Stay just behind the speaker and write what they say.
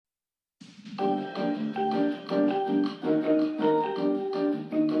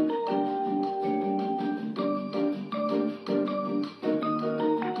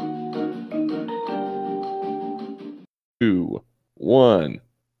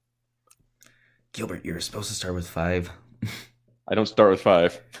Gilbert, you're supposed to start with 5. I don't start with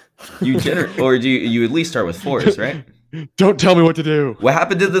 5. Or do you at least start with 4s, right? Don't tell me what to do. What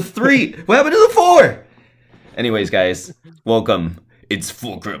happened to the 3? What happened to the 4? Anyways, guys, welcome. It's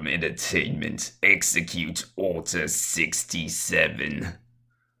Fulcrum Entertainment. Execute Order 67.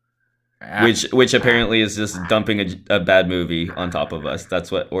 Which apparently is just dumping a bad movie on top of us. That's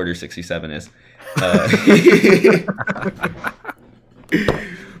what Order 67 is.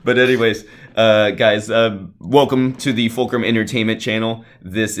 But anyways, guys, welcome to the Fulcrum Entertainment channel.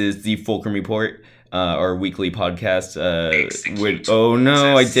 This is the Fulcrum Report, our weekly podcast. Oh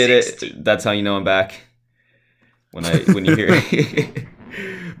no, I did it. That's how you know I'm back. When you hear it.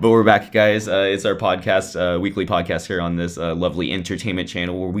 But we're back, guys. It's our podcast, weekly podcast here on this lovely entertainment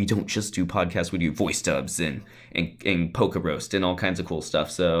channel where we don't just do podcasts, we do voice dubs and poker roast and all kinds of cool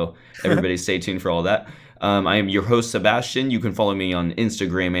stuff. So everybody stay tuned for all that. I am your host, Sebastian. You can follow me on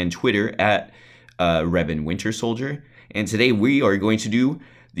Instagram and Twitter at Revan Winter Soldier. And today we are going to do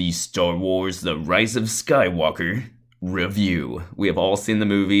the Star Wars The Rise of Skywalker review. We have all seen the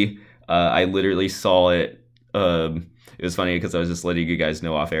movie. I literally saw it. It was funny because I was just letting you guys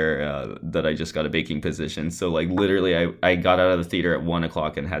know off air that I just got a baking position. So like literally I got out of the theater at 1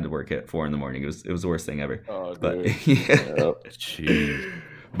 o'clock and had to work at 4 in the morning. It was the worst thing ever. Oh, but yeah. Jeez.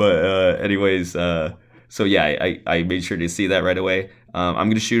 But anyways, so yeah, I made sure to see that right away. I'm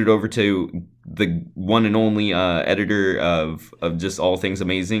gonna shoot it over to the one and only editor of just all things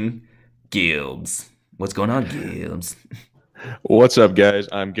amazing, Gibbs. What's going on, Gibbs? What's up, guys?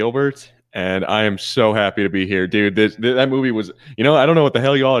 I'm Gilbert. And I am so happy to be here, dude. That movie was, I don't know what the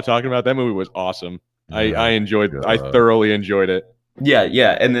hell y'all are talking about. That movie was awesome. I enjoyed it. I thoroughly enjoyed it.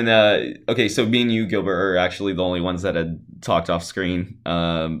 Yeah. And then, okay, so me and you, Gilbert, are actually the only ones that had talked off screen.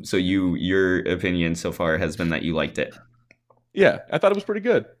 So your opinion so far has been that you liked it. Yeah, I thought it was pretty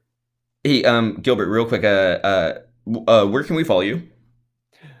good. Hey, Gilbert, real quick, where can we follow you?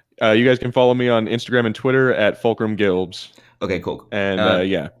 You guys can follow me on Instagram and Twitter at Fulcrum Gilbs. Okay, cool. And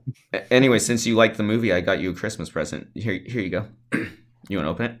yeah. Anyway, since you liked the movie, I got you a Christmas present. Here you go. You want to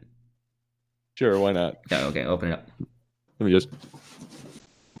open it? Sure, why not? Yeah, okay, open it up. Let me just.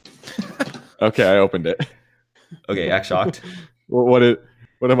 Okay, I opened it. Okay, act shocked. What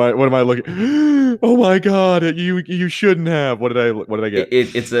am I looking? Oh my God! You shouldn't have. What did I get?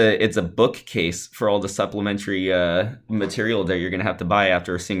 It's a bookcase for all the supplementary material that you're gonna have to buy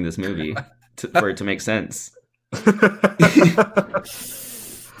after seeing this movie for it to make sense.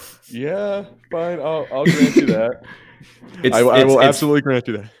 Yeah, fine. I'll grant you that. I will absolutely grant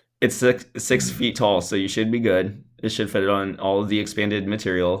you that. It's 6 feet tall, so you should be good. It should fit on all of the expanded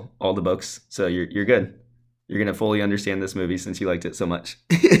material, all the books. So you're good. You're gonna fully understand this movie since you liked it so much.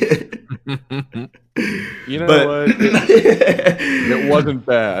 What? It wasn't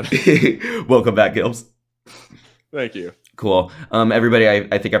bad. Welcome back, Gilbs. Thank you. Cool. Everybody,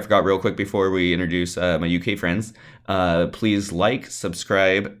 I think I forgot real quick before we introduce my UK friends. Please like,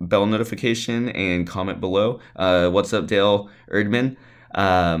 subscribe, bell notification, and comment below. What's up, Dale Erdman?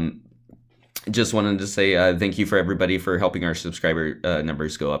 Just wanted to say thank you for everybody for helping our subscriber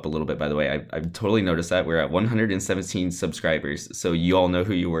numbers go up a little bit, by the way. I've totally noticed that. We're at 117 subscribers, so you all know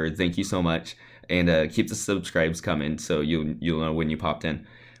who you were. Thank you so much. And keep the subscribes coming so you'll know when you popped in.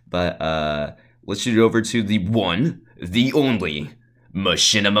 But let's shoot it over to the one, the only,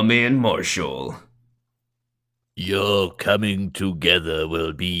 Machinima Man Marshall. Your coming together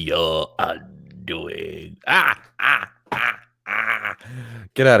will be your undoing.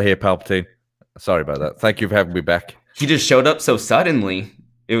 Get out of here, Palpatine. Sorry about that. Thank you for having me back. He just showed up so suddenly.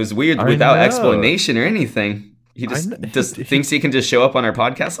 It was weird without explanation or anything. He just thinks he can just show up on our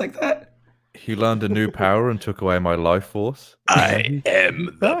podcast like that. He learned a new power and took away my life force. I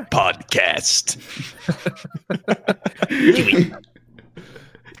am the podcast.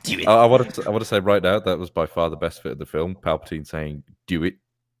 Do it. I want to say right now that was by far the best bit of the film. Palpatine saying, "Do it."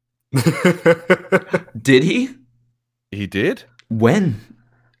 Did he? He did. When?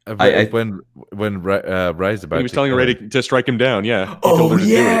 When Rey's about. He was telling Rey to strike him down. Yeah. Oh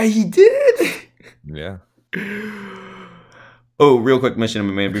yeah, he did. Yeah. Oh, real quick,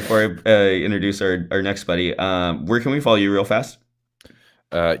 Mission Man, before I introduce our next buddy, where can we follow you real fast?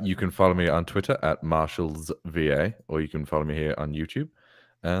 You can follow me on Twitter at MarshallsVA, or you can follow me here on YouTube.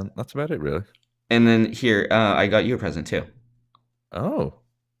 And that's about it, really. And then here, I got you a present, too. Oh.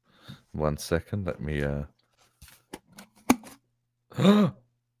 1 second, let me...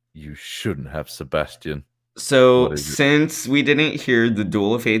 You shouldn't have, Sebastian. So, since we didn't hear the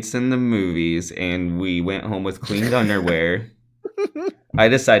Duel of Fates in the movies, and we went home with cleaned underwear... I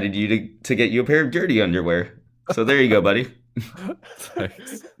decided to get you a pair of dirty underwear. So there you go, buddy.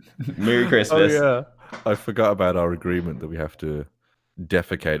 Thanks. Merry Oh Christmas. yeah, I forgot about our agreement that we have to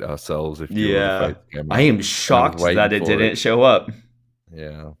defecate ourselves if two other Yeah. fates came I in. am shocked waiting that it for didn't it. show up.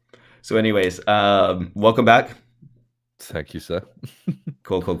 Yeah. So anyways, welcome back. Thank you, sir.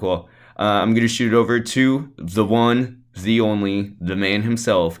 Cool. I'm going to shoot it over to the one, the only, the man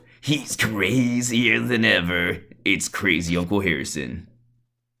himself. He's crazier than ever. It's Crazy Uncle Harrison.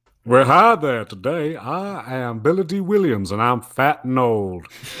 Well, hi there. Today I am Billy D. Williams, and I'm fat and old.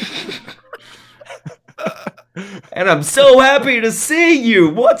 And I'm so happy to see you.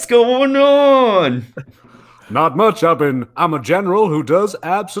 What's going on? Not much. I'm a general who does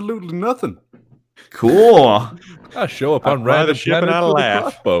absolutely nothing. Cool. I show up I on fly random the ship and planets I with a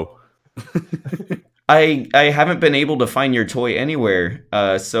laugh. crossbow. I haven't been able to find your toy anywhere,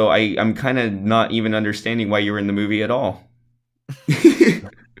 so I'm kind of not even understanding why you were in the movie at all.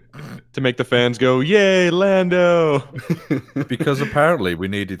 To make the fans go, yay, Lando! Because apparently we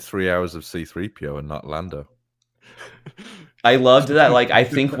needed 3 hours of C-3PO and not Lando. I loved that. Like, I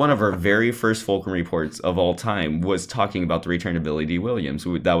think one of our very first Fulcrum reports of all time was talking about the return of Billy D. Williams.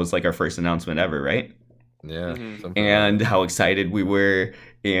 That was like our first announcement ever, right? Yeah. And how excited we were,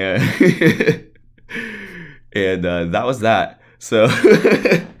 and and that was that. So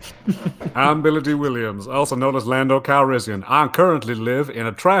I'm Billy D. Williams, also known as Lando Calrissian. I currently live in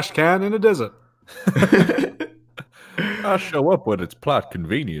a trash can in a desert. I show up when it's plot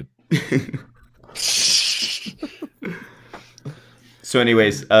convenient. So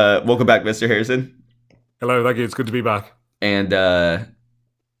anyways, welcome back, Mr. Harrison. Hello, thank you. It's good to be back. And I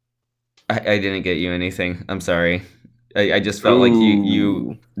didn't get you anything. I'm sorry. I just felt like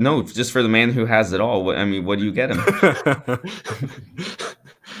you no, just for the man who has it all. I mean, what do you get him?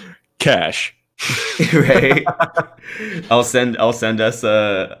 Cash. Right? I'll send us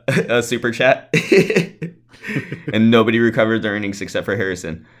a super chat. And nobody recovered their earnings except for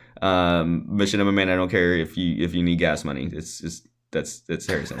Harrison. Mission of a man. I don't care if you need gas money. It's just that's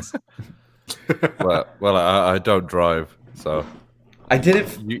Harrison's. Well, I don't drive, so I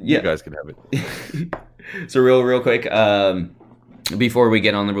didn't. you guys can have it. So real quick, before we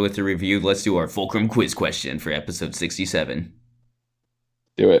get on with the review, let's do our Fulcrum quiz question for episode 67.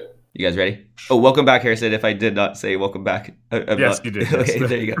 Do it. You guys ready? Oh, welcome back, Harrison. If I did not say welcome back, Yes, you did. Okay, Yes.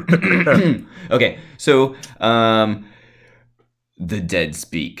 there you go. Okay, so the dead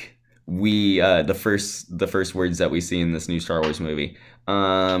speak. We the first words that we see in this new Star Wars movie.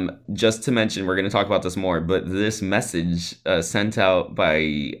 Just to mention, we're going to talk about this more, but this message sent out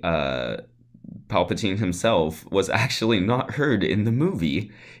by Palpatine himself was actually not heard in the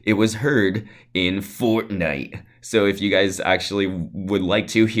movie. It was heard in Fortnite. So if you guys actually would like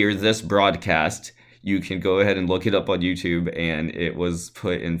to hear this broadcast, you can go ahead and look it up on YouTube, and it was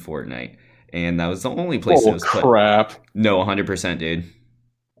put in Fortnite. And that was the only place it was put. Crap. No, 100%, dude.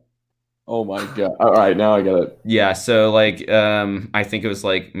 Oh my god. All right, now I got it. Yeah, so like I think it was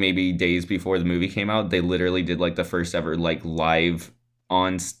like maybe days before the movie came out, they literally did like the first ever like live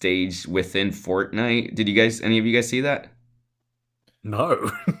on stage within Fortnite. Did any of you guys see that? No.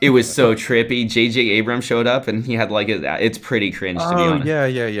 It was so trippy. J.J. Abrams showed up and he had like it's pretty cringe to be honest. Yeah.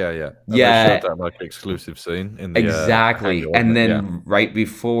 Yeah. They showed that like exclusive scene in the Exactly. annual, And then yeah. right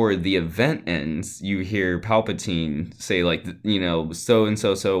before the event ends, you hear Palpatine say like, so and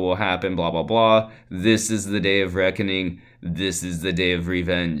so will happen, blah blah blah. This is the day of reckoning. This is the day of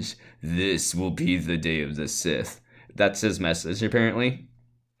revenge. This will be the day of the Sith. That's his message apparently.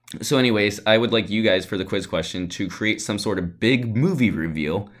 So anyways, I would like you guys for the quiz question to create some sort of big movie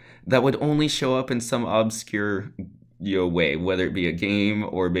reveal that would only show up in some obscure way, whether it be a game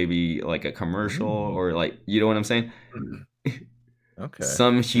or maybe like a commercial or like, you know what I'm saying? Okay.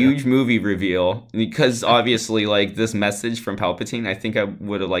 Some huge movie reveal, because obviously like this message from Palpatine, I think I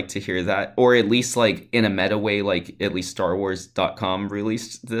would have liked to hear that, or at least like in a meta way, like at least StarWars.com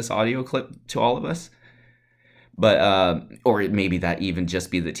released this audio clip to all of us. But or maybe that even just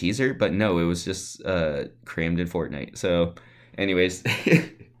be the teaser, but no, it was just crammed in Fortnite. So anyways,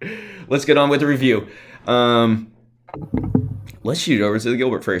 let's get on with the review. Let's shoot over to the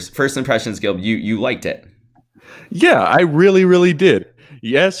Gilbert first. First impressions, Gilbert, you liked it. Yeah, I really, really did.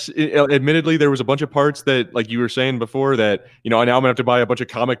 Yes, admittedly, there was a bunch of parts that, like you were saying before, that now I'm gonna have to buy a bunch of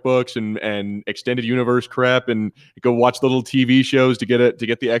comic books and extended universe crap and go watch the little TV shows to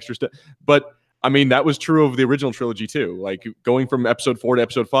get the extra stuff. But I mean, that was true of the original trilogy too. Like going from episode 4 to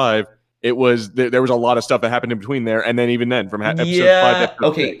episode 5, it was there was a lot of stuff that happened in between there, and then even then from episode 5 to episode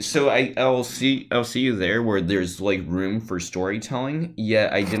okay, 6. so I'll see you there where there's like room for storytelling.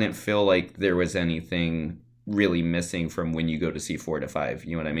 Yet I didn't feel like there was anything really missing from when you go to see 4 to 5.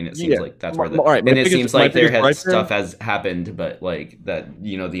 You know what I mean? It seems Yeah. like that's where All right, and it seems like there has gripe there- stuff has happened, but like that,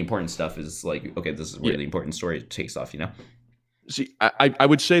 you know, the important stuff is like, okay, this is where the important story takes off, you know? See, I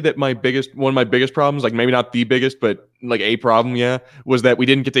would say that one of my biggest problems, like maybe not the biggest, but like a problem, was that we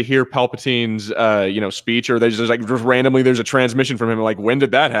didn't get to hear Palpatine's, speech, or there's just randomly there's a transmission from him. Like, when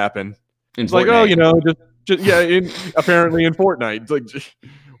did that happen? It's like, oh, apparently in Fortnite, it's like,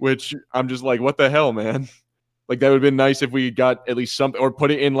 which I'm just like, what the hell, man? Like, that would have been nice if we got at least something, or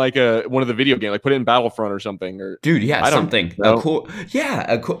put it in like one of the video games, like put it in Battlefront or something. Or dude, yeah, something know.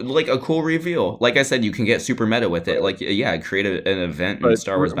 a cool reveal. Like I said, you can get super meta with it. Like, yeah, create an event in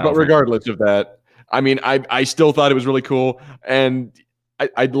Star Wars Battlefront. But regardless of that, I mean, I still thought it was really cool, and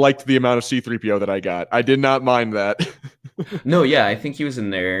I liked the amount of C-3PO that I got. I did not mind that. No, yeah, I think he was in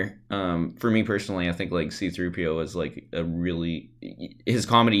there. For me personally, I think like C-3PO was like his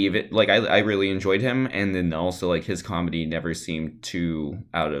comedy, even like I really enjoyed him, and then also like his comedy never seemed too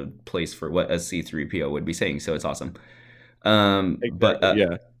out of place for what a C-3PO would be saying. So it's awesome. Exactly, But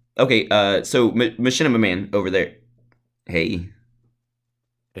yeah. Okay, so Machinima Man over there. Hey.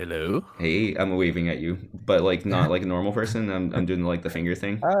 Hello. Hey, I'm waving at you, but like not like a normal person. I'm doing like the finger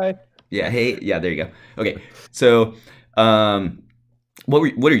thing. Hi. Yeah, hey, yeah, there you go. Okay, so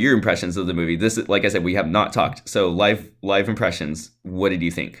what are your impressions of the movie? This is, like I said, we have not talked. So live impressions. What did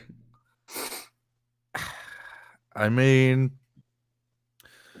you think? I mean,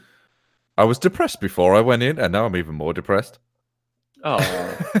 I was depressed before I went in, and now I'm even more depressed.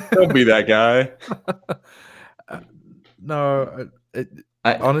 Oh, don't be that guy. No,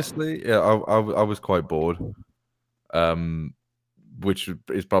 honestly, yeah, I was quite bored. Which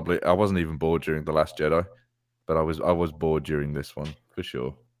is probably, I wasn't even bored during The Last Jedi, but I was bored during this one for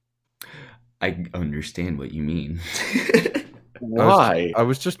sure. I understand what you mean. Why? I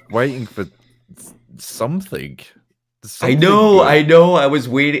was just waiting for something. I know. I was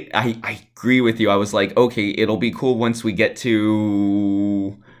waiting. I agree with you. I was like, okay, it'll be cool once we get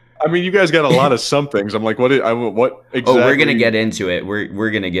to. I mean, you guys got a lot of somethings. I'm like, what exactly? Oh, we're gonna get into it. We're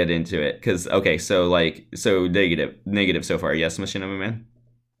gonna get into it because okay, so negative so far. Yes, Machinima Man.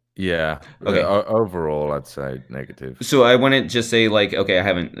 Yeah. Okay. Overall, I'd say negative. So I want to just say like, okay, I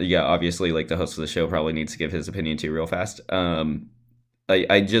haven't. Yeah, obviously, like the host of the show probably needs to give his opinion too, real fast.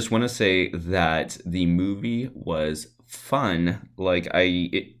 I just want to say that the movie was fun. Like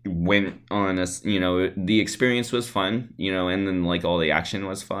it went on a, the experience was fun, and then like all the action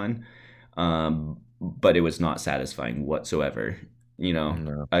was fun. But it was not satisfying whatsoever.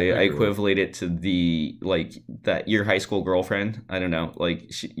 No, I equivalent it to the like that your high school girlfriend. I don't know, like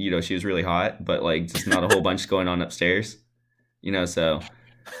she was really hot, but like just not a whole bunch going on upstairs. So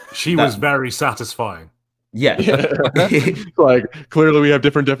she was very satisfying. Yeah. Like clearly we have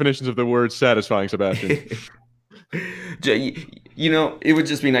different definitions of the word satisfying, Sebastian. It would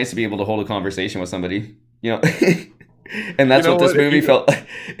just be nice to be able to hold a conversation with somebody, and that's what this movie felt like.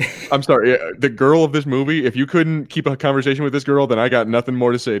 I'm sorry, the girl of this movie, if you couldn't keep a conversation with this girl, then I got nothing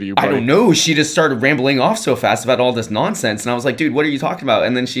more to say to you, buddy. I don't know. She just started rambling off so fast about all this nonsense, and I was like, dude, what are you talking about?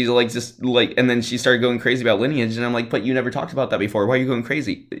 And then she's like, and then she started going crazy about lineage, and I'm like, but you never talked about that before. Why are you going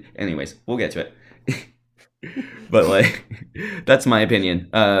crazy? Anyways, we'll get to it. But like, that's my opinion.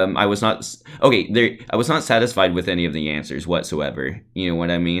 I was not satisfied with any of the answers whatsoever. You know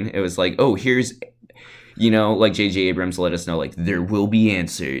what I mean? It was like, oh, here's, like J.J. Abrams let us know, like there will be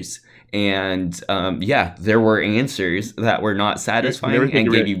answers, and there were answers that were not satisfying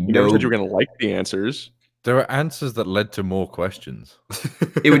and gave you no. Said you were gonna like the answers. There are answers that led to more questions.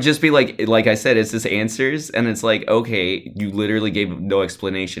 It would just be like I said, it's just answers, and it's like, okay, you literally gave no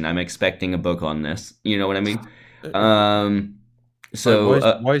explanation. I'm expecting a book on this. You know what I mean?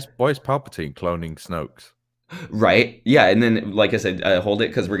 So why is Palpatine cloning Snoke's? Right? Yeah, and then like I said, hold it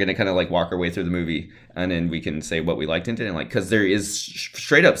because we're gonna kind of like walk our way through the movie, and then we can say what we liked and didn't like. Because there is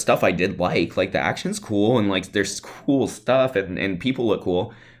straight up stuff I did like the action's cool, and like there's cool stuff, and people look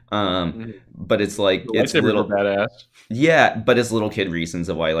cool. But it's like it's little badass. Yeah, but it's little kid reasons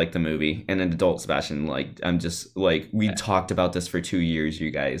of why I like the movie, and an adult Sebastian, like I'm just like we talked about this for 2 years,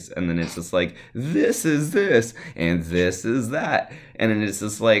 you guys, and then it's just like this is this and this is that, and then it's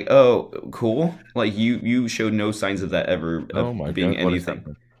just like, oh, cool. Like you showed no signs of that ever being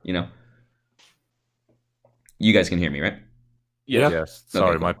anything. You guys can hear me, right? Yeah. Yes.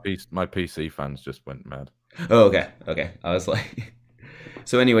 Sorry, Okay, cool. my PC fans just went mad. Oh, okay. I was like,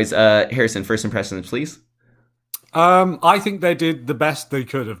 so anyways, Harrison, first impressions, please. I think they did the best they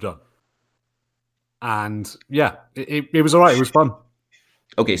could have done. And yeah, it was all right. It was fun.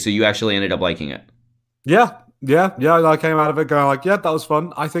 Okay, so you actually ended up liking it. Yeah. I came out of it going like, yeah, that was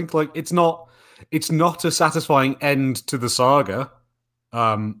fun. I think like it's not it's not a satisfying end to the saga.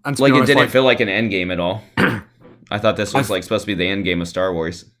 And to Like be it honest, didn't like, feel like an end game at all. I thought this was like supposed to be the end game of Star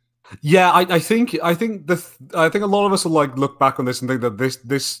Wars. yeah, I think a lot of us will like look back on this and think that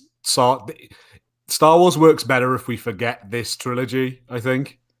this Star Wars works better if we forget this trilogy. I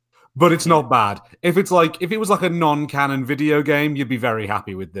think, but it's not bad. If it was like a non-canon video game, you'd be very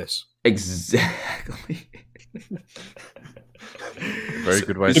happy with this. Exactly. Very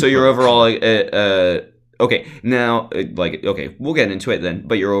good way. So your overall, okay, now, okay, we'll get into it then.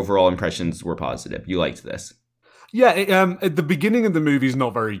 But your overall impressions were positive. You liked this. Yeah, at the beginning of the movie is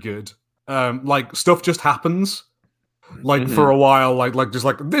not very good. Like stuff just happens. Like for a while, like just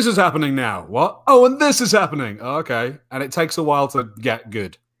like this is happening now. What? Oh, and this is happening. Oh, okay, and it takes a while to get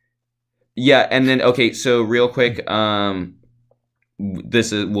good. Yeah, and then okay, so real quick,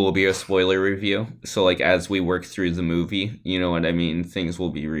 will be a spoiler review. So like as we work through the movie, you know what I mean, things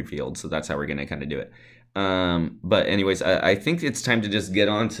will be revealed. So that's how we're gonna kind of do it. But anyways, I think it's time to just get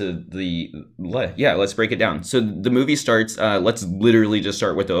on to let's break it down. So the movie starts, let's literally just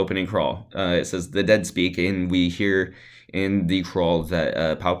start with the opening crawl. It says the dead speak, and we hear in the crawl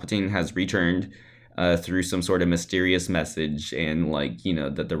that Palpatine has returned through some sort of mysterious message, and like, you know,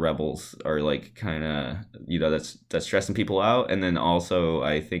 that the rebels are like kind of, you know, that's stressing people out. And then also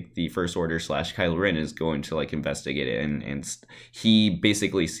I think the First Order / Kylo Ren is going to like investigate it, and he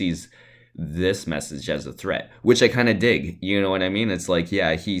basically sees this message as a threat, which I kind of dig. You know what I mean? It's like,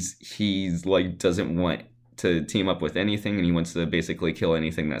 yeah, he's like doesn't want to team up with anything, and he wants to basically kill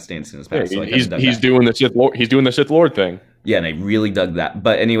anything that stands in his path. Yeah, so he's doing the Sith Lord. He's doing the Sith Lord thing. Yeah, and I really dug that.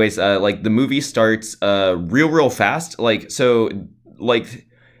 But anyways, like the movie starts real fast. Like, so like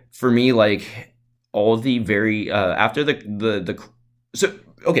for me, like all the very after the so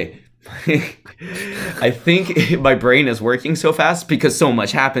okay. I think my brain is working so fast because so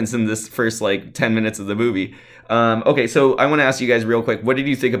much happens in this first like 10 minutes of the movie. Okay, so I want to ask you guys real quick, what did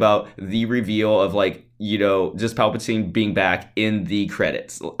you think about the reveal of like, you know, just Palpatine being back in the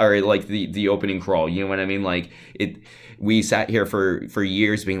credits, or like the opening crawl? You know what I mean? Like we sat here for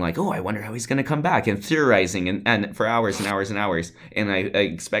years being like, oh, I wonder how he's going to come back, and theorizing and for hours and hours and hours. And I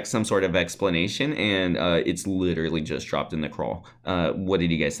expect some sort of explanation, and it's literally just dropped in the crawl. What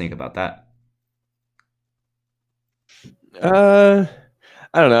did you guys think about that? I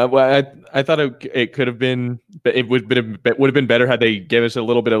don't know. Well, I thought it could have been, it would have been better had they give us a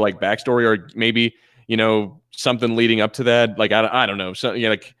little bit of like backstory, or maybe, you know, something leading up to that. Like I don't know, so, you know,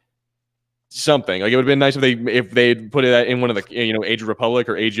 like something. Like it would have been nice if they'd put it in one of the, you know, Age of Republic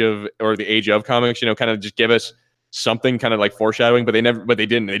or the Age of comics. You know, kind of just give us something kind of like foreshadowing. But they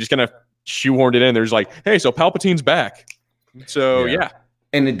didn't. They just kind of shoehorned it in. There's like, hey, so Palpatine's back. So yeah.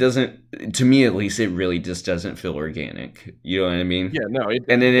 And it doesn't, to me at least, it really just doesn't feel organic. You know what I mean? Yeah, no.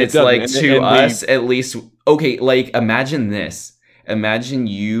 And then it's like, to us, at least, okay, like, imagine this. Imagine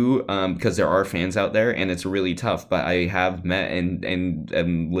you, because there are fans out there, and it's really tough, but I have met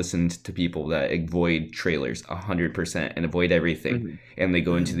and listened to people that avoid trailers 100% and avoid everything. Mm-hmm. And they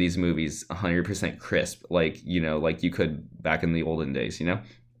go into these movies 100% crisp, like, you know, like you could back in the olden days, you know?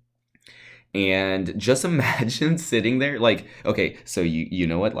 And just imagine sitting there like, okay, so you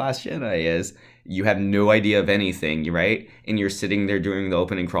know what Last Jedi is. You have no idea of anything, right? And you're sitting there doing the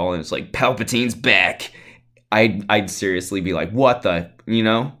opening crawl, and it's like, Palpatine's back. I'd seriously be like, what the, you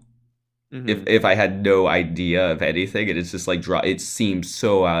know? Mm-hmm. If I had no idea of anything, and it's just like, it seems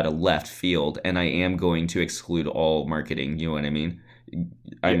so out of left field, and I am going to exclude all marketing. You know what I mean?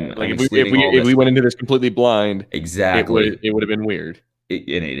 If we went into this completely blind, exactly, it would have been weird. And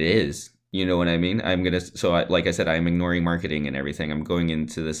it is. You know what I mean? Like I said, I'm ignoring marketing and everything. I'm going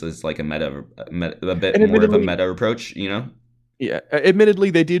into this as like a bit more of a meta approach, you know? Yeah. Admittedly,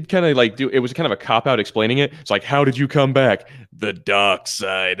 they did kind of like it was kind of a cop out explaining it. It's like, how did you come back? The dark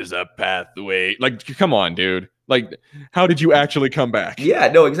side is a pathway. Like, come on, dude. Like, how did you actually come back? Yeah,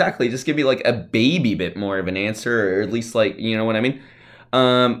 no, exactly. Just give me like a baby bit more of an answer, or at least like, you know what I mean?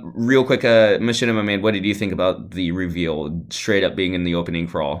 Real quick, Machinima Man, what did you think about the reveal straight up being in the opening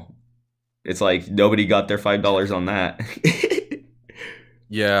crawl? It's like nobody got their $5 on that.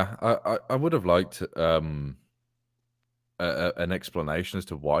 Yeah, I would have liked an explanation as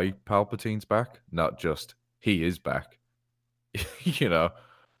to why Palpatine's back, not just he is back. You know,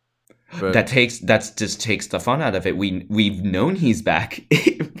 but that just takes the fun out of it. We've known he's back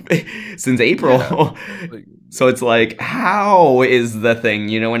since April, yeah. So it's like, how is the thing?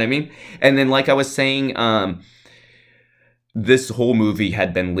 You know what I mean? And then, like I was saying, this whole movie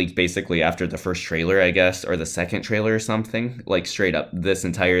had been leaked basically after the first trailer, I guess, or the second trailer or something. Like, straight up, this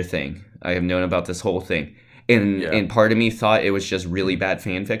entire thing. I have known about this whole thing. And part of me thought it was just really bad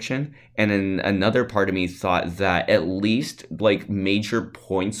fan fiction, and then another part of me thought that at least like major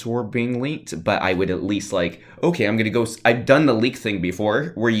points were being leaked, but I would at least like, okay, I'm gonna go. I've done the leak thing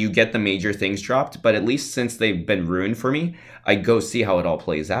before where you get the major things dropped, but at least since they've been ruined for me, I go see how it all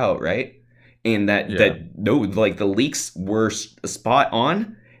plays out, right? And like the leaks were spot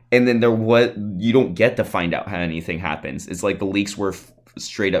on, and then you don't get to find out how anything happens. It's like the leaks were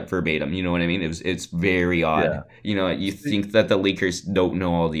straight up verbatim, you know what I mean? It's very odd. You think that the leakers don't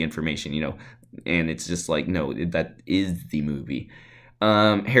know all the information, and it's just like, no, that is the movie.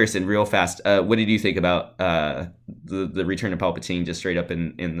 Harrison, real fast, what did you think about the return of Palpatine just straight up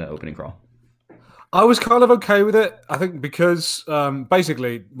in the opening crawl? I was kind of okay with it. I think because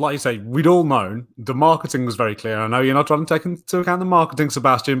basically, like you say, we'd all known the marketing was very clear. I know you're not trying to take into account the marketing,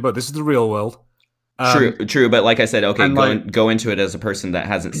 Sebastian, but this is the real world. True, but like I said, okay, go into it as a person that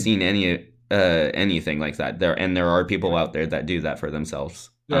hasn't seen anything like that. There are people out there that do that for themselves.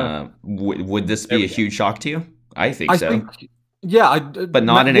 Yeah. Would this be a huge shock to you? I think so. But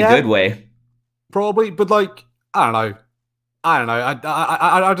not in a good way. Probably, but like I don't know.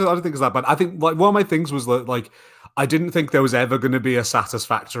 I don't think it's that bad. I think like one of my things was that like I didn't think there was ever going to be a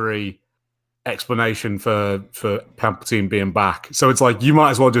satisfactory explanation for Palpatine being back. So it's like you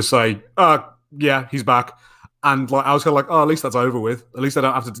might as well just say, yeah, he's back. And like I was kind of like, oh, at least that's over with. At least I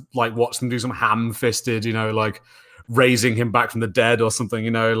don't have to like watch them do some ham-fisted, like raising him back from the dead or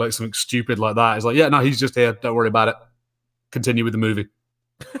something, like something stupid like that. It's like, yeah, no, he's just here. Don't worry about it. Continue with the movie.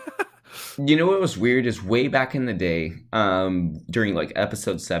 You know what was weird is way back in the day, during like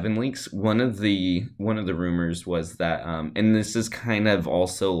episode 7 leaks, one of the rumors was that, and this is kind of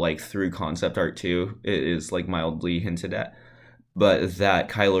also like through concept art too, it is like mildly hinted at, but that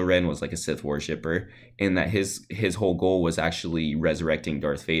Kylo Ren was like a Sith worshipper, and that his whole goal was actually resurrecting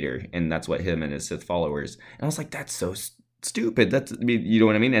Darth Vader, and that's what him and his Sith followers. And I was like, that's so stupid. You know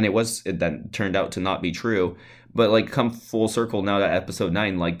what I mean? And it then turned out to not be true. But like come full circle now that episode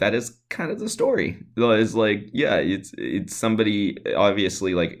 9, like that is kind of the story. It's like, yeah, it's somebody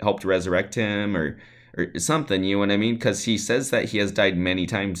obviously like helped resurrect him or something, you know what I mean? Because he says that he has died many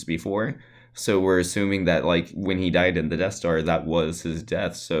times before. So we're assuming that like when he died in the Death Star, that was his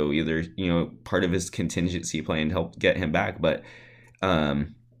death. So either, part of his contingency plan helped get him back. But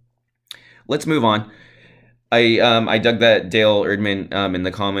let's move on. I dug that Dale Erdman in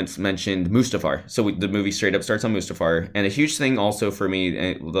the comments mentioned Mustafar. So the movie straight up starts on Mustafar. And a huge thing also for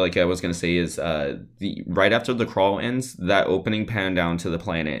me, like I was going to say, is right after the crawl ends, that opening pan down to the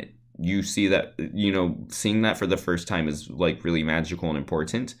planet, you see that, seeing that for the first time is like really magical and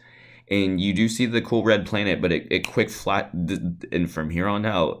important. And you do see the cool red planet, but it quick flat, and from here on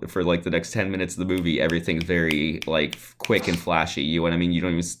out, for like the next 10 minutes of the movie, everything's very like quick and flashy. You know what I mean? You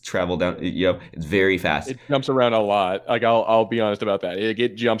don't even travel down. It's very fast. It jumps around a lot. Like I'll be honest about that.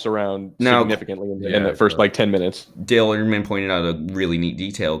 It jumps around significantly in the first like 10 minutes. Dale Ehrman pointed out a really neat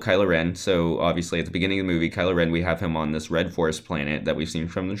detail. Kylo Ren. So obviously at the beginning of the movie, Kylo Ren, we have him on this red forest planet that we've seen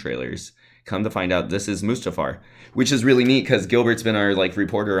from the trailers. Come to find out, this is Mustafar, which is really neat because Gilbert's been our like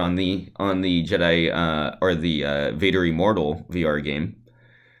reporter on the Jedi or the Vader Immortal VR game.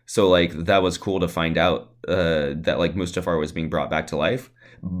 So like that was cool to find out that like Mustafar was being brought back to life.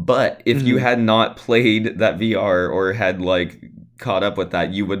 But if you had not played that VR or had like caught up with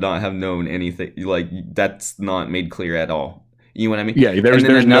that, you would not have known anything. Like that's not made clear at all. You know what I mean? Yeah,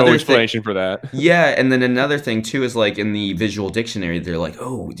 there's no explanation for that. Yeah, and then another thing too is like in the visual dictionary, they're like,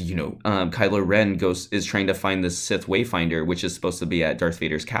 Kylo Ren is trying to find the Sith Wayfinder, which is supposed to be at Darth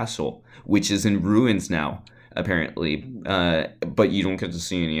Vader's castle, which is in ruins now, apparently. But you don't get to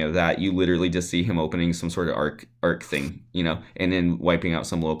see any of that. You literally just see him opening some sort of arc thing, and then wiping out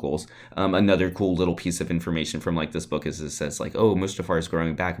some locals. Another cool little piece of information from like this book is it says like, oh, Mustafar is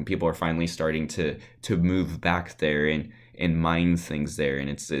growing back, and people are finally starting to move back there and mine things there, and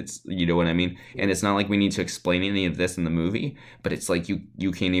it's you know what I mean? And it's not like we need to explain any of this in the movie, but it's like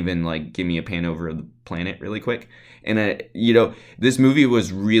you can't even like give me a pan over the planet really quick. And this movie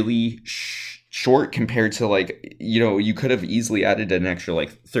was really short compared to like you could have easily added an extra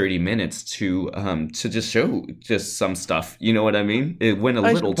like 30 minutes to just show just some stuff, you know what I mean? It went a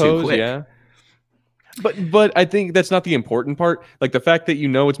little too quick. Yeah. But I think that's not the important part. Like the fact that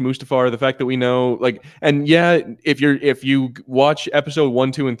it's Mustafar, the fact that we know, like, and yeah, if you watch episode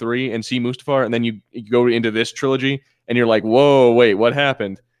 1, 2, and 3 and see Mustafar, and then you go into this trilogy and you're like, whoa, wait, what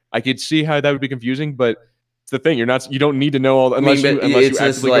happened? I could see how that would be confusing, but the thing. You don't need to know all unless you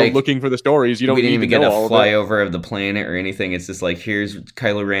actually go looking for the stories. You don't we didn't need even to get know a all flyover of the planet or anything. It's just like, here's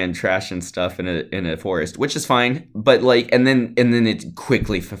Kylo Ren trashing stuff in a forest, which is fine. But like, and then it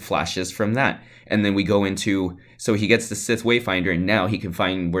quickly flashes from that, and then we go into, so he gets the Sith Wayfinder, and now he can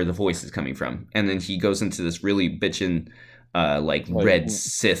find where the voice is coming from, and then he goes into this really bitchin', like red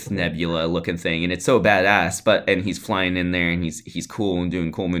Sith nebula looking thing, and it's so badass. And he's flying in there, and he's cool and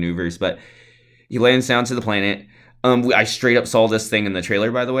doing cool maneuvers. But he lands down to the planet. I straight up saw this thing in the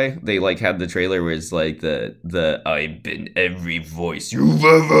trailer, by the way. They like had the trailer where it's like the I've been every voice you've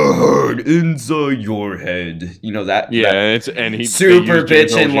ever heard inside your head. You know that? Yeah, he's super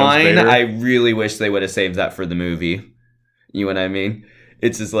bitchin' line. I really wish they would have saved that for the movie. You know what I mean?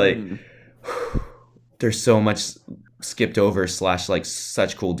 It's just like there's so much skipped over / like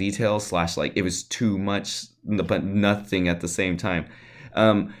such cool details / like it was too much but nothing at the same time.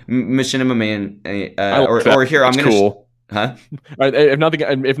 Machinima Man, or here I'm gonna cool. Huh?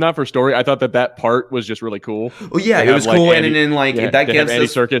 If not for story, I thought that part was just really cool. Oh yeah, it was cool, and then like that gives Andy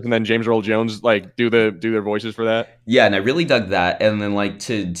Serkis and then James Earl Jones like do their voices for that. Yeah, and I really dug that. And then like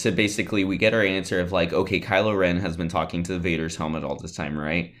to basically we get our answer of like, okay, Kylo Ren has been talking to Vader's helmet all this time,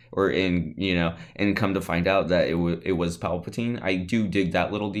 right? And come to find out that it was Palpatine. I do dig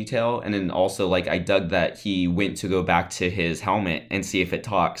that little detail, and then also like I dug that he went to go back to his helmet and see if it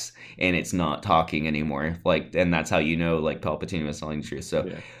talks, and it's not talking anymore. Like, and that's how you know like Palpatine was telling the truth. So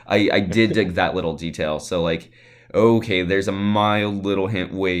yeah. I did dig that little detail. So like, okay, there's a mild little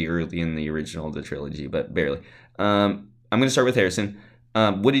hint way early in the original of the trilogy, but barely. I'm gonna start with Harrison.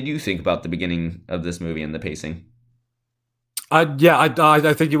 What did you think about the beginning of this movie and the pacing? I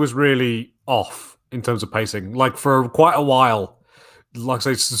think it was really off in terms of pacing. Like for quite a while, like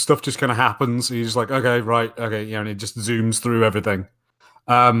I say, stuff just kind of happens. You're just like, okay, right, okay, yeah, and it just zooms through everything.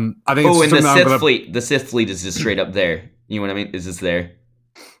 I think. Oh, and the Sith fleet is just straight up there. You know what I mean? Is this there?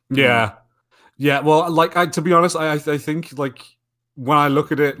 Yeah, yeah. Well, like to be honest, I think like when I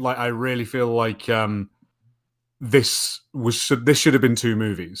look at it, like I really feel like this should have been 2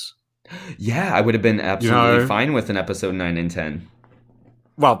 movies. Yeah, I would have been absolutely fine with an episode 9 and 10.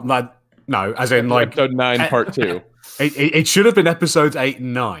 Well, no, as in like episode 9 part 2. It should have been episodes 8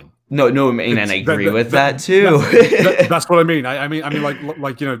 and 9. No, and I agree with that too. That's what I mean. I mean, like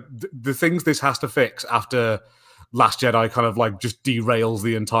the things this has to fix after Last Jedi kind of like just derails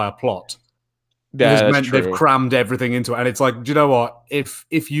the entire plot. That's meant true. They've crammed everything into it, and it's like, do you know what? If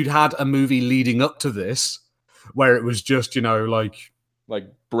you'd had a movie leading up to this, where it was just like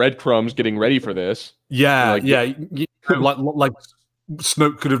breadcrumbs getting ready for this, like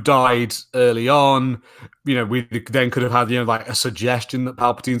Snoke could have died early on. We then could have had like a suggestion that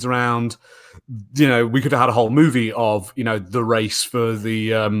Palpatine's around. We could have had a whole movie of the race for the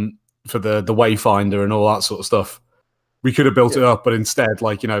Wayfinder and all that sort of stuff. We could have built it up, but instead,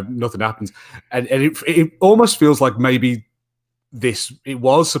 nothing happens, and it almost feels like maybe it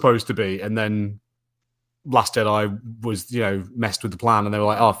was supposed to be, and then Last Jedi was messed with the plan, and they were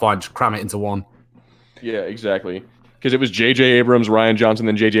like, oh fine, just cram it into one. Yeah, exactly. Because it was J.J. Abrams, Rian Johnson,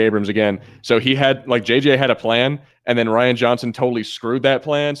 then J.J. Abrams again. So he had J.J. had a plan, and then Rian Johnson totally screwed that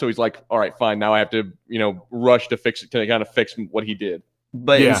plan. So he's like, all right, fine, now I have to rush to fix it, to kind of fix what he did.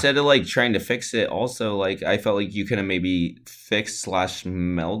 But instead of trying to fix it, also I felt like you could have maybe fixed /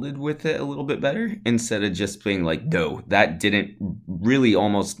 melded with it a little bit better, instead of just being like, no, that didn't really,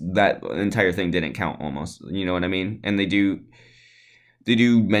 almost that entire thing didn't count almost. You know what I mean? And they do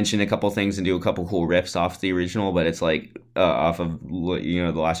mention a couple things and do a couple cool riffs off the original, but it's like off of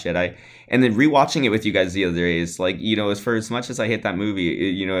The Last Jedi. And then rewatching it with you guys the other day is like, as much as I hate that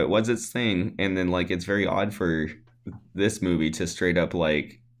movie, it was its thing, and then it's very odd for this movie to straight up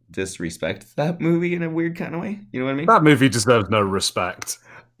disrespect that movie in a weird kind of way. You know what I mean? That movie deserves no respect.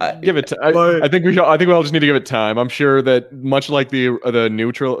 Give it. I think we all just need to give it time. I'm sure that much like the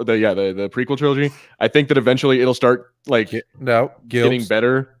prequel trilogy, I think that eventually it'll start getting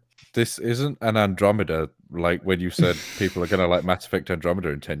better. This isn't an Andromeda, like when you said people are going to Mass Effect Andromeda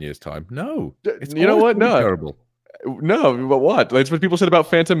in 10 years' time. No, it's terrible. No, but what? That's what people said about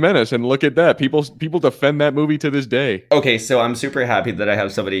Phantom Menace, and look at that. People defend that movie to this day. Okay, so I'm super happy that I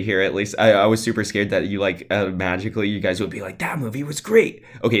have somebody here. At least I was super scared that you magically you guys would be like, that movie was great.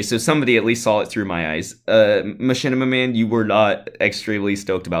 Okay, so somebody at least saw it through my eyes. Machinima Man, you were not extremely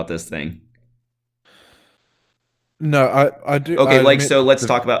stoked about this thing. No, I do. Okay, so let's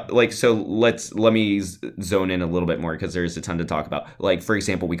talk about let me zone in a little bit more, because there's a ton to talk about. For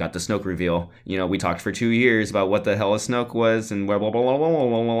example, we got the Snoke reveal. We talked for 2 years about what the hell a Snoke was and blah blah blah blah blah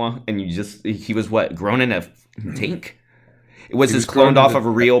blah blah, and he was what, grown in a tank. Was He this was growing cloned off in a of a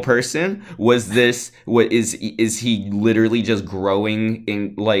real person? Was this what is he literally just growing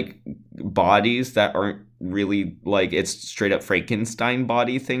in like bodies that aren't really like it's straight up Frankenstein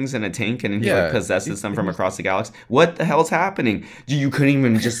body things in a tank, and then he like Yeah, possesses them from across the galaxy? What the hell's happening? You couldn't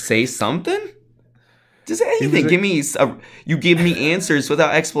even just say something? Just anything. You give me answers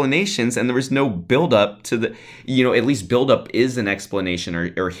without explanations, and there was no build up to the, at least build up is an explanation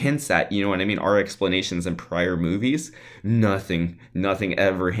or hints at, you know what I mean? Our explanations in prior movies, nothing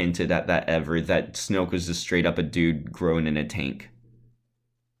ever hinted at that ever. That Snoke was just straight up a dude growing in a tank.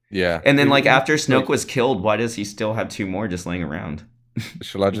 Yeah. And then like after Snoke was killed, why does he still have 2 more just laying around?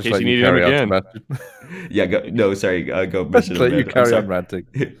 Shall I just case let you you needed him carry on, again. Sebastian? Yeah, go. No, sorry. Go. Let's Mission let you Amanda. I'm carry on sorry. ranting.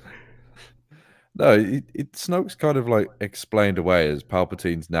 No, Snoke's kind of like explained away as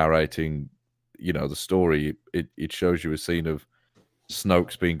Palpatine's narrating, the story. It shows you a scene of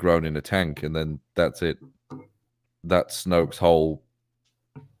Snoke's being grown in a tank, and then that's it. That's Snoke's whole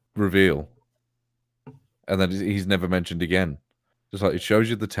reveal, and then he's never mentioned again. Just like it shows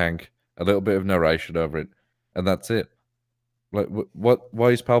you the tank, a little bit of narration over it, and that's it. Like what?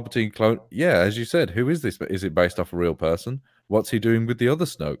 Why is Palpatine clone? Yeah, as you said, who is this? Is it based off a real person? What's he doing with the other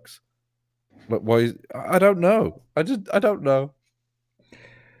Snokes? But why? I don't know. I don't know.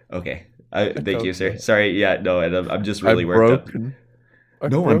 Okay. Thank you, sir. Sorry. Yeah. No. I'm just really I'm worked broken.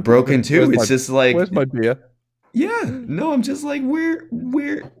 up. No, I'm broken too. It's just like, where's my beer? yeah. No, I'm just like, where?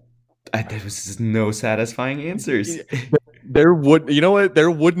 There was just no satisfying answers. There would, you know what? There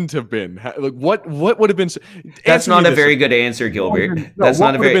wouldn't have been. Like, what would have been? That's not a very good answer, Gilbert. That's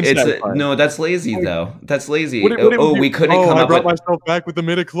not a very. No, that's lazy though. That's lazy. We couldn't come I up brought with. myself back with the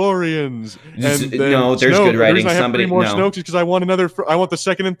midichlorians. And No, there's good writing. The reason I have 3 more Snokes is because I want I want the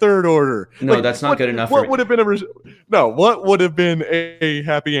second and third order. No, that's not good enough. What would have been what would have been a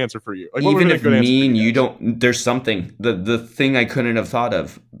happy answer for you? Like, even if me and you don't, there's something. The thing I couldn't have thought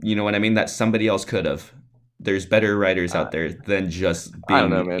of. You know what I mean? That somebody else could have. There's better writers out there than just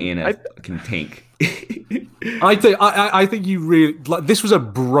being in a fucking tank. I think you really like this was a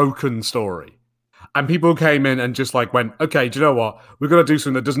broken story, and people came in and just like went, okay, do you know what? We're gonna do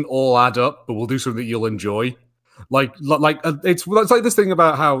something that doesn't all add up, but we'll do something that you'll enjoy. It's like this thing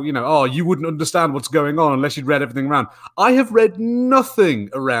about how you wouldn't understand what's going on unless you'd read everything around. I have read nothing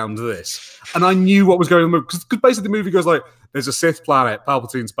around this, and I knew what was going on because basically the movie goes like, there's a Sith planet,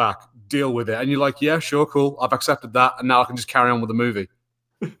 Palpatine's back. Deal with it, and you're like, yeah, sure, cool, I've accepted that, and now I can just carry on with the movie.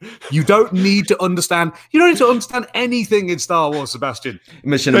 You don't need to understand. You don't need to understand anything in Star Wars, Sebastian.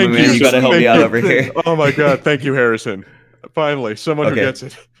 Mission Man, you gotta help me out over here. Oh my god, thank you, Harrison. Finally, someone who gets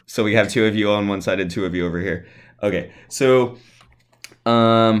it. So we have 2 of you on one side and 2 of you over here. Okay, so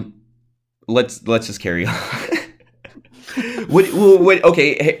let's just carry on.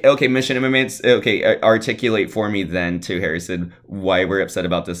 Okay, Mission Immigrants. Okay, articulate for me then to Harrison why we're upset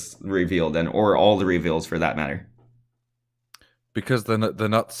about this reveal then, or all the reveals for that matter. Because they're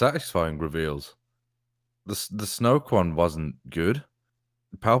not satisfying reveals. The Snoke one wasn't good.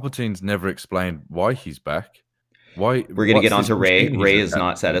 Palpatine's never explained why he's back. Why we're gonna get onto Rey. Rey is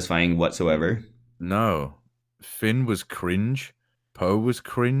not satisfying whatsoever. No, Finn was cringe. Poe was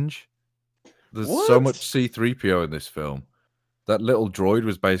cringe. There's so much C-3PO in this film. That little droid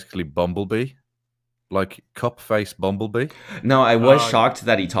was basically Bumblebee, like cup-faced Bumblebee. No, I was shocked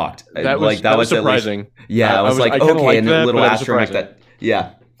that he talked. That was surprising. Yeah, I was like, okay, and a little astromech that.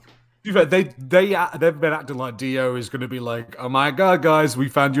 Yeah. They've been acting like Dio is going to be like, oh my god, guys, we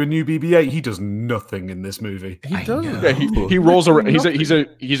found you a new BB-8. He does nothing in this movie. He doesn't. Yeah, he rolls around. He's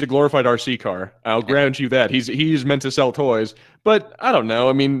a glorified RC car. I'll grant you that. He's meant to sell toys, but I don't know.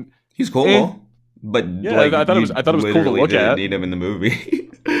 I mean, he's cool. But yeah, like, I thought it was cool to look at. Need him in the movie.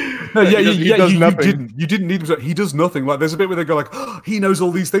 No, he does nothing. You didn't need him. He does nothing. Like there's a bit where they go like, oh, he knows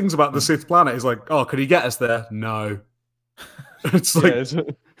all these things about the Sith planet. He's like, oh, could he get us there? No. It's like,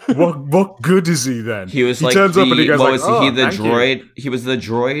 what good is he then? He was like turns up and he goes like, oh, the droid? You. He was the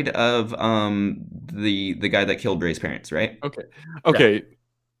droid of the guy that killed Rey's parents, right? Okay.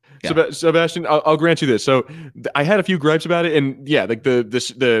 Yeah. Sebastian, I'll grant you this. So I had a few gripes about it, and yeah, like a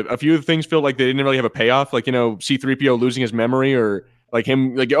few of the things feel like they didn't really have a payoff. Like C-3PO losing his memory, or like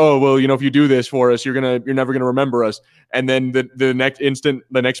him like, oh well, if you do this for us, you're never gonna remember us. And then the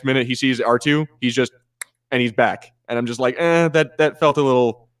next minute he sees R2, he's back, and I'm just like, that felt a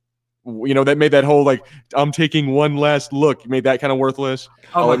little. That made that whole like I'm taking one last look made that kind of worthless.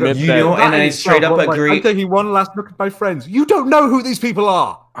 I'll admit that. And I straight up agree. I'm taking one last look at my friends. You don't know who these people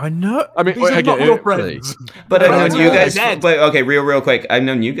are. I know. I mean, these are not your friends. But I've known you guys. But okay, real quick. I've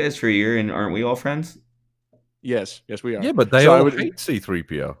known you guys for a year, and aren't we all friends? Yes, we are. Yeah, but they all hate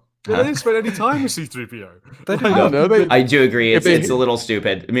C-3PO. They didn't spend any time with C-3PO. They Like, didn't I don't know. I do agree. If It's they- a little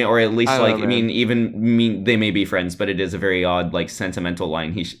stupid. I mean, or at least I don't like know, I mean, man. even they may be friends, but it is a very odd, like sentimental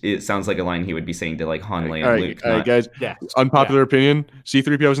line. It sounds like a line he would be saying to like Han, Leia, All and right, Luke. all right, not- guys. Yeah. Unpopular opinion: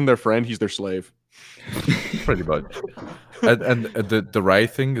 C-3PO isn't their friend; he's their slave. pretty much. And the Ray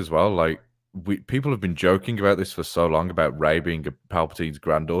thing as well. Like people have been joking about this for so long about Ray being a Palpatine's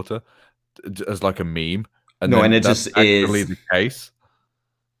granddaughter as like a meme. No, then and it that's just actually is. the case.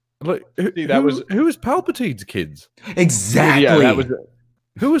 Like See, that was- who was Palpatine's kids? Exactly. Yeah, that was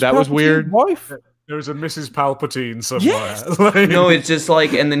Who was That was Palpatine's weird. wife? There was a Mrs. Palpatine somewhere. Yes! Like- No, it's just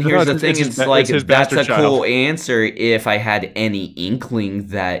like, and then No, here's the it's thing: his it's ba- like it's his that's a bastard cool child. answer if I had any inkling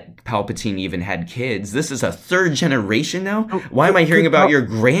that Palpatine even had kids. This is a third generation now. Why am I hearing about your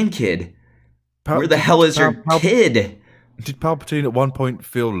grandkid? Where the hell is your kid? Did Palpatine at one point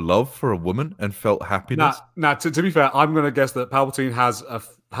feel love for a woman and felt happiness? Nah, to be fair, I'm going to guess that Palpatine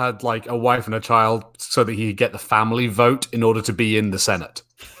had like a wife and a child so that he could get the family vote in order to be in the Senate.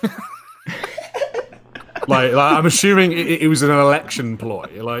 like I'm assuming it was an election ploy.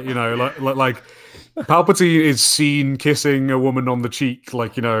 Like, you know, like Palpatine is seen kissing a woman on the cheek,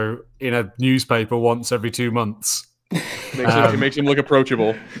 like, you know, in a newspaper once every 2 months. it makes him look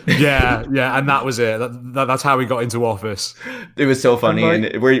approachable. Yeah, and that was it. That's how he got into office. It was so funny, I'm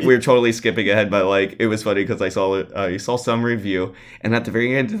like- and we're totally skipping ahead, but like it was funny because I saw some review, and at the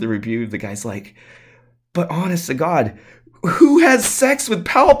very end of the review, the guy's like, "But honest to God, who has sex with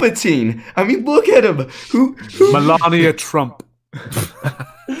Palpatine? I mean, look at him. Who Melania Trump.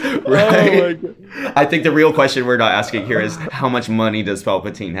 right? Oh my God. I think the real question we're not asking here is how much money does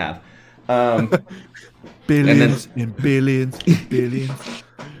Palpatine have? Billions and billions and billions.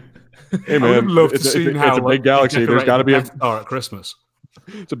 Hey I would man, have loved to it's see a how big like, galaxy. There's decorated got to be Death Star at Christmas.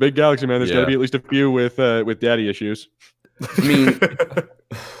 it's a big galaxy, man. There's got to Yeah. be at least a few with daddy issues. I mean,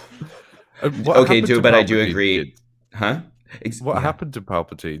 What okay, happened to but I do Palpatine's agree. kids? Huh? What Yeah. happened to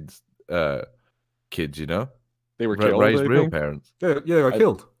Palpatine's kids? You know, They were killed. Ray's I real think. parents. Yeah, they got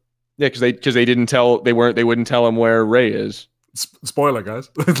killed. Yeah, because they wouldn't tell him where Ray is. Spoiler, guys.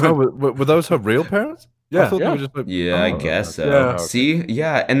 Oh, were those her real parents? I Yeah. thought they Yeah. were just like, Yeah, I oh, guess so. okay. Yeah. Okay. See,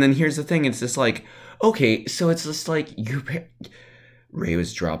 yeah, and then here's the thing: it's just like, okay, so it's just like Ray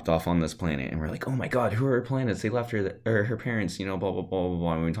was dropped off on this planet, and we're like, oh my God, who are her planets? They left her or her parents, you know, blah blah blah blah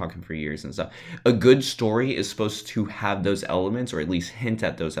blah. We've been talking for years and stuff. A good story is supposed to have those elements, or at least hint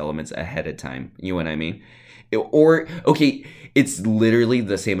at those elements ahead of time. You know what I mean? Or okay, it's literally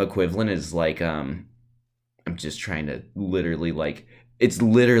the same equivalent as like I'm just trying to literally like. It's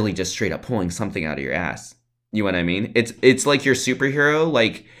literally just straight up pulling something out of your ass. You know what I mean? It's like your superhero,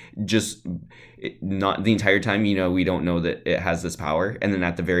 like just not the entire time, you know, we don't know that it has this power. And then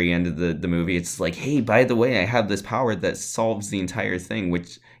at the very end of the movie, it's like, hey, by the way, I have this power that solves the entire thing,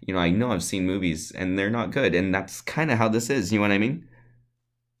 which, you know I've seen movies and they're not good. And that's kind of how this is. You know what I mean?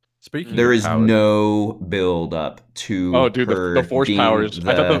 Speaking There of is powers, no build up to Oh, dude, her the force being powers.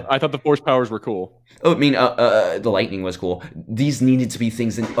 the- I thought the force powers were cool. Oh, I mean, the lightning was cool. These needed to be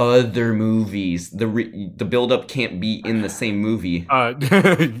things in other movies. The build up can't be in the same movie.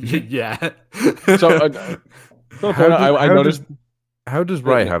 Yeah. So I noticed. How does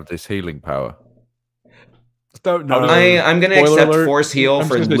Ray have this healing power? Don't know. I'm gonna Spoiler accept alert. Force Heal I'm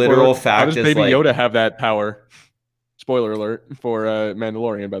for just gonna say literal spoiler. How fact. does Is Baby like, Yoda have that power? Spoiler alert for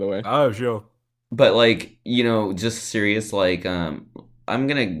Mandalorian, by the way. Oh, sure. but like, you know, just serious. Like, I'm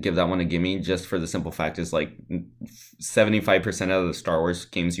gonna give that one a gimme just for the simple fact is like 75% of the Star Wars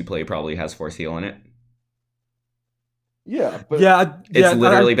games you play probably has Force Heal in it. Yeah, It's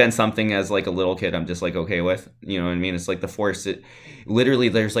literally been something as like a little kid I'm just like okay with. You know what I mean? It's like the Force. Literally,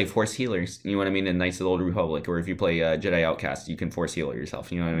 there's like Force healers. You know what I mean? In Knights of the Old Republic, or if you play Jedi Outcast, you can Force heal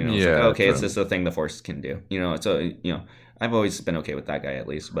yourself. You know what I mean? It's Yeah, like, okay, it's true. just a thing the Force can do. You know, so you know, I've always been okay with that guy at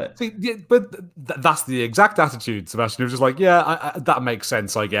least. But See, yeah, but that's the exact attitude, Sebastian. It was just like, yeah, that makes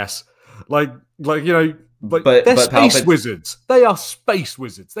sense, I guess. Like you know, like But- they're but space Palpat- wizards. They are space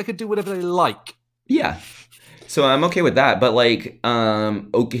wizards. They could do whatever they like. yeah, so I'm okay with that. But like,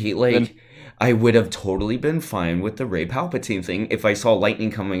 okay, like. Then- I would have totally been fine with the Rey Palpatine thing if I saw lightning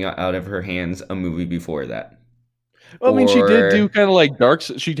coming out of her hands a movie before that. Well, I mean, she Or- did do kind of like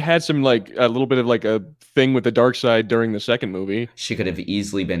she had some like a little bit of like a thing with the dark side during the second movie. She could have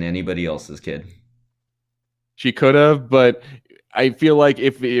easily been anybody else's kid. She could have, but I feel like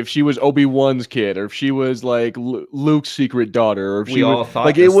if she was Obi-Wan's kid, or if she was like Luke's secret daughter, or if We she all was, thought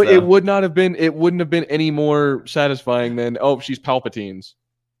like this, though. it would not have been, it wouldn't have been any more satisfying than, oh, she's Palpatine's.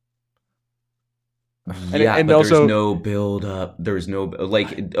 Yeah, and but also there's no build up. There's no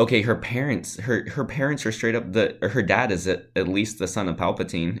like. Okay, her parents are straight up her dad is at least the son of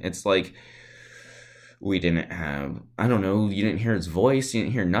Palpatine. It's like we didn't have. I don't know. You didn't hear his voice. You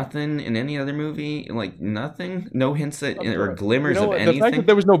didn't hear nothing in any other movie. Like nothing. No hints at or glimmers of the fact anything. that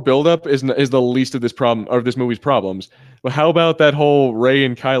there was no buildup is the least of this problem or this movie's problems. But how about that whole Rey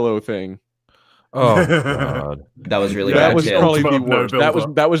and Kylo thing? Oh god, That was really That bad was too. probably the No worst.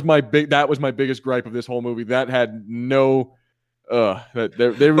 build-up. That was my biggest gripe of this whole movie. That had no. You're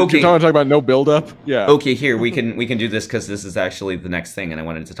talking about no buildup. Yeah. Okay, here we can do this because this is actually the next thing, and I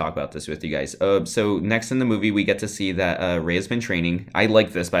wanted to talk about this with you guys. So next in the movie, we get to see that Rey has been training. I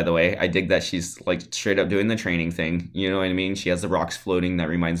like this, by the way. I dig that she's like straight up doing the training thing. You know what I mean? She has the rocks floating. That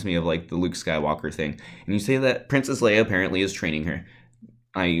reminds me of like the Luke Skywalker thing. And you say that Princess Leia apparently is training her.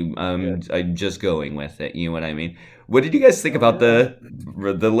 I'm just going with it. You know what I mean? What did you guys think about the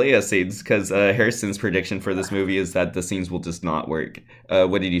Leia scenes? Because Harrison's prediction for this movie is that the scenes will just not work.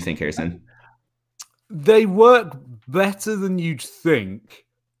 What did you think, Harrison? They work better than you'd think,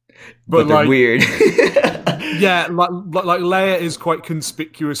 But they're like, weird. yeah, like Leia is quite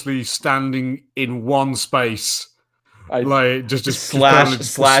conspicuously standing in one space. Just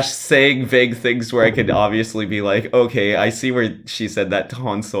slash saying vague things where I could obviously be like, okay, I see where she said that to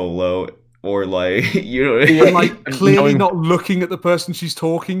Han Solo, or like, you know, and like clearly not looking at the person she's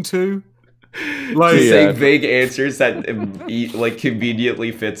talking to. Like saying vague answers that like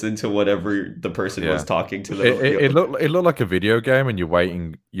conveniently fits into whatever the person was talking to them. It looked like a video game, and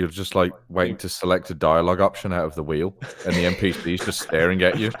you're just like waiting to select a dialogue option out of the wheel, and the NPC's just staring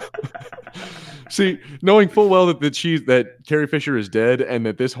at you. See, knowing full well that Carrie Fisher is dead, and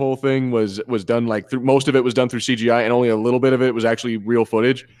that this whole thing was done most of it was done through CGI, and only a little bit of it was actually real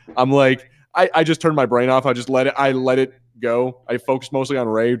footage. I'm like, I just turned my brain off. I let it go. I focused mostly on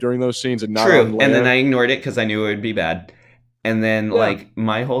Rey during those sscenes and not on Leia. And then I ignored it because I knew it would be bad. And then like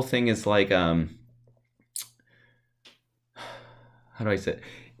my whole thing is like how do I say it?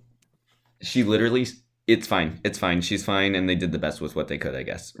 She literally, it's fine, she's fine, and they did the best with what they could, I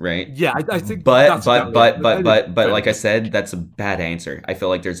guess, right? Yeah, I think. But like I said, that's a bad answer. I feel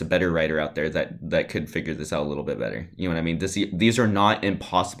like there's a better writer out there that could figure this out a little bit better. You know what I mean? These are not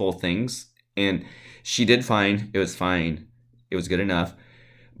impossible things, and she did fine. It was fine. It was good enough.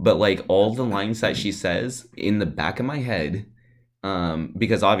 But like all the lines that she says in the back of my head,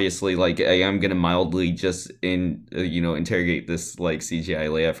 because obviously like I am gonna mildly just interrogate this like CGI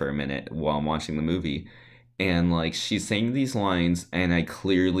Leia for a minute while I'm watching the movie, and like she's saying these lines, and I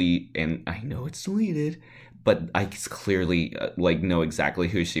clearly, and I know it's deleted, but I clearly like know exactly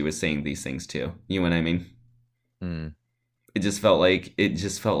who she was saying these things to. You know what I mean? It just felt like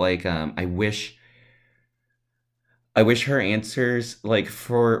I wish her answers, like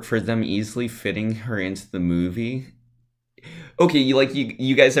for them easily fitting her into the movie. Okay,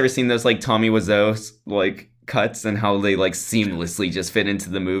 you guys ever seen those like Tommy Wiseau's like cuts and how they like seamlessly just fit into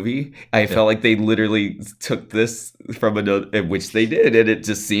the movie? I felt like they literally took this from another, which they did, and it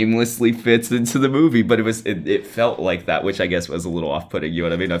just seamlessly fits into the movie. But it felt like that, which I guess was a little off-putting. You know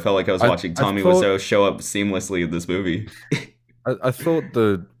what I mean? I felt like I was watching Tommy Wiseau show up seamlessly in this movie. I thought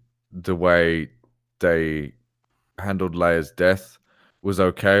the way they handled Leia's death was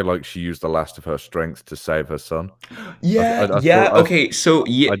okay. Like she used the last of her strength to save her son. Okay, so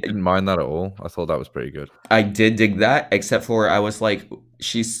yeah, I didn't mind that at all. I thought that was pretty good. I did dig that, except for I was like,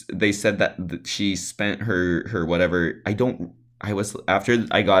 they said that she spent her whatever. After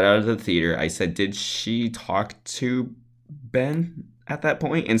I got out of the theater, I said, did she talk to Ben at that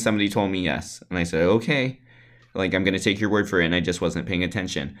point? And somebody told me yes, and I said, okay. Like, I'm going to take your word for it, and I just wasn't paying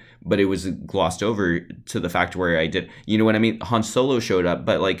attention. But it was glossed over to the fact where I did. You know what I mean? Han Solo showed up,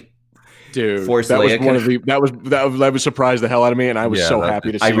 but, like, dude, Force that Leia was one of the that was surprised the hell out of me, and I was so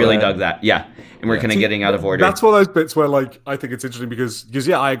happy to see I really that. dug that. Yeah. And we're kind of getting out of order. That's one of those bits where, like, I think it's interesting because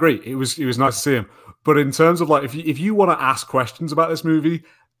yeah, I agree. It was nice to see him. But in terms of, like, if you want to ask questions about this movie,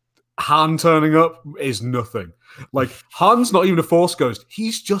 Han turning up is nothing. Like, Han's not even a Force ghost.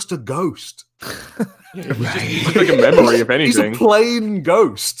 He's just a ghost. He's like a memory, if anything. He's a plain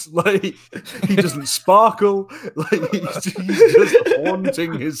ghost. Like, he doesn't sparkle. Like, he's just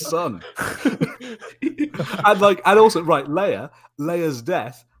haunting his son. and also, right, Leia's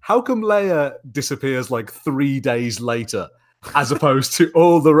death. How come Leia disappears like 3 days later, as opposed to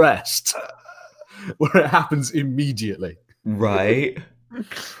all the rest, where it happens immediately? Right.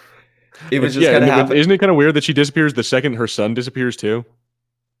 It was just kind of happen. Isn't it kind of weird that she disappears the second her son disappears too?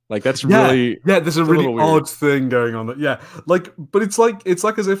 Like that's really there's a really odd thing going on. But it's like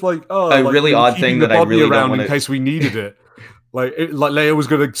as if like a really odd thing that I really around don't in case we needed it. Like Leia was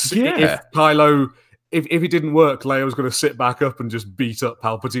gonna if Kylo if it didn't work, Leia was going to sit back up and just beat up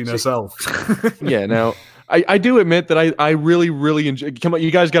Palpatine herself. Yeah, now I do admit that I really enjoy. Come on,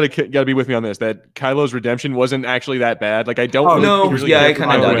 you guys gotta be with me on this. That Kylo's redemption wasn't actually that bad. Like I don't. Oh, really, no, really yeah, care I for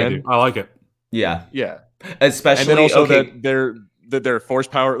kinda Kylo dug Ren. it. I like it. Yeah, Yeah, especially and then also okay. that their force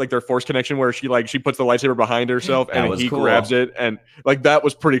power, like their force connection, where she puts the lightsaber behind herself That and was he cool. grabs it, and like that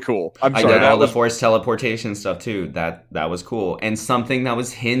was pretty cool. I'm I sorry, dug that all was the force teleportation stuff too. That was cool, and something that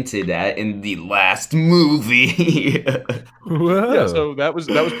was hinted at in the last movie. Whoa. yeah. So that was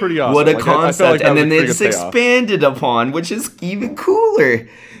pretty awesome. What a Like, concept! I felt like that And was then a pretty it's good payoff. expanded upon, which is even cooler.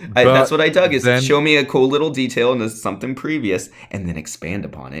 But That's what I dug. Is then- show me a cool little detail into something previous, and then expand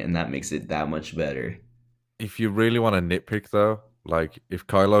upon it, and that makes it that much better. If you really want to nitpick, though, like if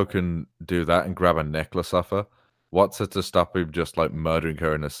Kylo can do that and grab a necklace off her, what's it to stop him just like murdering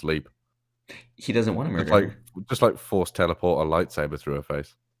her in her sleep? He doesn't want to Just murder like, her. just like force teleport a lightsaber through her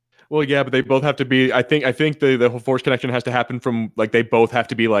face. Well, yeah, but they both have to be. I think the whole force connection has to happen from like they both have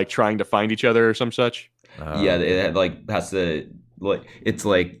to be like trying to find each other or some such. Yeah, it like has to like it's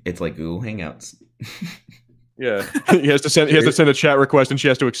like Google Hangouts. Yeah, he has to send a chat request and she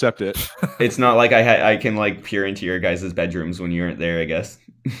has to accept it. It's not like I can like peer into your guys' bedrooms when you aren't there, I guess.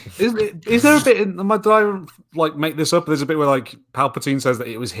 Is there a bit in did I like make this up? There's a bit where like Palpatine says that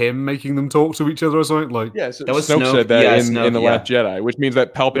it was him making them talk to each other or something. Like Yeah, so That was Snoke Snoke. said that Yeah, in Snoke, the yeah. Last Jedi, which means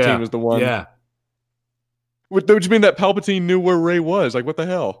that Palpatine was the one. Yeah, Which means that Palpatine knew where Rey was. Like, what the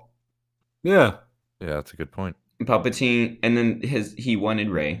hell? yeah. Yeah, that's a good point. Palpatine, and then he wanted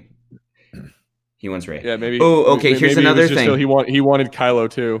Rey. He wants Rey. Yeah, maybe. Oh, okay, here's maybe it was another just thing. still he wanted Kylo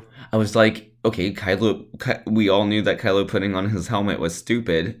too. I was like, okay, we all knew that Kylo putting on his helmet was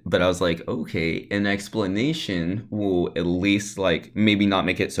stupid, but I was like, okay, an explanation will at least like maybe not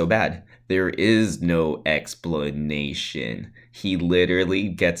make it so bad. There is no explanation. He literally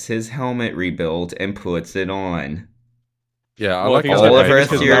gets his helmet rebuilt and puts it on. Yeah, I Well, I like think it's All okay, of her because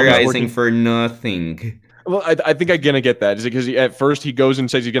that was theorizing working- for nothing. Well, I think I'm gonna get that. Is it because at first he goes and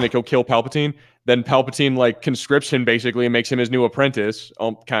says he's gonna go kill Palpatine, then Palpatine like conscripts him basically and makes him his new apprentice,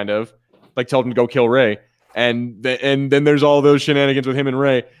 kind of like tells him to go kill Rey, and then there's all those shenanigans with him and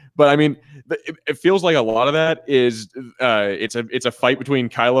Rey. But I mean, it feels like a lot of that is it's a fight between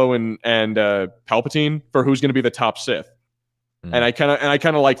Kylo and Palpatine for who's gonna be the top Sith, and I kind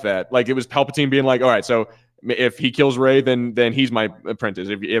of like that. Like it was Palpatine being like, all right, so if he kills Rey, then he's my apprentice.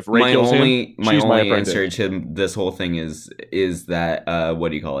 If Rey kills him, she's my apprentice. Answer to this whole thing is that what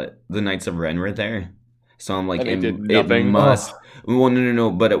do you call it? The Knights of Ren were there, so I'm like, And they did it nothing? must. Well, no.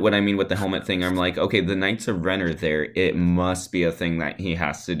 But what I mean with the helmet thing, I'm like, okay, the Knights of Ren are there. It must be a thing that he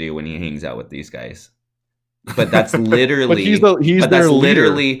has to do when he hangs out with these guys. But that's literally. But he's their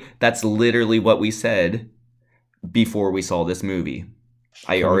leader. That's literally what we said before we saw this movie.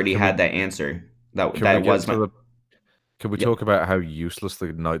 I already had that answer. That was my. Can we talk about how useless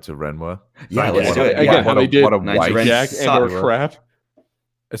the Knights of Ren were? Yeah, Thank let's you. do it. Again, Yeah. how they did what a Knights of waste. Ren Jack and or suck. crap.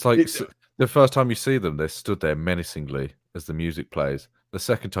 It's like the first time you see them, they're stood there menacingly as the music plays. The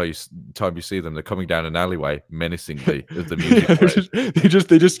second time you see them, they're coming down an alleyway menacingly as the music Yeah, plays.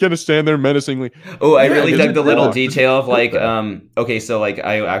 they just gonna stand there menacingly. Oh, I Yeah, really it's dug the little incredible. detail of like, Yeah. okay, so like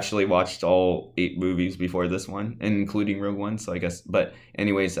I actually watched all 8 movies before this one, including Rogue One. So I guess, but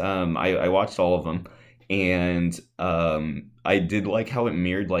anyways, I watched all of them, and I did like how it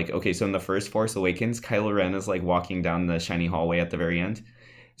mirrored like, okay, so in the first Force Awakens, Kylo Ren is like walking down the shiny hallway at the very end.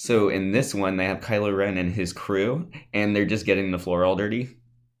 So in this one, they have Kylo Ren and his crew, and they're just getting the floor all dirty.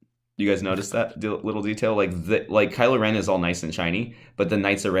 You guys notice that little detail? Like Kylo Ren is all nice and shiny, but the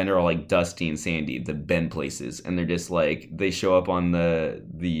Knights of Ren are all like dusty and sandy, the bend places, and they're just like they show up on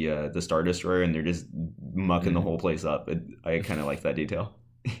the Star Destroyer and they're just mucking the whole place up. I kind of like that detail.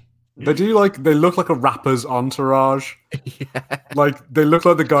 They look like a rapper's entourage. Like they look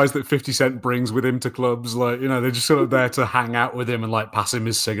like the guys that 50 Cent brings with him to clubs. Like, you know, they're just sort of there to hang out with him and like pass him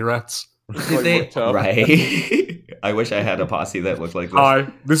his cigarettes. Did they? what's up? Right. I wish I had a posse that looked like this. Hi,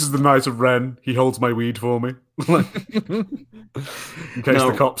 this is the Knight of Ren. He holds my weed for me. In case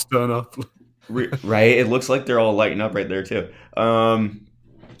No. the cops turn up. Right. It looks like they're all lighting up right there too.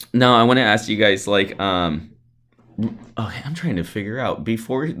 No, I want to ask you guys like okay, I'm trying to figure out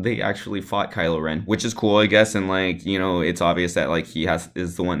before they actually fought Kylo Ren, which is cool, I guess, and like, you know, it's obvious that like he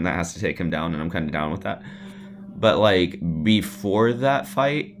is the one that has to take him down, and I'm kind of down with that. But like before that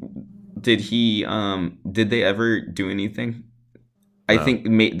fight, did they ever do anything? I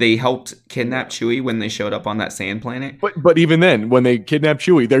think they helped kidnap Chewie when they showed up on that sand planet. But even then, when they kidnap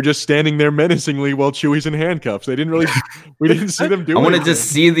Chewie, they're just standing there menacingly while Chewie's in handcuffs. They didn't really, we didn't see them do. I want to just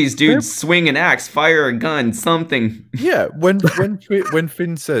see these dudes swing an axe, fire a gun, something. Yeah, when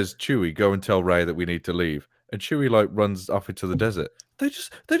Finn says, "Chewie, go and tell Rey that we need to leave," and Chewie like runs off into the desert, they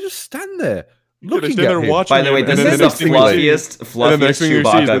just stand there looking at him. Watching. By the way, this is the fluffiest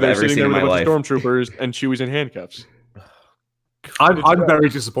Chewbacca I've ever seen in my life. Stormtroopers and Chewie's in handcuffs. I'm very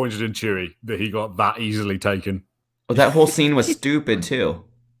disappointed in Chewie that he got that easily taken. Well, that whole scene was stupid too.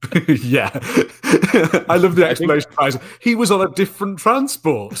 Yeah. I love the explanation. He was on a different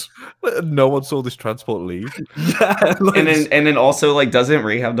transport. No one saw this transport leave. Yeah. Like, and then also, like, doesn't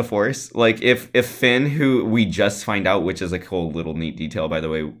Rey have the Force? Like, if Finn, who we just find out, which is a cool little neat detail, by the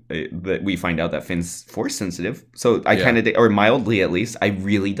way, that we find out that Finn's Force sensitive. So I kind of, or mildly at least, I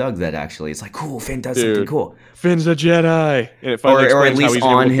really dug that actually. It's like, cool, Finn does something cool. Finn's a Jedi. And it or at least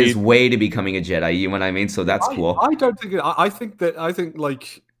on his way to becoming a Jedi, you know what I mean? So that's cool. I don't think it, I think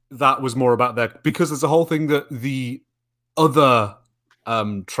like that was more about that, because there's a whole thing that the other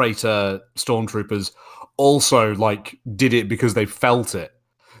traitor stormtroopers also like did it because they felt it.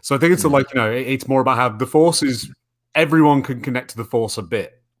 So I think it's like, you know, it's more about how the Force is, everyone can connect to the Force a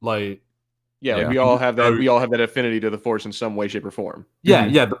bit. Like, yeah. We all have that. We all have that affinity to the Force in some way, shape, or form. Yeah,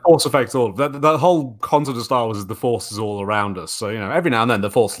 yeah. The Force affects all. That whole concept of Star Wars is the Force is all around us. So, you know, every now and then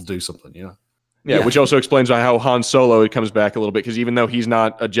the Force will do something. You know. Yeah, which also explains how Han Solo comes back a little bit, because even though he's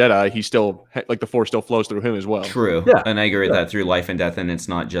not a Jedi, he's still, like, the Force still flows through him as well. True. Yeah. And I agree with that, through life and death, and it's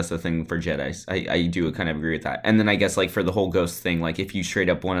not just a thing for Jedis. I do kind of agree with that. And then I guess, like, for the whole ghost thing, like, if you straight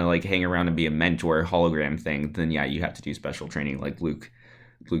up want to, like, hang around and be a mentor hologram thing, then yeah, you have to do special training like Luke,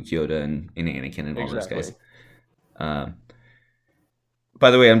 Yoda, and Anakin and all those guys.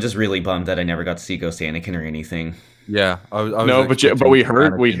 By the way, I'm just really bummed that I never got to see Ghost Anakin or anything. Yeah, I was no, but we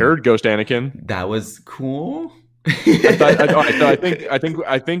heard Ghost Anakin. That was cool. I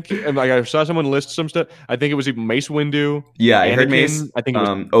think, and like I saw someone list some stuff. I think it was Mace Windu. Yeah, I Anakin, heard Mace. I think it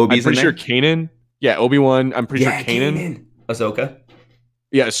was Obi's I'm pretty sure Kanan. Yeah, Obi-Wan. I'm pretty sure Kanan. Ahsoka.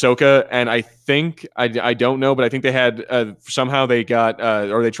 Yeah, Ahsoka, and I think I don't know, but I think they had somehow they got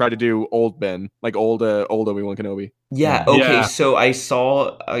or they tried to do old Ben, like old Obi-Wan Kenobi. Yeah. Okay. So I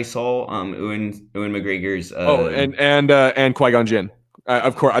saw Ewan McGregor's. And Qui-Gon Jinn.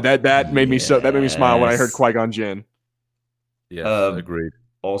 Of course, that made me smile when I heard Qui-Gon Jinn. Yeah, agreed.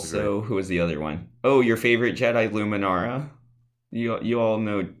 Also, agreed. Who was the other one? Oh, your favorite Jedi, Luminara. You all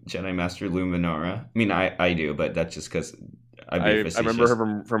know Jedi Master Luminara. I mean, I do, but that's just because I remember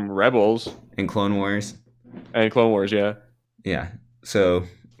her from Rebels and Clone Wars. And Clone Wars, yeah. Yeah. So,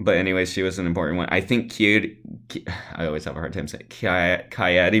 but anyways, she was an important one. I think I always have a hard time saying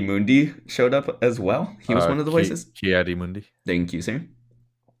Ki-Adi-Mundi showed up as well. He was one of the voices. Ki-Adi-Mundi. Thank you, sir.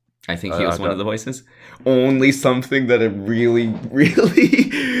 I think he was one of the voices. Only something that a really, really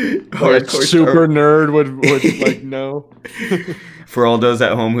hardcore super nerd would like know. For all those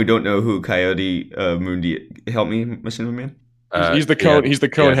at home who don't know who Ki-Adi-Mundi, help me, Mission Man. He's the cone. He's the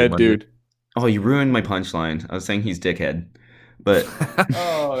cone head dude. Oh, you ruined my punchline. I was saying he's dickhead, but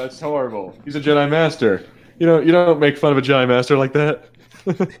oh, that's horrible. He's a Jedi Master. You don't make fun of a Jedi Master like that.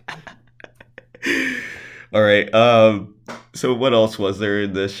 All right. So what else was there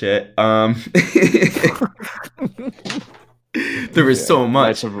in this shit? There was so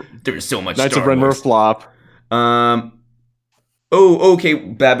much. There was so much. Knights of Ren were a flop. Oh, okay,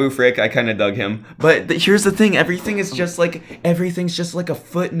 Babu Frick. I kind of dug him, but here's the thing: everything's just like a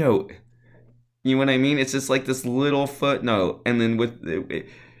footnote. You know what I mean? It's just like this little footnote, and then with, you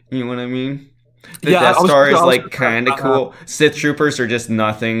know what I mean? The Death Star is like kind of cool. Sith troopers are just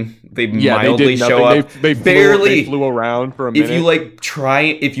nothing. They mildly show up. They barely flew around for a minute.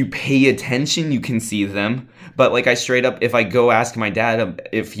 If you pay attention, you can see them. But like I straight up, if I go ask my dad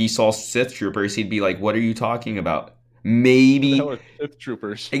if he saw Sith troopers, he'd be like, "What are you talking about?" Maybe Sith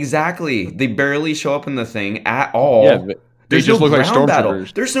troopers. Exactly. They barely show up in the thing at all. Yeah, they just look like stormtroopers. Battle.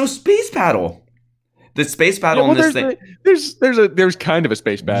 There's no space battle. The space battle in this thing. There's kind of a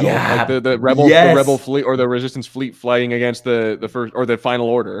space battle. Yeah. Like the rebel fleet or the resistance fleet fighting against the first or the Final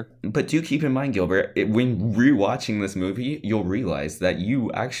Order. But do keep in mind, Gilbert, when rewatching this movie, you'll realize that you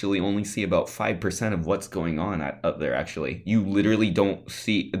actually only see about 5% of what's going on up there. Actually, you literally don't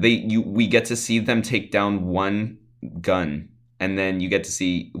see we get to see them take down one gun, and then you get to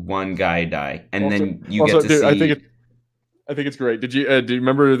see one guy die, and then you get to see. I think it's great. Do you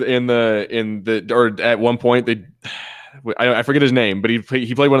remember at one point I forget his name, but he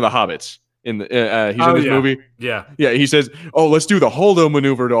played one of the hobbits in the he's in this movie. Yeah. He says, "Oh, let's do the Holdo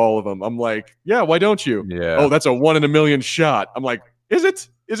maneuver to all of them." I'm like, "Yeah, why don't you?" Yeah. "Oh, that's a 1 in a million shot." I'm like, Is it?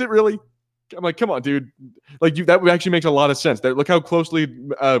 Is it really? I'm like, come on, dude. Like that actually makes a lot of sense. Look how closely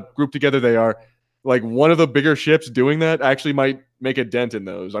grouped together they are. Like one of the bigger ships doing that actually might make a dent in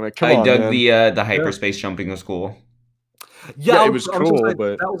those. I'm like, come on, dug man. the hyperspace jumping was cool. Yeah, it was cool,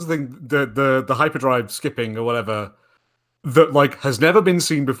 but that was the thing. The hyperdrive skipping or whatever that like has never been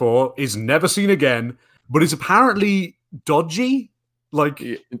seen before, is never seen again, but is apparently dodgy. Like,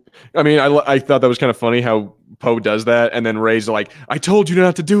 I mean, I thought that was kind of funny how Poe does that, and then Rey's like, "I told you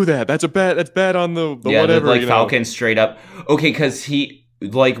not to do that. That's bad on the whatever." Like Falcon straight up. Okay, because he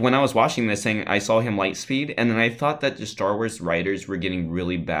like when I was watching this thing, I saw him light speed, and then I thought that the Star Wars writers were getting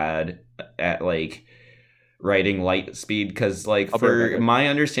really bad at like writing light speed because like for my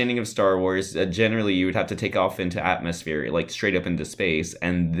understanding of Star Wars, generally you would have to take off into atmosphere, like straight up into space,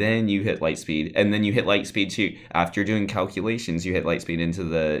 and then you hit light speed, and then you hit light speed too after doing calculations. You hit light speed into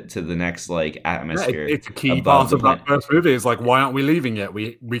the next like atmosphere. It's a key part of that first movie. Is like, why aren't we leaving yet?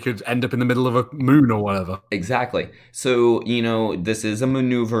 We could end up in the middle of a moon or whatever. Exactly. So this is a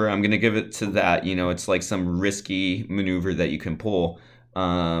maneuver. I'm gonna give it to that. It's like some risky maneuver that you can pull.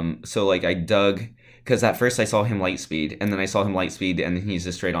 So like I dug. Because at first I saw him light speed, and then I saw him light speed, and he's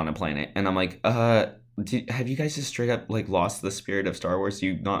just straight on a planet. And I'm like, have you guys just straight up like lost the spirit of Star Wars? Do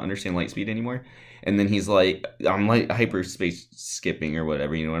you not understand light speed anymore? And then he's like, I'm like hyperspace skipping or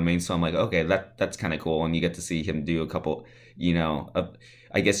whatever, you know what I mean? So I'm like, okay, that's kind of cool. And you get to see him do a couple,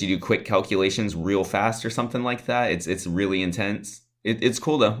 I guess you do quick calculations real fast or something like that. It's really intense. It's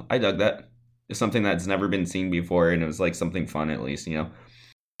cool though. I dug that. It's something that's never been seen before, and it was like something fun at least,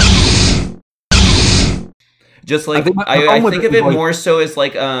 Just like I think of it more so as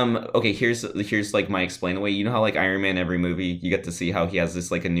like okay, here's like my explain away. You know how like Iron Man, every movie you get to see how he has this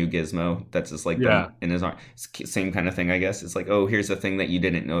like a new gizmo that's just like in his arm. It's same kind of thing, I guess. It's like, oh, here's a thing that you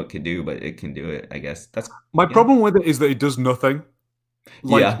didn't know it could do, but it can do it. I guess that's my problem with it is that it does nothing.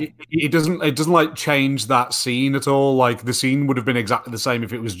 Like it doesn't like change that scene at all. Like the scene would have been exactly the same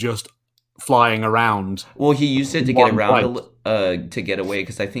if it was just flying around. Well, he used it to get around to get away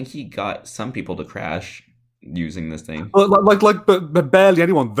because I think he got some people to crash using this thing. But barely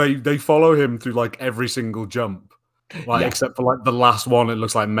anyone. They follow him through like every single jump, except for like the last one. It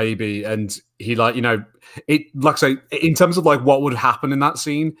looks like maybe, and he it like say in terms of like what would happen in that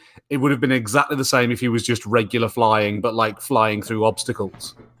scene, it would have been exactly the same if he was just regular flying, but like flying through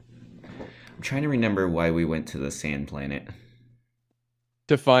obstacles. I'm trying to remember why we went to the sand planet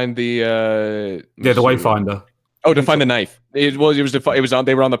to find the the Wayfinder. Oh, to find the knife. They were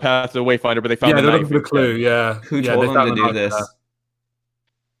on the path to the Wayfinder, but they found the knife. The clue. Yeah. Who told them to do this?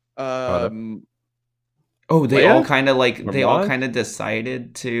 They all kind of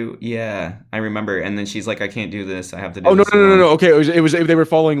decided to. Yeah, I remember. And then she's like, "I can't do this. I have to do." No. Okay, it was they were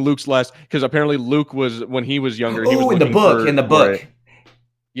following Luke's last because apparently Luke was when he was younger. He was in the book. Right.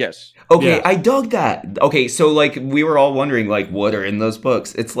 Yes. Okay, yeah. I dug that. Okay, so like we were all wondering like what are in those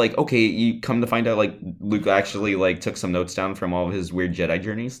books. It's like, okay, you come to find out like Luke actually like took some notes down from all of his weird Jedi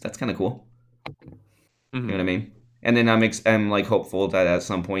journeys. That's kind of cool. Mm-hmm. You know what I mean? And then I'm like hopeful that at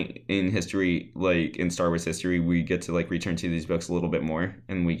some point in history, like in Star Wars history, we get to like return to these books a little bit more,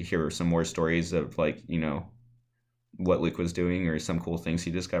 and we hear some more stories of like what Luke was doing or some cool things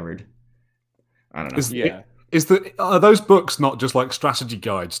he discovered. I don't know. Are those books not just like strategy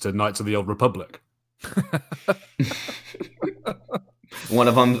guides to Knights of the Old Republic? One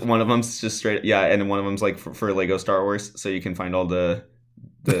of them's just straight, and one of them's like for Lego Star Wars, so you can find all the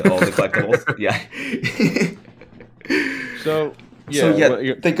collectibles. Yeah. So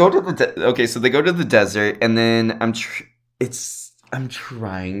they go to the desert, and then I'm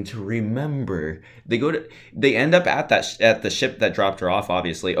trying to remember. They end up at the ship that dropped her off.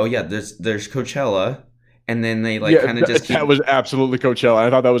 Obviously, there's Coachella. And then they kind of just that was absolutely Coachella. I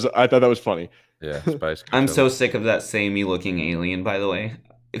thought that was funny. Yeah, space. I'm so sick of that samey looking alien. By the way,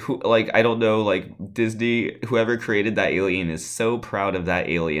 I don't know, like Disney, whoever created that alien is so proud of that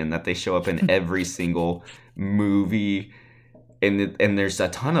alien that they show up in every single movie, and there's a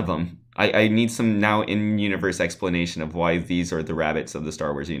ton of them. I need some now in universe explanation of why these are the rabbits of the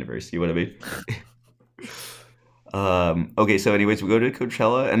Star Wars universe. You know what I mean? Okay, so anyways, we go to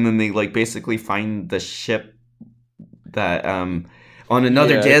Coachella, and then they like basically find the ship that on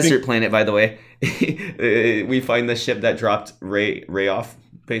another desert planet, by the way. We find the ship that dropped Rey off,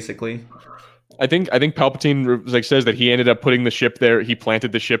 basically. I think Palpatine says that he ended up putting the ship there. He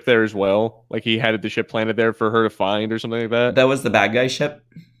planted the ship there as well. Like he had the ship planted there for her to find or something like that. That was the bad guy ship.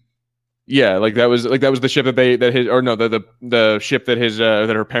 Yeah, that was the ship the ship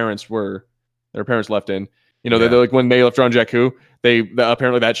that her parents left in. You know, they're like when they left her on Jakku,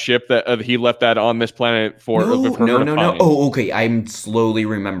 apparently that ship that he left that on this planet for no. Oh, okay. I'm slowly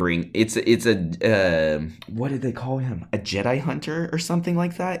remembering. It's a what did they call him? A Jedi hunter or something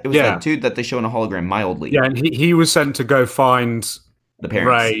like that. It was that dude that they show in a hologram mildly. Yeah, and he was sent to go find the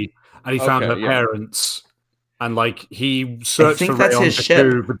parents. Rey, and he found her parents. And like he searched for Rey on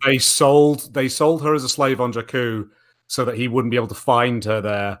Jakku, but they sold her as a slave on Jakku so that he wouldn't be able to find her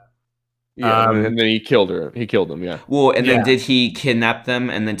there. Yeah, and then he killed her. He killed them. Yeah. Well, and then did he kidnap them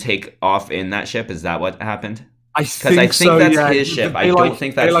and then take off in that ship? Is that what happened? I think so, that's his ship. I don't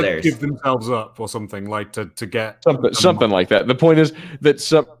think that's theirs. Give themselves up or something like to get something like that. The point is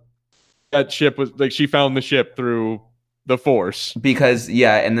that that ship was like she found the ship through the Force because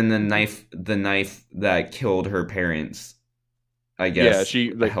and then the knife that killed her parents. I guess. Yeah,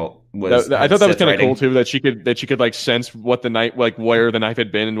 she was. I thought that was kind of cool too. That she could like sense what the knife, like where the knife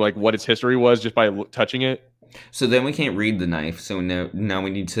had been, and like what its history was just by touching it. So then we can't read the knife. So now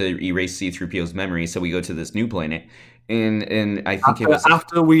we need to erase C-3PO's memory. So we go to this new planet, and I think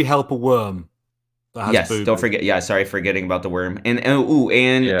after we help a worm. Yes, don't forget. Yeah, sorry, forgetting about the worm, and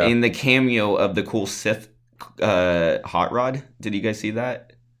in the cameo of the cool Sith hot rod. Did you guys see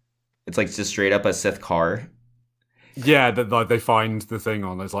that? It's like just straight up a Sith car. Yeah, that like they find the thing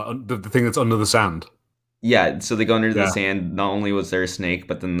on. It's like the thing that's under the sand. Yeah, so they go under the sand. Not only was there a snake,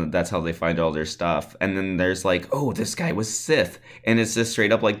 but then that's how they find all their stuff. And then there's like, oh, this guy was Sith, and it's just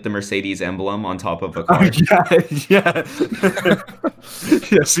straight up like the Mercedes emblem on top of a car. Yeah.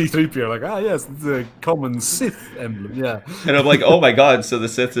 C-3PO like, yes, it's a common Sith emblem. Yeah, and I'm like, oh my god, so the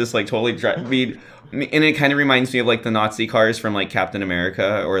Sith is like totally. And it kind of reminds me of like the Nazi cars from like Captain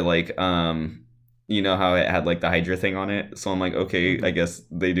America or like you know how it had like the Hydra thing on it. So I'm like, okay, I guess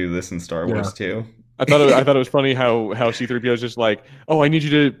they do this in Star Wars too. I thought it was funny how C-3PO is just like, oh, I need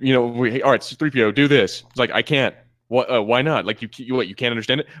you to, all right, C-3PO, do this. It's like, I can't. What? Why not? Like, you can't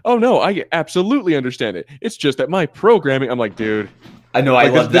understand it? Oh no, I absolutely understand it. It's just that my programming. I'm like, dude. I know, I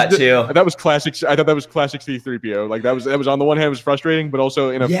love that too. That was classic. I thought that was classic C-3PO. Like that was on the one hand it was frustrating, but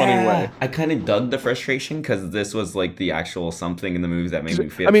also in a funny way. I kind of dug the frustration because this was like the actual something in the movie that made me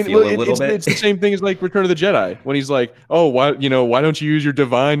feel a little bit. It's the same thing as like Return of the Jedi when he's like, oh, why don't you use your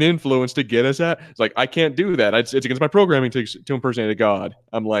divine influence to get us at? It's like I can't do that. It's against my programming to impersonate a god.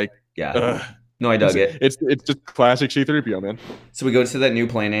 I'm like, yeah. No, I dug it. It's just classic C-3PO, man. So we go to that new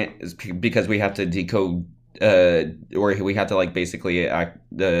planet because we have to decode. Or we have to like basically act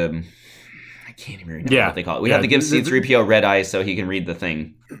I can't even remember what they call it. We have to give C-3PO red eyes so he can read the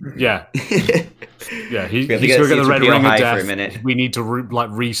thing. Yeah. Yeah, he's going to get the red ring of death. For a minute. We need to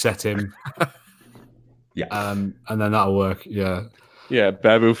reset him. Yeah. And then that'll work. Yeah. Yeah,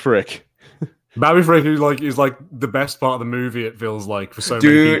 Babu Frick. Babu Frick is like the best part of the movie, it feels like, for so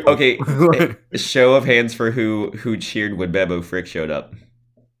many people. Okay. Show of hands for who cheered when Babu Frick showed up.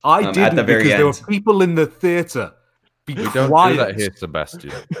 I didn't at the very because end. There were people in the theater. We don't do that here,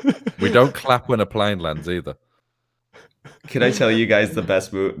 Sebastian. We don't clap when a plane lands either. Can I tell you guys the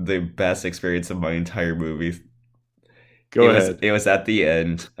best experience of my entire movie? Go ahead. It was at the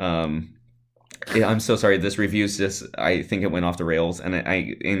end. I'm so sorry. This review's just, I think it went off the rails,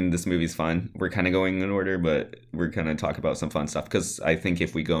 and this movie's fun. We're kind of going in order, but we're going to talk about some fun stuff because I think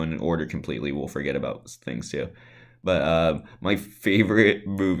if we go in order completely, we'll forget about things too. But my favorite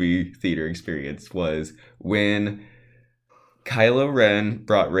movie theater experience was when Kylo Ren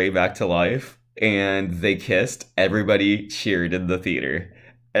brought Rey back to life and they kissed. Everybody cheered in the theater,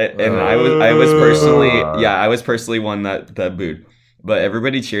 and I was personally one that booed, but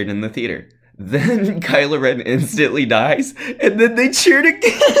everybody cheered in the theater. Then Kylo Ren instantly dies, and then they cheered again. They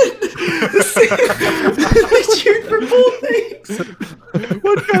cheered for both things.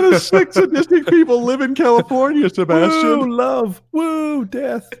 What kind of sick, sadistic people live in California, Sebastian? Woo, love. Woo,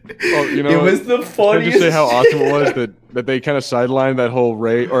 death. Oh, it was the funniest. Can I just say how awesome it was that they kind of sidelined that whole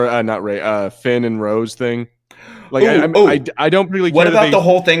Finn and Rose thing? Like, I don't really care. What about the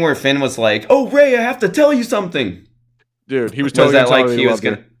whole thing where Finn was like, "Oh, Rey, I have to tell you something." Dude, he was totally going to tell her that he loved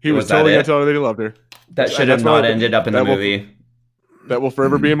her. He was totally going to tell her that he loved her. That should have not ended up in the movie. That will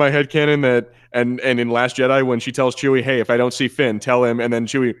forever be in my headcanon. That and in Last Jedi, when she tells Chewie, "Hey, if I don't see Finn, tell him," and then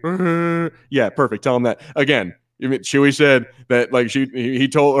Chewie, yeah, perfect, tell him that again. Chewie said that like she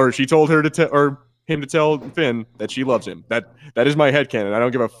told her to him to tell Finn that she loves him. That is my headcanon. I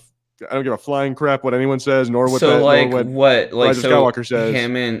don't give a flying crap what anyone says, nor what Skywalker says.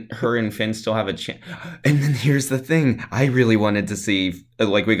 Him and her and Finn still have a chance. And then here's the thing: I really wanted to see,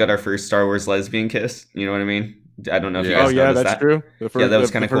 like, we got our first Star Wars lesbian kiss. You know what I mean? I don't know if you guys noticed that. That's true. That was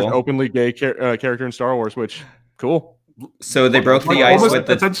kind of cool. Openly gay character in Star Wars, which cool. So they broke the like, ice almost with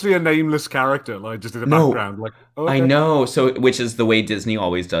the. essentially a nameless character, like just in the No. background. Like, okay. I know. So which is the way Disney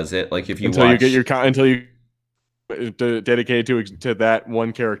always does it. Like if you until watch, you get your until you dedicated to that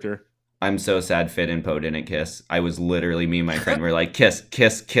one character. I'm so sad Finn and Poe didn't kiss. I was literally me and my friend were like kiss,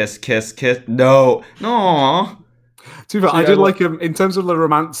 kiss, kiss, kiss, kiss. No, no. To be fair, I did like him in terms of the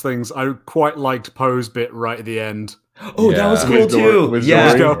romance things. I quite liked Poe's bit right at the end. Oh, that was Yeah. cool With too. with Yeah,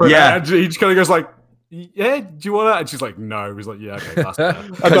 His girlfriend, yeah. and he just kind of goes like, "Yeah, do you want that?" And she's like, "No." He's like, "Yeah, okay, that's better." I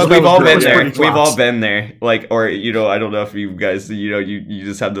Because thought that we've was all been great. there. Pretty We've all class. been there. Like, or I don't know if you guys, you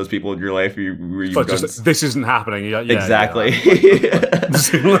just have those people in your life where you've But done just, this isn't happening. Yeah, exactly. Yeah.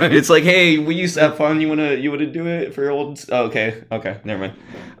 It's like, hey, we used to have fun. You wanna do it for old? Oh, okay, never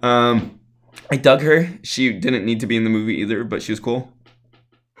mind. I dug her. She didn't need to be in the movie either, but she was cool.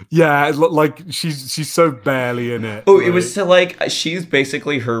 Yeah, it looked like she's so barely in it. Oh, it was to like she's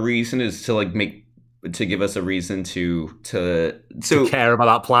basically her reason is to like to give us a reason to care about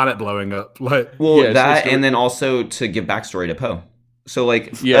that planet blowing up. Like, well Yeah, that so- and then also to give backstory to Poe. So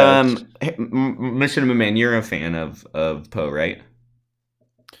like Yeah. Mission of a Man, you're a fan of Poe, right?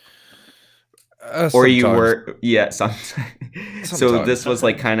 Or you Sometimes. were, yeah. Sometimes. So Sometimes. this was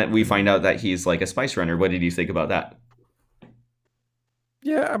like kind of we find out that he's like a spice runner. What did you think about that?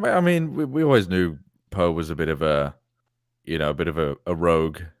 Yeah, I mean, we always knew Poe was a bit of a, a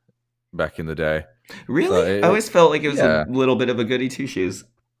rogue back in the day. Really? So I always felt like it was yeah. a little bit of a goody two shoes.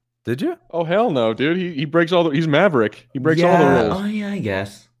 Did you? Oh hell no, dude! He breaks all the. He's Maverick. He breaks all the rules. Oh yeah, I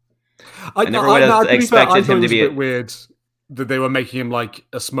guess. I never would have to be fair, I expected thought him it to was be a a- bit weird that they were making him like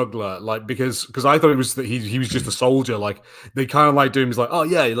a smuggler, like because I thought it was that he was just a soldier. Like they kind of like doing him as like, oh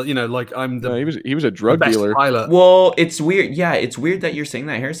yeah, like I'm the No, he was a drug best dealer. pilot. Well, it's weird. Yeah, it's weird that you're saying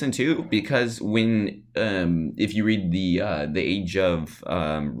that, Harrison, too, because when if you read the Age of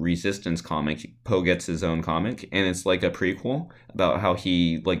Resistance comic, Poe gets his own comic, and it's like a prequel about how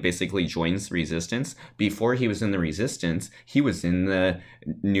he like basically joins Resistance. Before he was in the Resistance, he was in the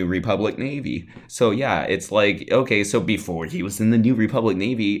New Republic Navy. So yeah, it's like okay, so before he was in the New Republic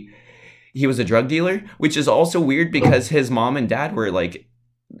Navy, he was a drug dealer, which is also weird because his mom and dad were like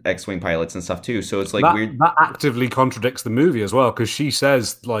X-wing pilots and stuff too. So it's like that, weird. that actively contradicts the movie as well because she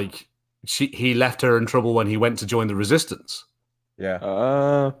says like he left her in trouble when he went to join the Resistance.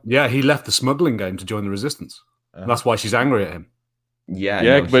 Yeah. Yeah, he left the smuggling game to join the Resistance. That's why she's angry at him. Yeah,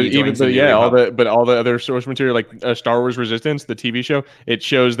 Yeah, no, but he even joins the but New yeah, Republic. all the other source material like Star Wars Resistance, the TV show, it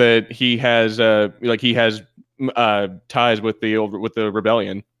shows that he has ties with the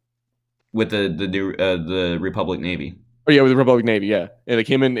rebellion. with the Republic Navy. Oh yeah, with the Republic Navy, yeah. And like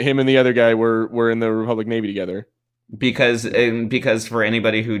him and the other guy were in the Republic Navy together. Because for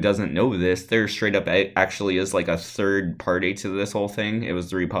anybody who doesn't know this, there straight up actually is like a third party to this whole thing. It was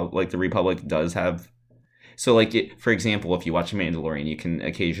the Republic. Like the Republic does have. So like for example, if you watch Mandalorian, you can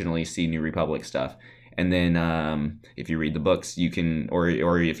occasionally see New Republic stuff. And then if you read the books, you can, or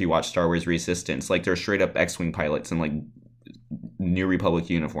if you watch Star Wars Resistance, like there's straight up X-wing pilots and like New Republic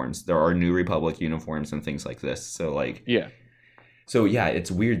uniforms. There are New Republic uniforms and things like this. So like Yeah. So yeah, it's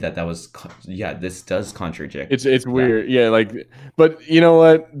weird that was this does contradict. It's weird. Yeah, like but you know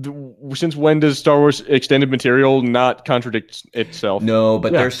what? Since when does Star Wars extended material not contradict itself? No,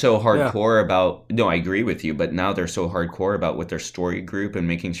 but Yeah. they're so hardcore about. No, I agree with you, but now they're so hardcore about with their story group and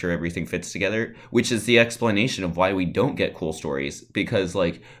making sure everything fits together, which is the explanation of why we don't get cool stories. Because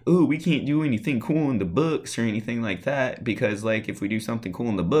like, oh, we can't do anything cool in the books or anything like that. Because like, if we do something cool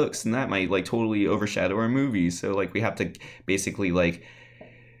in the books, then that might like totally overshadow our movies. So like, we have to basically like.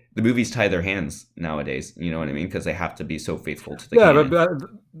 The movies tie their hands nowadays, you know what I mean? Because they have to be so faithful to the canon.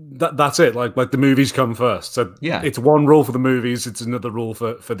 But that's it. Like the movies come first. So Yeah. it's one rule for the movies. It's another rule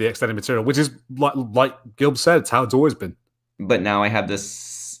for the extended material, which is like Gilb said, it's how it's always been. But now I have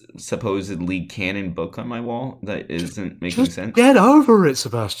this supposedly canon book on my wall that isn't making sense. Get over it,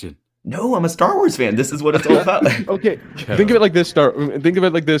 Sebastian. No, I'm a Star Wars fan. This is what it's all about. Okay, think of it like this.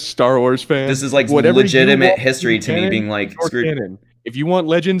 Star Wars fan. This is like Whatever you legitimate want history to me canon, being like your screwed. canon. If you want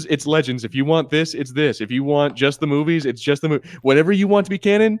legends, it's legends. If you want this, it's this. If you want just the movies, it's just the movie. Whatever you want to be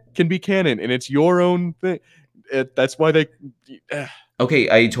canon can be canon, and it's your own thing. That's why they. Okay,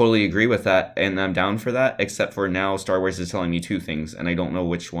 I totally agree with that, and I'm down for that. Except for now, Star Wars is telling me two things, and I don't know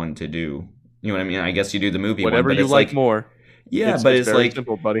which one to do. You know what I mean? I guess you do the movie Whatever one, but you it's like more. Yeah, but it's very like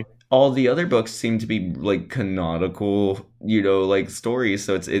simple, buddy. all the other books seem to be like canonical, like stories.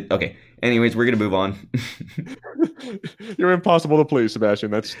 So it's okay. Anyways, we're gonna move on. You're impossible to please,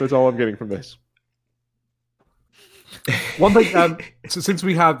 Sebastian. That's all I'm getting from this. One thing, since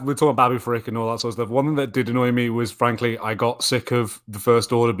we're talking about Babu Frick and all that sort of stuff, one thing that did annoy me was, frankly, I got sick of the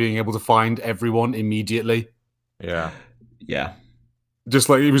First Order being able to find everyone immediately. Yeah. Yeah. Just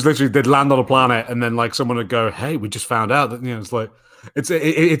like it was literally, they'd land on a planet, and then like someone would go, "Hey, we just found out that it's like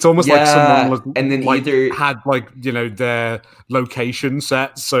it's almost like someone was and then like either had like their location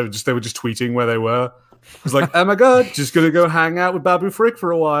set, so they were just tweeting where they were. It's like, oh my god, just gonna go hang out with Babu Frick for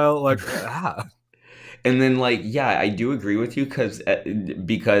a while, like And then, like, yeah, I do agree with you because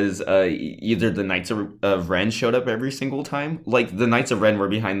either the Knights of Ren showed up every single time. Like, the Knights of Ren were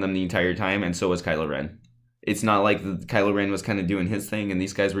behind them the entire time, and so was Kylo Ren. It's not like Kylo Ren was kind of doing his thing and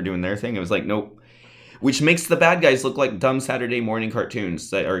these guys were doing their thing. It was like, nope. Which makes the bad guys look like dumb Saturday morning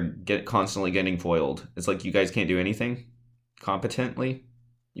cartoons that are constantly getting foiled. It's like, you guys can't do anything competently.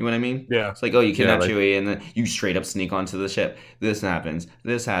 You know what I mean? Yeah. It's like, oh, you kidnap Chewie, and then you straight up sneak onto the ship. This happens.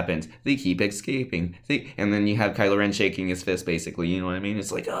 They keep escaping. And then you have Kylo Ren shaking his fist, basically. You know what I mean?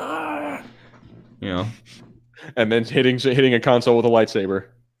 It's like, ah. You know? And then hitting a console with a lightsaber.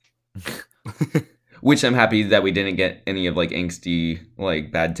 Which I'm happy that we didn't get any of, like, angsty,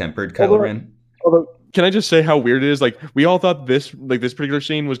 like, bad-tempered Kylo Ren. Although, can I just say how weird it is? Like, we all thought this particular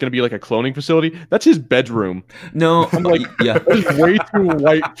scene was going to be like a cloning facility. That's his bedroom. No, I'm like, yeah, that's way too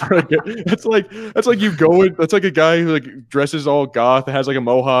white. That's like you go in. That's like a guy who like dresses all goth, has like a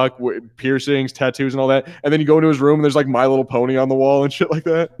mohawk, piercings, tattoos, and all that. And then you go into his room and there's like My Little Pony on the wall and shit like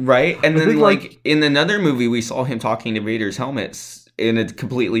that. Right. And then like in another movie, we saw him talking to Vader's helmets in a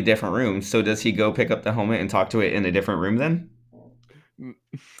completely different room. So does he go pick up the helmet and talk to it in a different room then?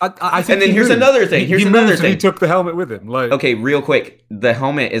 I think and then here's another thing. Here's another thing. He took the helmet with him. Like, okay, real quick. The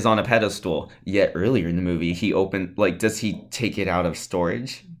helmet is on a pedestal. Yet earlier in the movie, he opened. Like, does he take it out of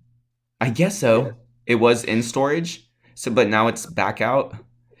storage? I guess so. Yeah. It was in storage. So, but now it's back out.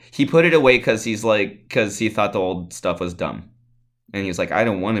 He put it away because he thought the old stuff was dumb, and he's like, I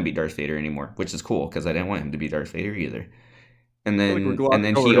don't want to be Darth Vader anymore, which is cool because I didn't want him to be Darth Vader either. And then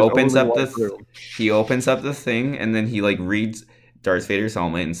he opens up the thing, and then he like reads Darth Vader's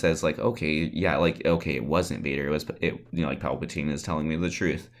helmet and says like, okay, yeah, like, okay, it wasn't Vader. It was, like Palpatine is telling me the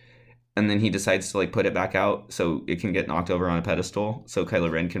truth. And then he decides to like put it back out so it can get knocked over on a pedestal so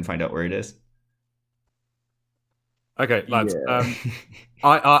Kylo Ren can find out where it is. Okay, lads. Yeah.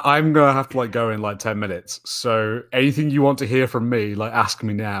 I'm going to have to like go in like 10 minutes. So anything you want to hear from me, like ask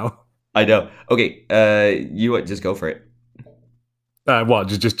me now. I know. Okay, just go for it. What?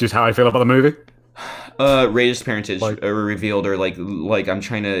 Just how I feel about the movie? Rey's parentage revealed, or like I'm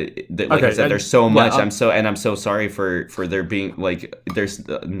trying to. Like I said, there's so much. I'm so sorry for there being like there's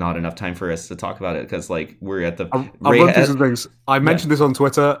not enough time for us to talk about it because like we're at the. I'll run through some things. I mentioned this on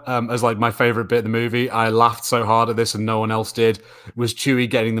Twitter as like my favorite bit of the movie. I laughed so hard at this and no one else did. Was Chewie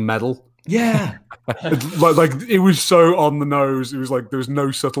getting the medal? Yeah, like it was so on the nose. It was like there was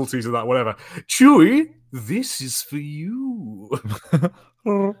no subtleties of that. Whatever, Chewie, this is for you.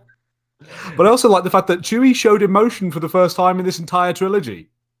 But I also like the fact that Chewie showed emotion for the first time in this entire trilogy.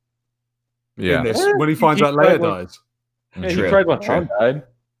 Yeah. When he finds out Leia dies. Yeah, he cried when Han died.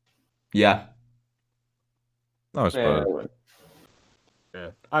 Yeah. That was fun. Yeah.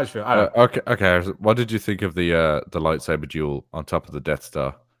 I just feel. Okay. What did you think of the lightsaber duel on top of the Death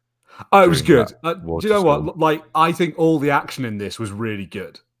Star? Oh, it was good. Do you know what? Like, I think all the action in this was really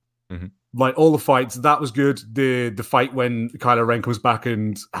good. Mm-hmm. Like all the fights, that was good. The fight when Kylo Ren comes back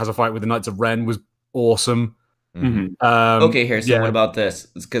and has a fight with the Knights of Ren was awesome. Mm-hmm. Okay, Harrison, what about this?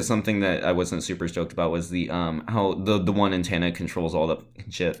 Because something that I wasn't super stoked about was the how the one antenna controls all the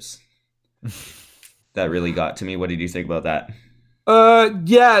ships. That really got to me. What did you think about that?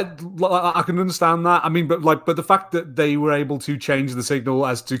 Yeah, I can understand that. I mean, but the fact that they were able to change the signal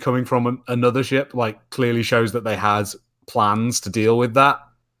as to coming from another ship, like, clearly shows that they had plans to deal with that.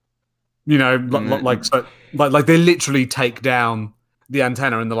 You know, like they literally take down the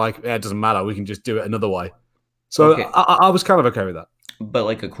antenna and they're like, yeah, it doesn't matter. We can just do it another way. So okay. I was kind of okay with that. But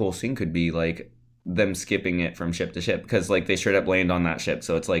like a cool scene could be like them skipping it from ship to ship because like they straight up land on that ship.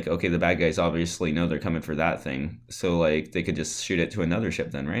 So it's like, okay, the bad guys obviously know they're coming for that thing. So like they could just shoot it to another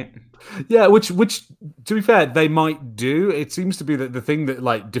ship then, right? Yeah, which to be fair, they might do. It seems to be that the thing that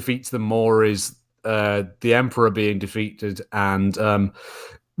like defeats them more is the Emperor being defeated and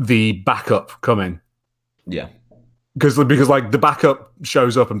the backup coming. Yeah. Because like the backup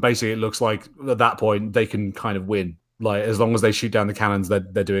shows up and basically it looks like at that point they can kind of win. Like as long as they shoot down the cannons, they're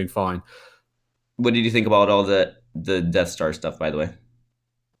doing fine. What did you think about all the Death Star stuff, by the way?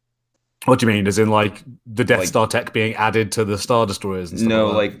 What do you mean? As in like the Death Star tech being added to the Star Destroyers and stuff? No,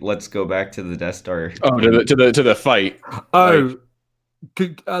 like let's go back to the Death Star. Oh, to the fight. Oh,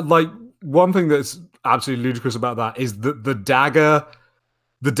 like one thing that's absolutely ludicrous about that is that the dagger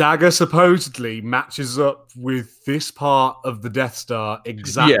The dagger supposedly matches up with this part of the Death Star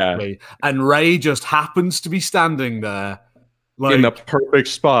exactly, and Rey just happens to be standing there, like, in the perfect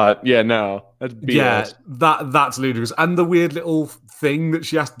spot. Yeah, no, that's BS. Yeah, that's ludicrous. And the weird little thing that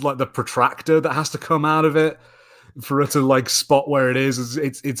she has, like the protractor that has to come out of it for her to like spot where it is.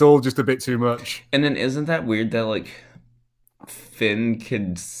 It's all just a bit too much. And then isn't that weird that like Finn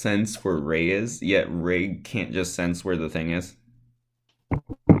can sense where Rey is, yet Rey can't just sense where the thing is?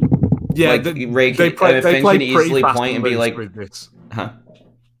 Yeah, like, Rey can, Finn can easily point and be like, huh?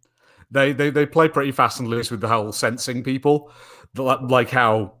 They play pretty fast and loose with the whole sensing people, like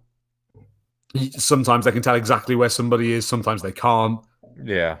how sometimes they can tell exactly where somebody is, sometimes they can't.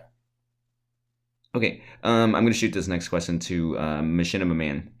 Yeah. Okay, I'm going to shoot this next question to Machinima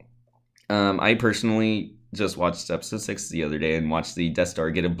Man. I personally just watched episode 6 the other day and watched the Death Star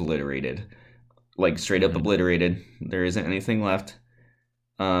get obliterated. Like, straight up obliterated. There isn't anything left.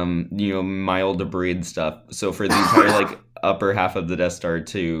 Mild debris and stuff. So for the entire, like, upper half of the Death Star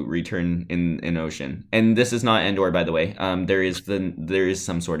to return in ocean. And this is not Endor, by the way. There is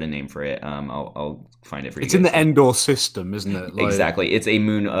some sort of name for it. I'll find it for you. It's in the Endor system, isn't it? Like, exactly. It's a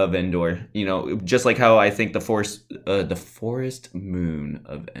moon of Endor. You know, just like how I think the forest moon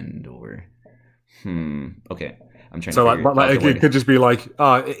of Endor. Okay. I'm trying to figure like it could just be like,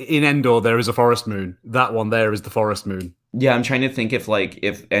 in Endor there is a forest moon. That one there is the forest moon. Yeah, I'm trying to think if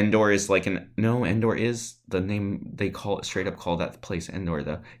Endor is like Endor is the name they straight up call that place Endor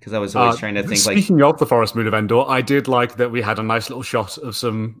though, because I was always trying to think. Speaking of the forest moon of Endor, I did like that we had a nice little shot of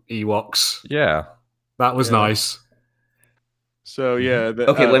some Ewoks. Yeah, that was nice. So yeah.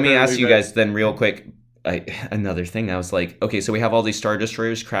 Okay, let me ask you guys then real quick. Another thing, I was like, okay, so we have all these Star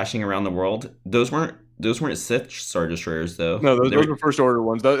Destroyers crashing around the world. Those weren't Sith Star Destroyers, though. No, those were First Order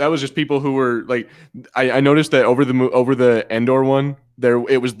ones. That was just people who were like, I noticed that over the Endor one,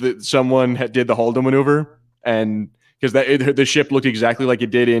 someone did the Holdo maneuver, and because the ship looked exactly like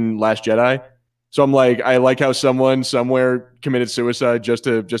it did in Last Jedi. So I'm like, I like how someone somewhere committed suicide just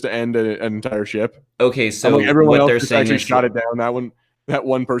to end an entire ship. Okay, so everyone what else they're just saying actually is shot it down. That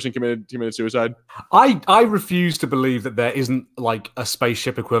one person committed suicide. I refuse to believe that there isn't like a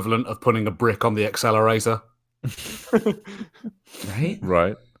spaceship equivalent of putting a brick on the accelerator.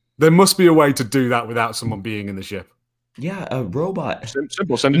 Right. There must be a way to do that without someone being in the ship. Yeah, a robot.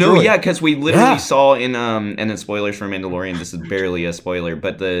 Simple. Send a droid. Yeah, because we literally saw in spoilers for Mandalorian. This is barely a spoiler,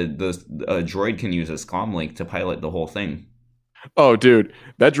 but the droid can use a comm link to pilot the whole thing. Oh, dude,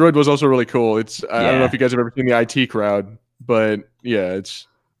 that droid was also really cool. I don't know if you guys have ever seen the IT crowd. But yeah, is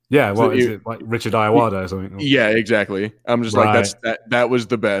it like Richard Iowado or something? Yeah, exactly. I'm just like that was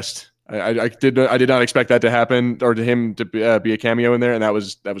the best. I did not expect that to happen or to him to be a cameo in there, and that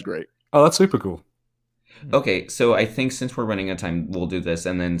was great. Oh, that's super cool. Okay, so I think since we're running out of time, we'll do this,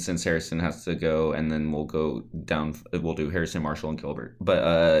 and then since Harrison has to go, and then we'll go down. We'll do Harrison, Marshall, and Gilbert.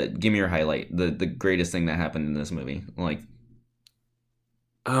 But give me your highlight, the greatest thing that happened in this movie, like.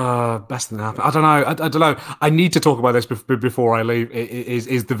 Best thing that happened. I don't know. I need to talk about this before I leave.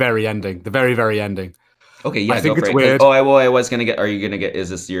 Is the very ending, the very, very ending. Okay, yeah, I think go for it's it. weird. I was gonna get. Are you gonna get?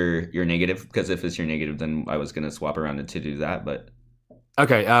 Is this your negative? Because if it's your negative, then I was gonna swap around to do that. But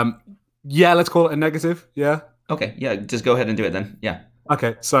okay, yeah, let's call it a negative. Yeah. Okay, yeah, just go ahead and do it then. Yeah.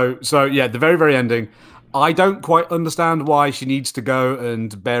 Okay, so yeah, the very, very ending. I don't quite understand why she needs to go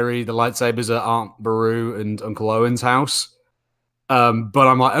and bury the lightsabers at Aunt Beru and Uncle Owen's house. But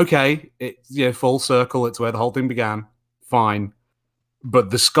I'm like, okay, it's full circle. It's where the whole thing began. Fine. But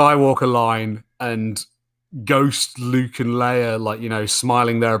the Skywalker line and Ghost Luke and Leia,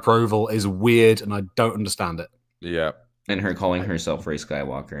 smiling their approval is weird, and I don't understand it. Yeah. And her calling herself Rey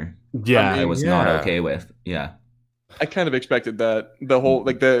Skywalker. Yeah. I was not okay with. Yeah. I kind of expected that. The whole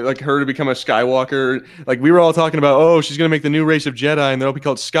her to become a Skywalker. Like, we were all talking about, oh, she's gonna make the new race of Jedi and they'll be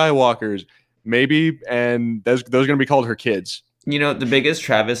called Skywalkers. Maybe, and those are gonna be called her kids. You know, the biggest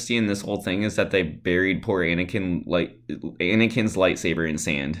travesty in this whole thing is that they buried poor Anakin's lightsaber in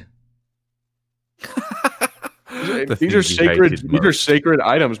sand. These are sacred. These are sacred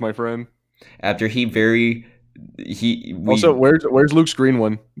items, my friend. After also, where's Luke's green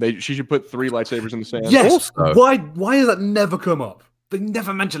one? She should put 3 lightsabers in the sand. Yes. Why does that never come up? They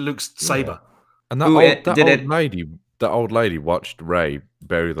never mention Luke's saber. And that old lady watched Rey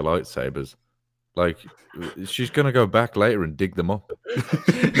bury the lightsabers. Like, she's gonna go back later and dig them up.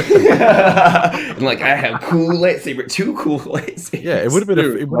 And like, I have cool lightsaber, 2 cool lightsabers. Yeah, it would have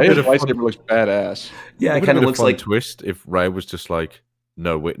been. Lightsaber looks badass. Yeah, it kind of looks like twist if Rey was just like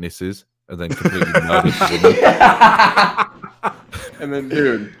no witnesses and then completely murdered the woman. And then,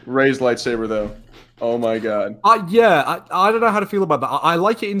 dude, Rey's lightsaber though. Oh my god. I don't know how to feel about that. I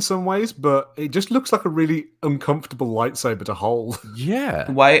like it in some ways, but it just looks like a really uncomfortable lightsaber to hold. Yeah.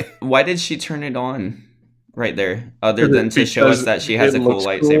 Why did she turn it on right there? Other than to show us Because that she has it a cool looks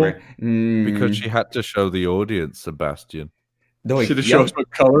lightsaber. Because she had to show the audience, Sebastian. No, Should have shown us what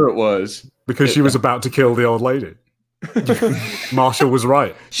color it was. Because she was about to kill the old lady. Marshall was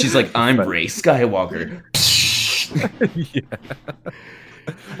right. She's like, I'm Rey Skywalker. Yeah.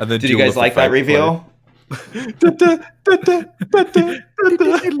 And then Did you guys like that reveal?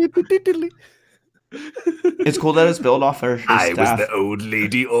 It's cool that it's built off her staff. old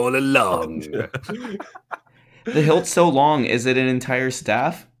lady all along. The hilt's so long. Is it an entire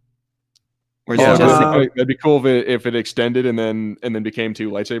staff? Or is Yeah, it just that'd be cool if it extended and then became two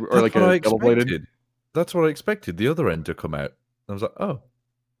lightsaber or like a double bladed. That's what I expected. The other end to come out. I was like, oh,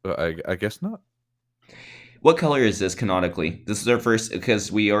 but I guess not. What color is this canonically? This is our first,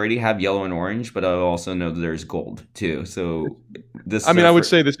 because we already have yellow and orange, but I also know that there's gold too. So this. I mean, I would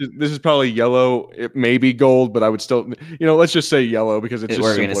say this is probably yellow. It may be gold, but I would still, let's just say yellow because it's just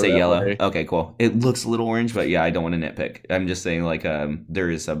we're gonna say yellow. way. Okay, cool. It looks a little orange, but yeah, I don't want to nitpick. I'm just saying like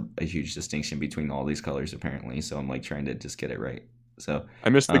there is a huge distinction between all these colors apparently. So I'm like trying to just get it right. So I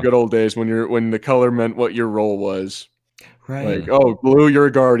miss the good old days when the color meant what your role was. Right. Like, oh, blue, you're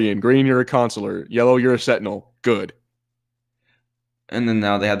a guardian. Green, you're a consular. Yellow, you're a sentinel. Good. And then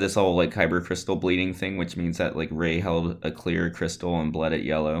now they have this whole like kyber crystal bleeding thing, which means that like Rey held a clear crystal and bled it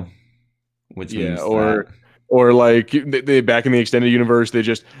yellow. Which means or like they back in the extended universe, they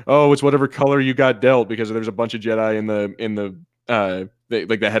just it's whatever color you got dealt because there's a bunch of Jedi in the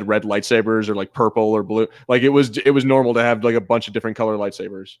they had red lightsabers or like purple or blue. Like it was normal to have like a bunch of different color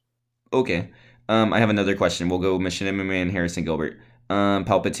lightsabers. Okay. I have another question. We'll go Mission MMA and Harrison Gilbert.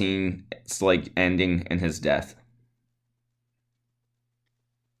 Palpatine's like ending and his death.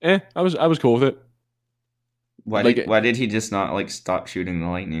 I was cool with it. Why did he just not like stop shooting the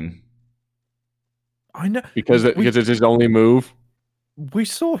lightning? I know because it's his only move. We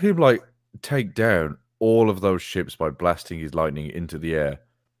saw him like take down all of those ships by blasting his lightning into the air,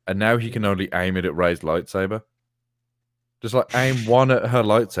 and now he can only aim it at Rey's lightsaber. Just like aim one at her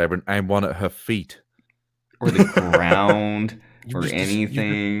lightsaber and aim one at her feet. Or the ground or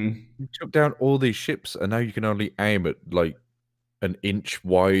anything. You took down all these ships and now you can only aim at like an inch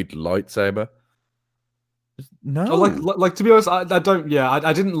wide lightsaber. No. Like to be honest, I don't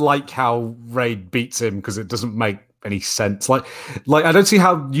I didn't like how Rey beats him because it doesn't make any sense. Like I don't see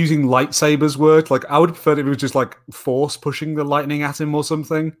how using lightsabers work. Like I would prefer if it was just like force pushing the lightning at him or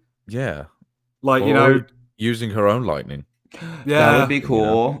something. Yeah. Like, using her own lightning. Yeah, that would be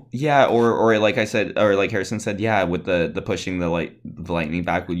cool. Yeah, or like I said, or like Harrison said, yeah, with the pushing the lightning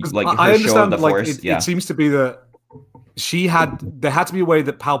back, like her I understand, show of the like, Force. It seems to be that there had to be a way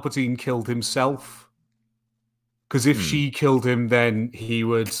that Palpatine killed himself, because if she killed him, then he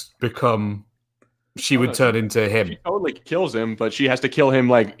would become. She would turn into him. She totally kills him, but she has to kill him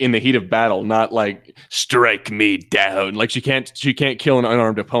like in the heat of battle, not like strike me down. Like she can't kill an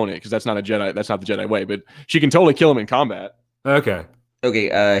unarmed opponent because that's not a Jedi. That's not the Jedi way. But she can totally kill him in combat. Okay.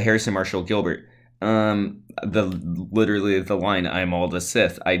 Harrison Marshall Gilbert. Literally the line, "I'm all the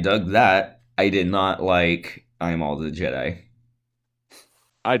Sith." I dug that. I did not like "I'm all the Jedi."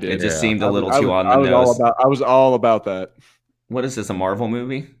 I did. It just seemed a little too on the nose. I was all about that. What is this? A Marvel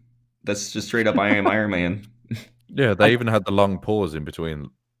movie? That's just straight up I am Iron Man. Yeah, they even had the long pause in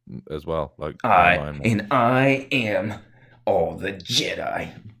between as well. Like I am all the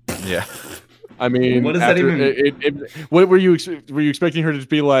Jedi. Yeah. I mean, what does that even? What were you expecting her to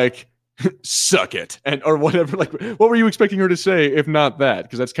be like? Suck it, or whatever. Like, what were you expecting her to say if not that?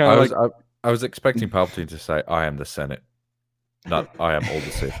 Because that's kind of like I was expecting Palpatine to say, "I am the Senate," not "I am all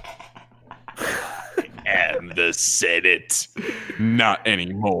the Sith." Am the Senate. Not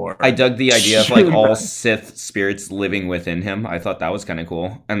anymore. I dug the idea of like all Sith spirits living within him. I thought that was kind of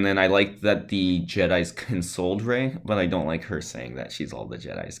cool. And then I liked that the Jedis consoled Rey, but I don't like her saying that she's all the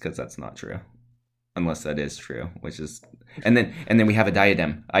Jedis because that's not true. Unless that is true, which is and then we have a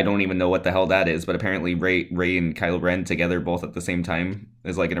diadem. I don't even know what the hell that is, but apparently Rey and Kylo Ren together both at the same time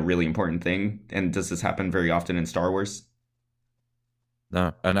is like a really important thing. And does this happen very often in Star Wars?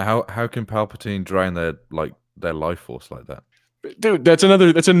 No. And how can Palpatine drain their life force like that? Dude, that's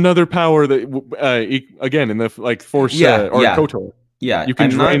another power that again in the like Force or KOTOR. Yeah, you can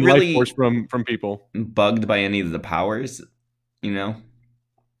drain really life force from people. Bugged by any of the powers,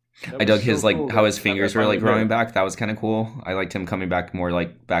 I dug his cool, how his fingers were like growing back. That was kind of cool. I liked him coming back more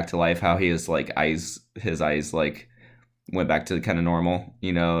like back to life. How his eyes like went back to kind of normal,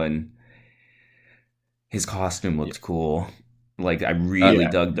 and his costume looked cool. Like, I really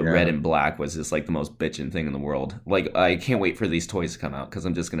Yeah, dug the yeah. red and black was just like the most bitchin' thing in the world. Like, I can't wait for these toys to come out because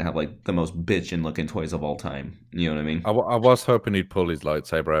I'm just gonna have like the most bitchin' looking toys of all time. You know what I mean? I was hoping he'd pull his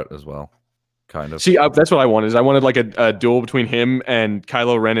lightsaber out as well, kind of. See, that's what I wanted. Is I wanted like a duel between him and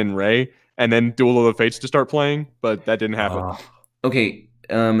Kylo Ren and Rey, and then Duel of the Fates to start playing, but that didn't happen. Okay,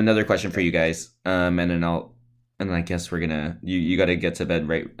 another question for you guys. And then I guess we're gonna you got to get to bed,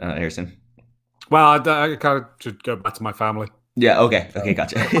 right, Harrison? Well, I kind of should go back to my family. Yeah. Okay.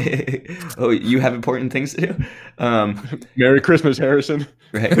 Gotcha. Oh, you have important things to do. Merry Christmas, Harrison.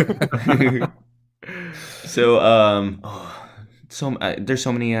 Right. So, there's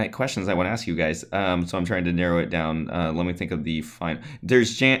so many questions I want to ask you guys. So I'm trying to narrow it down. Let me think of the final.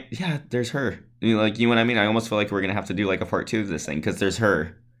 There's Jan. Yeah, there's her. You know, like, you know what I mean? I almost feel like we're gonna have to do like a part 2 of this thing because there's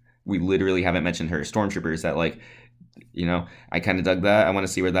her. We literally haven't mentioned her. Stormtroopers. That, like, you know, I kind of dug that. I want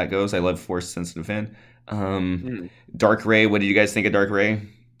to see where that goes. I love Force sensitive Finn. Dark Ray. What do you guys think of Dark Ray?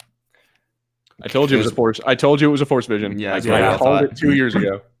 I told you it was a force. I told you it was a force vision. Yeah, I that's what I called thought. it 2 years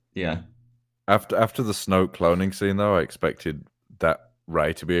ago. Yeah. After the Snoke cloning scene, though, I expected that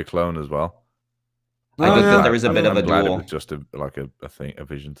Rey to be a clone as well. I thought that there was a bit of a I'm glad duel. it was just a thing, a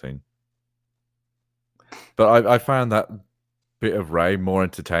vision thing. But I found that bit of Rey more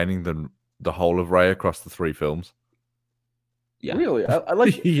entertaining than the whole of Rey across the 3 films. Yeah. Really, I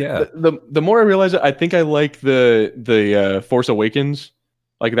like. Yeah. The more I realize it, I think I like the Force Awakens.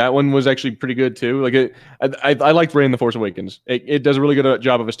 Like, that one was actually pretty good too. Like, I liked Rey in the Force Awakens. It does a really good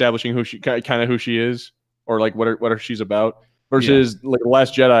job of establishing who she is, or like what she's about. Versus like The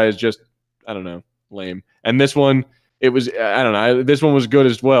Last Jedi is just, I don't know, lame. And this one, it was, I don't know. This one was good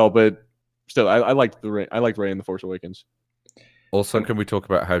as well, but still, I liked Rey in the Force Awakens. Also, can we talk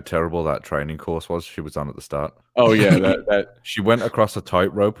about how terrible that training course was she was on at the start? Oh yeah, that She went across a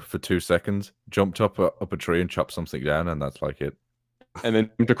tightrope for 2 seconds, jumped up a tree and chopped something down, and that's like it. and then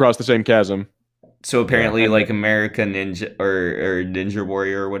jumped across the same chasm. So apparently, like, American Ninja or Ninja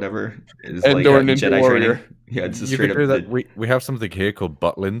Warrior or whatever is like Endor a Ninja Jedi Warrior. training. Yeah, it's just You straight could up. do that. We have something here called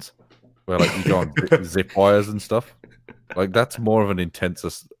butlins, where like you go on zip wires and stuff. Like, that's more of an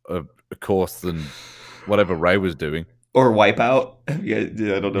intense course than whatever Rey was doing. Or Wipeout. Yeah,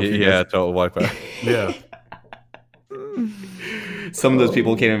 I don't know. If you Yeah, guys... total wipeout. Yeah. Some of those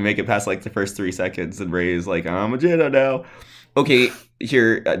people can't even make it past like the first 3 seconds, and Ray is like, "I'm a Jedi now." Okay,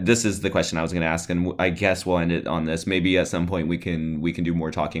 here. This is the question I was going to ask, and I guess we'll end it on this. Maybe at some point we can do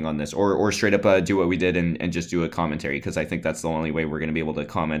more talking on this, or straight up do what we did and just do a commentary, because I think that's the only way we're going to be able to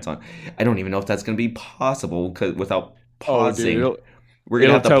comment on. I don't even know if that's going to be possible without pausing. Oh, dude, we're going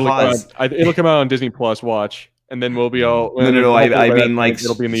to have to totally pause. It'll come out on Disney Plus. Watch. And then we'll be all No. I mean, like,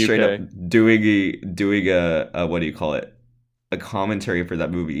 it'll be in the straight UK. up doing a what do you call it? A commentary for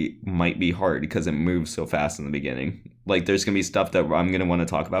that movie might be hard because it moves so fast in the beginning. Like, there's gonna be stuff that I'm gonna want to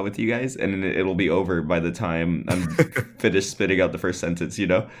talk about with you guys, and it'll be over by the time I'm finished spitting out the first sentence. You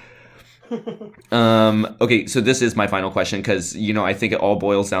know. Okay, so this is my final question, because I think it all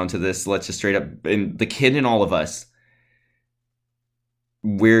boils down to this. Let's just straight up, and the kid in all of us.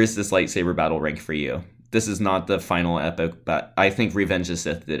 Where is this lightsaber battle rank for you? This is not the final epic, but I think Revenge of the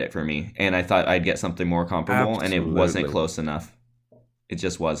Sith did it for me, and I thought I'd get something more comparable, and it wasn't close enough. It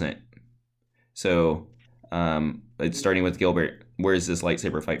just wasn't. So, it's starting with Gilbert. Where's this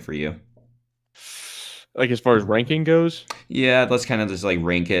lightsaber fight for you? Like, as far as ranking goes? Yeah, let's kind of just like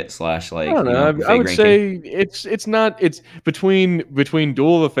rank it / like, I don't know. I would ranking. say it's between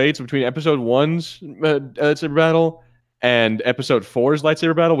Duel of the Fates, between Episode 1's lightsaber battle and Episode 4's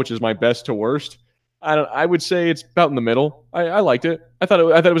lightsaber battle, which is my best to worst. I would say it's about in the middle. I liked it. I thought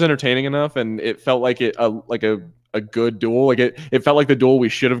it was entertaining enough, and it felt like a good duel. Like, it felt like the duel we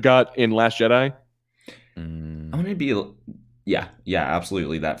should have got in Last Jedi. I'm gonna be, yeah,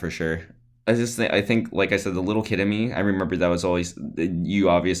 absolutely, that for sure. I think, like I said, the little kid in me, I remember that was always, you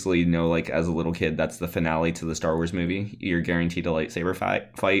obviously know, like, as a little kid, that's the finale to the Star Wars movie. You're guaranteed a lightsaber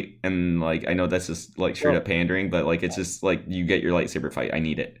fight, and like, I know that's just like straight up pandering, but like, it's just like, you get your lightsaber fight. I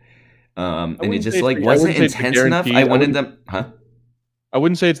need it. And it just like wasn't intense enough. I wanted them, huh? I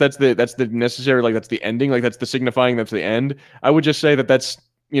wouldn't say that's the necessary, like, that's the ending, like, that's the signifying that's the end. I would just say that's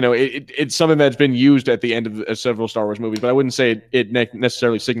it's something that's been used at the end of several Star Wars movies, but I wouldn't say it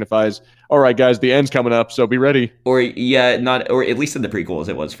necessarily signifies, all right, guys, the end's coming up, so be ready. Or at least in the prequels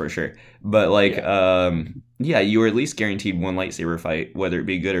it was for sure. But like, you were at least guaranteed one lightsaber fight, whether it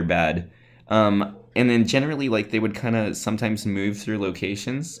be good or bad. And then generally, like, they would kind of sometimes move through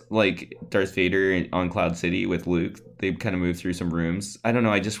locations, like Darth Vader on Cloud City with Luke. They'd kind of move through some rooms. I don't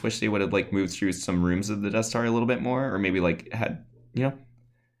know. I just wish they would have like moved through some rooms of the Death Star a little bit more, or maybe like had,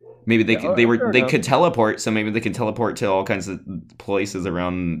 Maybe they Yeah, they were fair they enough. could teleport, so maybe they could teleport to all kinds of places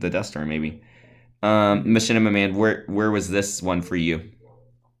around the Death Star. Maybe. Machinima Man, where was this one for you?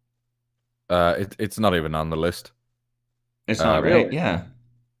 It's not even on the list. It's not Really? right. Yeah.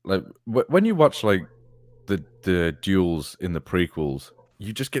 Like when you watch like the duels in the prequels,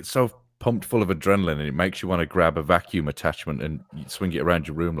 you just get so pumped full of adrenaline, and it makes you want to grab a vacuum attachment and swing it around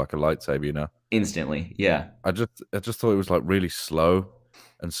your room like a lightsaber. You know, Instantly. Yeah. I just thought it was like really slow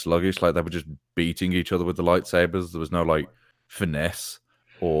and sluggish. Like they were just beating each other with the lightsabers. There was no like finesse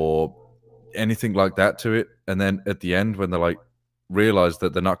or anything like that to it. And then at the end, when they like realize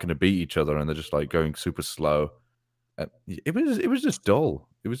that they're not going to beat each other and they're just like going super slow, it was just dull.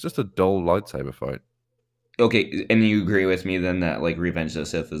 It was just a dull lightsaber fight. Okay, and you agree with me then that like Revenge of the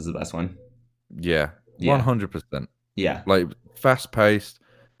Sith is the best one? Yeah, Yeah. 100%. Yeah. Like fast paced.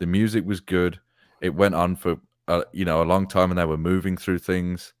 The music was good. It went on for a long time, and they were moving through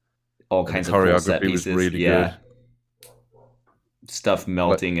things. All The kinds of cool set choreography was pieces. really Yeah. good. Stuff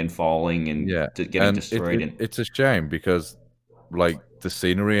melting and falling and Yeah, getting and destroyed. it's a shame because like the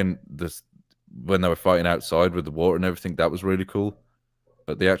scenery and this when they were fighting outside with the water and everything, that was really cool.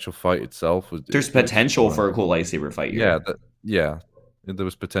 But the actual fight itself was There's it was potential boring. for a cool lightsaber fight here. Yeah, there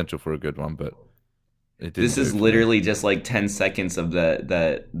was potential for a good one, but it didn't. This do is it for me. literally just like 10 seconds of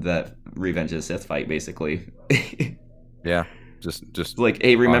that Revenge of the Sith fight, basically. Yeah, just Like,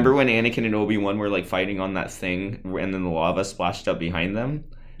 hey, remember when Anakin and Obi-Wan were like fighting on that thing and then the lava splashed up behind them?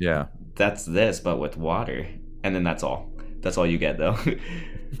 yeah. That's this, but with water. And then that's all. That's all you get, though.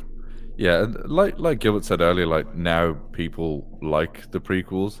 Yeah, and like Gilbert said earlier, like now people like the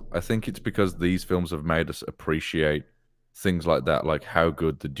prequels. I think it's because these films have made us appreciate things like that, like how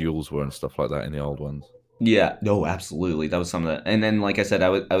good the duels were and stuff like that in the old ones. Yeah, no, absolutely. That was some of that. And then, like I said,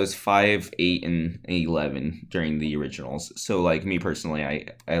 I was 5, 8, and 11 during the originals. So, like me personally,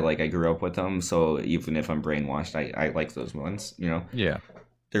 I grew up with them. So even if I'm brainwashed, I like those ones. You know, Yeah.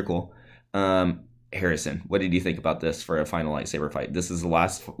 they're cool. Harrison, what did you think about this for a final lightsaber fight? This is the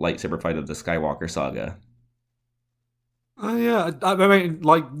last lightsaber fight of the Skywalker saga. Yeah, I mean,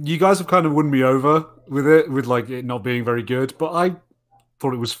 like you guys have kind of won me over with it, with like it not being very good, but I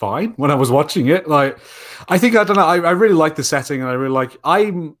thought it was fine when I was watching it. Like, I think I don't know. I really like the setting, and I really like.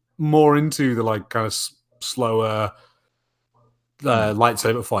 I'm more into the like kind of slower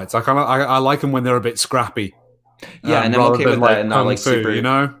lightsaber fights. I like them when they're a bit scrappy. Yeah, and I'm rather okay than, with like, that, and not kung like fu, super. you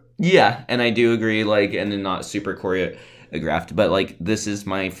know. Yeah, and I do agree, like, and then not super choreographed, but like this is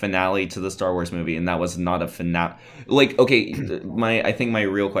my finale to the Star Wars movie, and that was not a finale. Like, okay, I think my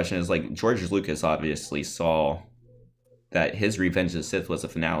real question is like George Lucas obviously saw that his Revenge of the Sith was a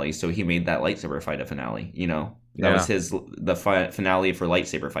finale, so he made that lightsaber fight a finale. You know, that was the finale for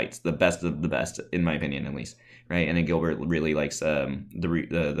lightsaber fights, the best of the best, in my opinion, at least. Right, and then Gilbert really likes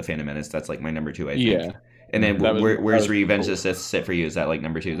the Phantom Menace. That's like my number 2, I think. Yeah. And then That was where's Revenge cool. of the Sith sit for you? Is that like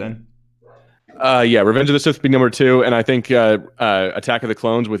number 2 then? Yeah, Revenge of the Sith would be number 2, and I think Attack of the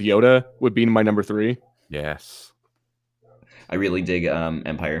Clones with Yoda would be my number 3. Yes. I really dig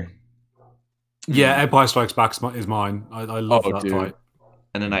Empire. Yeah, Empire Strikes Back is mine. I love that dude. fight.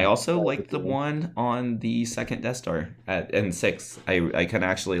 And then I also like the one on the second Death Star in 6. I kind of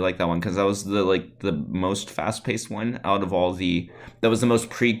actually like that one because that was the most fast paced one out of all the. That was the most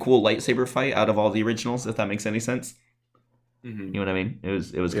pre-cool lightsaber fight out of all the originals. If that makes any sense, you know what I mean? It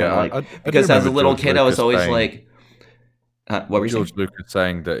was kind of like I because do as a remember little George kid I was Lucas always saying- like, what were you saying? George Lucas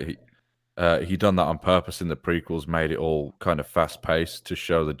saying that he done that on purpose in the prequels, made it all kind of fast paced to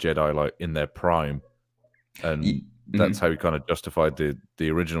show the Jedi like in their prime, and that's how he kind of justified the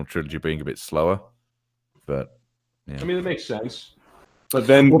original trilogy being a bit slower. But yeah. I mean, it makes sense. But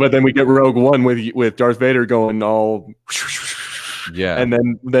then we get Rogue One with Darth Vader going all, Yeah, and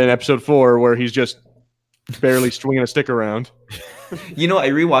then Episode 4 where he's just barely swinging a stick around. You know, I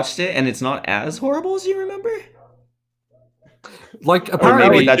rewatched it and it's not as horrible as you remember. Like Or apparently,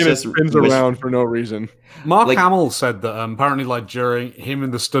 maybe that's It just spins wish- around for no reason. Mark like- Hamill said that apparently, like during him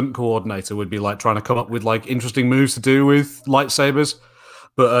and the stunt coordinator would be like trying to come up with like interesting moves to do with lightsabers,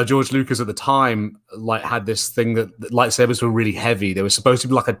 but George Lucas at the time like had this thing that lightsabers were really heavy. They were supposed to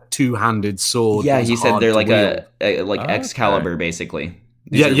be like a two-handed sword. Yeah, that was he said hard they're to like wield. like Okay. Excalibur basically.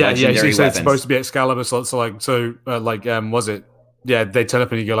 These Yeah, are yeah. legendary So he said it's weapons. supposed to be Excalibur. Was it? Yeah, they turn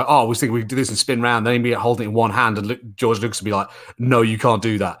up and you go like, "Oh, we think we can do this and spin round." Then he'd be holding it in one hand, and George Lucas would be like, "No, you can't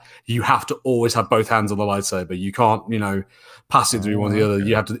do that. You have to always have both hands on the lightsaber. You can't, pass it through one or the other.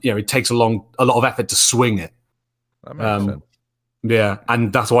 You have to, it takes a lot of effort to swing it." that makes sense. Yeah,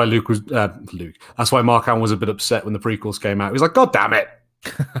 and that's why Luke. That's why Mark Hamill was a bit upset when the prequels came out. He was like, "God damn it!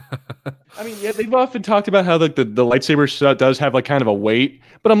 I mean, yeah, they've often talked about how like the lightsaber does have like kind of a weight,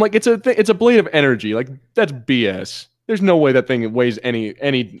 but I'm like, it's a blade of energy. Like that's BS. There's no way that thing weighs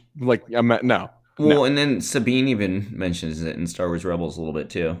any like no. Well, and then Sabine even mentions it in Star Wars Rebels a little bit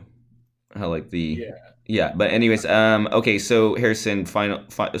too. How like the but anyways, okay, so Harrison, so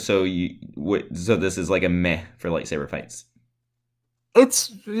so this is like a meh for lightsaber fights.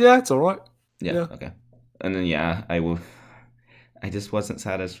 It's all right. Yeah. Okay. And then I just wasn't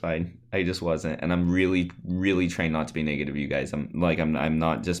satisfied. I just wasn't, and I'm really, really trying not to be negative. You guys, I'm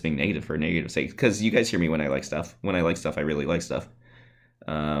not just being negative for negative sake, because you guys hear me when I like stuff. When I like stuff, I really like stuff.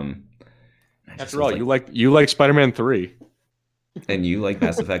 After all, you like Spider-Man 3, and you like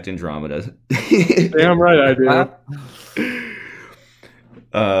Mass Effect Andromeda. Damn right I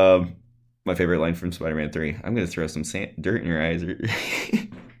do. My favorite line from Spider-Man 3: "I'm gonna throw some dirt in your eyes."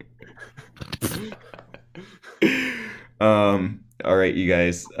 All right, you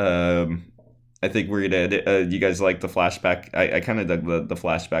guys. I think we're gonna. You guys like the flashback? I kind of dug the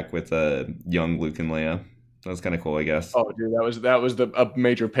flashback with young Luke and Leia. That was kind of cool, I guess. Oh, dude, that was a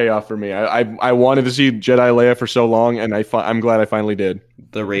major payoff for me. I wanted to see Jedi Leia for so long, and I'm glad I finally did.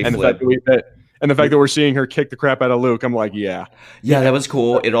 The Rey and flip. The fact that we're seeing her kick the crap out of Luke, I'm like, yeah, that was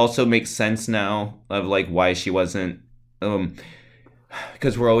cool. It also makes sense now of like why she wasn't.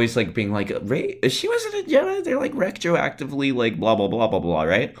 Because we're always like being like, Rey, she wasn't a Jedi. They're like retroactively like blah blah blah blah blah,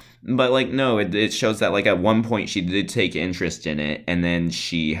 right? But like no, it shows that like at one point she did take interest in it, and then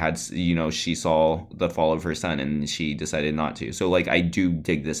she had she saw the fall of her son, and she decided not to. So like I do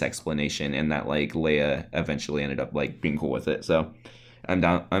dig this explanation, and that like Leia eventually ended up like being cool with it. So I'm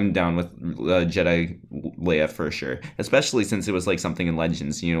down with Jedi Leia for sure, especially since it was like something in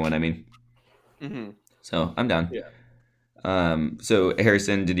Legends. You know what I mean? Mm-hmm. So I'm down. Yeah. So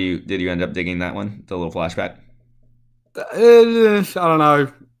Harrison, did you end up digging that one, the little flashback? I don't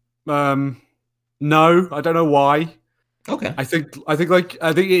know. No, I don't know why. Okay. I think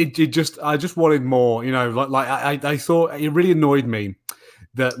it just I just wanted more. I thought it really annoyed me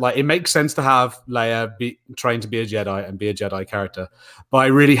that like it makes sense to have Leia be trained to be a Jedi and be a Jedi character, but I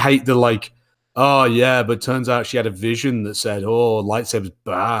really hate the like. Oh yeah, but turns out she had a vision that said, "Oh, lightsaber's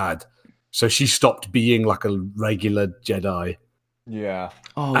bad." So she stopped being like a regular Jedi. Yeah.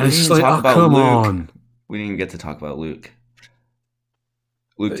 Oh, and it's just like, come on. We didn't even get to talk about Luke.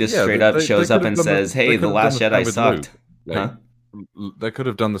 Luke just straight up shows up and says, "Hey, the Last Jedi sucked." Like, they could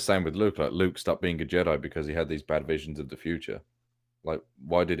have done the same with Luke. Like Luke stopped being a Jedi because he had these bad visions of the future. Like,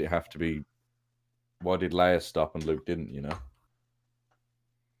 why did it have to be? Why did Leia stop and Luke didn't? You know.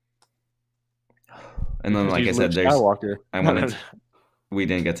 And then, like I said, there's Skywalker. We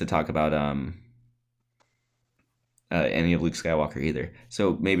didn't get to talk about any of Luke Skywalker either.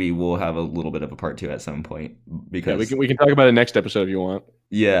 So maybe we'll have a little bit of a part 2 at some point, because we can talk about it next episode if you want.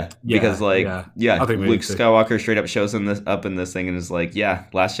 Because like I think Luke Skywalker straight up shows him up in this thing and is like, "Yeah,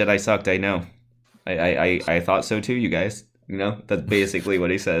 Last Jedi sucked. I know. I thought so too. You guys, that's basically what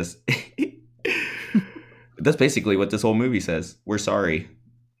he says." That's basically what this whole movie says. We're sorry.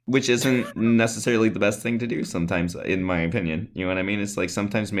 Which isn't necessarily the best thing to do sometimes, in my opinion. You know what I mean? It's like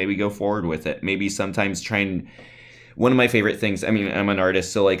sometimes maybe go forward with it. Maybe sometimes try and... One of my favorite things, I mean, I'm an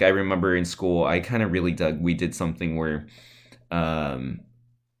artist, so like I remember in school, I kind of really dug, we did something where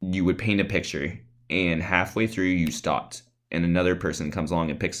you would paint a picture and halfway through you stopped and another person comes along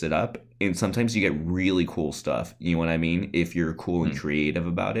and picks it up. And sometimes you get really cool stuff. You know what I mean? If you're cool and creative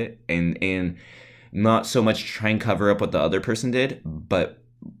about it, and not so much try and cover up what the other person did, but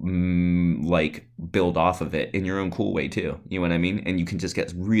like build off of it in your own cool way too. You know what I mean? And you can just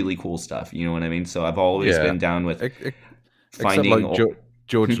get really cool stuff. You know what I mean? So I've always been down with finding. Except like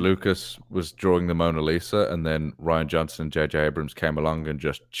George Lucas was drawing the Mona Lisa, and then Ryan Johnson and J.J. Abrams came along and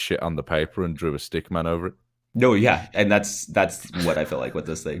just shit on the paper and drew a stick man over it. No, yeah, and that's what I feel like with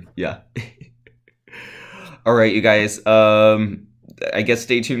this thing. Yeah. All right, you guys. I guess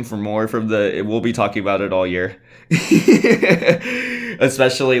stay tuned for more from we'll be talking about it all year.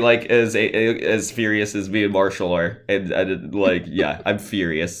 Especially like as furious as me and Marshall are, and like I'm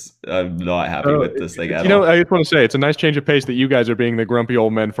furious. I'm not happy with this thing at all. I just want to say it's a nice change of pace that you guys are being the grumpy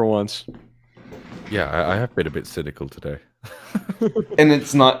old men for once. Yeah, I have been a bit cynical today. And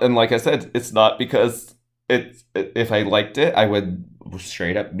it's not, and like I said, it's not because if I liked it, I would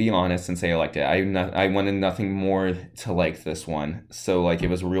straight up be honest and say I liked it. I wanted nothing more to like this one. So like it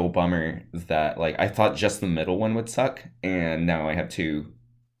was a real bummer that like I thought just the middle one would suck, and now I have two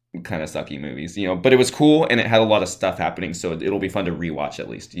kind of sucky movies, but it was cool and it had a lot of stuff happening, so it'll be fun to rewatch at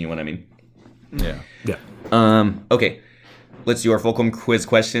least. You know what I mean? Yeah. Okay. Let's do our Fulcrum quiz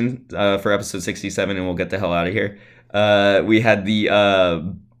question for episode 67, and we'll get the hell out of here. We had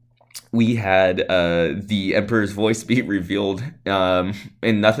the Emperor's voice be revealed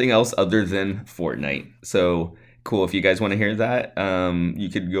in nothing else other than Fortnite. So cool. If you guys want to hear that, you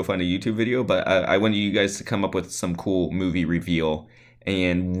could go find a YouTube video. But I wanted you guys to come up with some cool movie reveal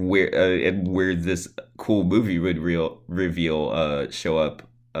and where this cool movie would reveal show up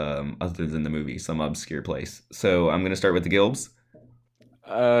other than the movie, some obscure place. So I'm gonna start with the Gilbs.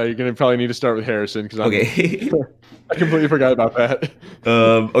 You're gonna probably need to start with Harrison because Okay. I completely forgot about that.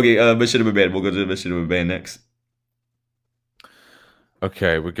 Okay. Mission of a Band. We'll go to the Mission of a Band next.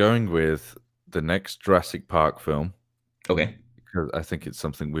 Okay, we're going with the next Jurassic Park film Okay. because I think it's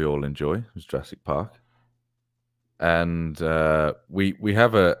something we all enjoy. It's Jurassic Park, and we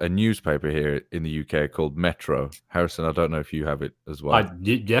have a newspaper here in the UK called Metro. Harrison, I don't know if you have it as well.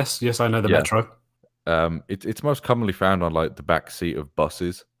 Yes, I know the Yeah. Metro. It's most commonly found on like the back seat of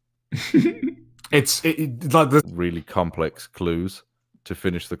buses. It's like the Really complex clues to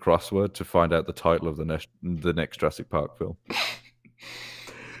finish the crossword to find out the title of the next Jurassic Park film.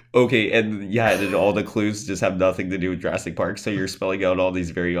 Okay, and yeah, and all the clues just have nothing to do with Jurassic Park, so you're spelling out all these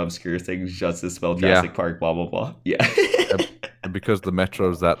very obscure things just to spell Jurassic Park, blah blah blah. Yeah. And because the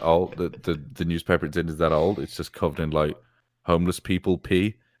Metro's that old, the newspaper it's in is that old, it's just covered in like homeless people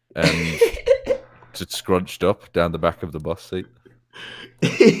pee and just scrunched up down the back of the bus seat.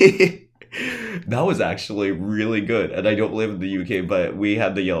 That was actually really good, and I don't live in the UK, but we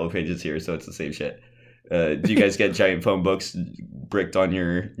have the yellow pages here, so it's the same shit. Do you guys get giant phone books bricked on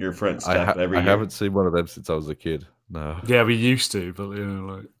your front step every year? I haven't seen one of them since I was a kid. No. yeah, we used to, but you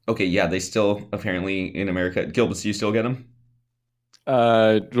know, like Okay, yeah, they still apparently in America. Gilbert, do you still get them?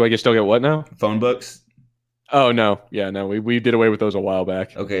 Do I still get what now? Phone books? Oh no, yeah, no, we did away with those a while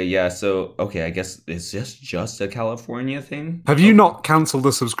back. Okay, yeah. So okay, I guess it's just a California thing. have you not cancelled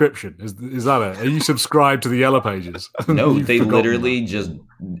the subscription? Is that it? Are you subscribed to the yellow pages? No, You've they forgotten literally just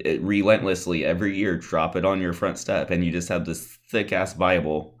relentlessly every year drop it on your front step, and you just have this thick ass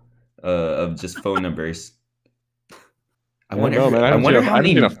Bible of just phone numbers. I wonder. don't know, man. I wonder how I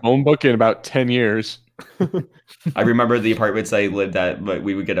haven't many. seen a phone book in about 10 years. I remember the apartments I lived at, but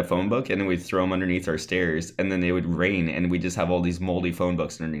we would get a phone book and then we'd throw them underneath our stairs, and then they would rain, and we just have all these moldy phone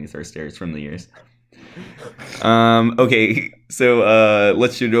books underneath our stairs from the years. Okay, so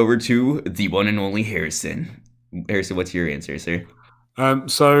let's shoot over to the one and only Harrison. Harrison, what's your answer, sir?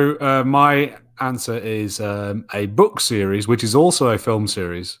 So my answer is a book series, which is also a film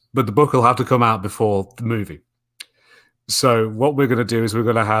series, but the book will have to come out before the movie. So what we're going to do is we're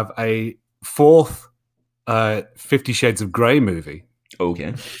going to have a fourth 50 Shades of Grey movie.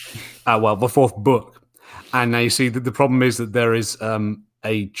 Okay. Well, the fourth book. And now you see that the problem is that there is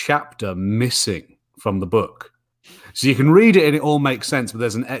a chapter missing from the book. So you can read it and it all makes sense, but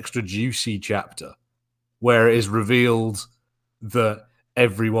there's an extra juicy chapter where it is revealed that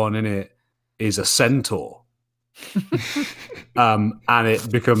everyone in it is a centaur. And it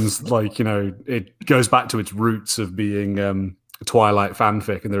becomes like, you know, it goes back to its roots of being Twilight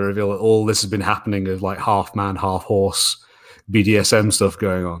fanfic, and they reveal that all this has been happening as like half man, half horse BDSM stuff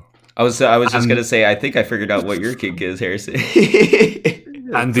going on. I was just gonna say, I think I figured out what your kink is, Harrison.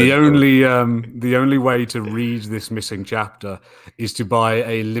 And the only way to read this missing chapter is to buy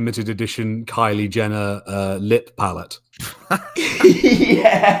a limited edition Kylie Jenner lip palette.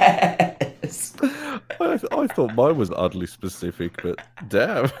 Yes. I thought mine was oddly specific, but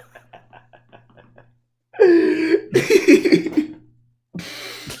damn.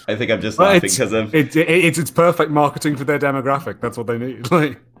 I think I'm just laughing because of it's perfect marketing for their demographic. That's what they need.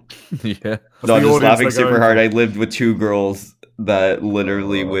 Like, no, yeah, I'm just laughing super hard. I lived with two girls that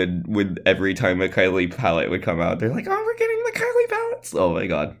literally would every time a Kylie palette would come out, they're like, "Oh, we're getting the Kylie palettes!" Oh my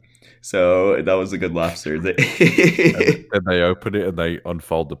god! So that was a good laugh, sir. And they open it and they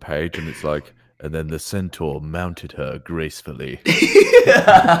unfold the page, and it's like, and then the centaur mounted her gracefully.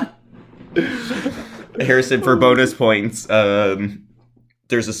 Harrison, for bonus points,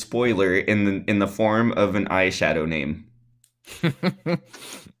 there's a spoiler in the form of an eyeshadow name.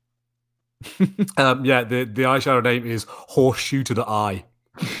 Yeah, the eyeshadow name is Horseshoe to the Eye.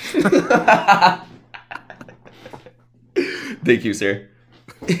 Thank you, sir.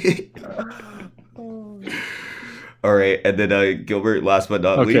 All right, and then Gilbert, last but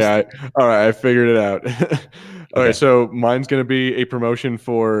not least. All right, I figured it out. All Okay. right, so mine's going to be a promotion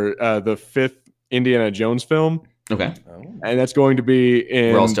for the 5th Indiana Jones film, Okay. and that's going to be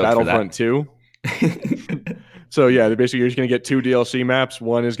in We're all stoked for that. Battlefront 2. So yeah, basically you're just going to get 2 DLC maps.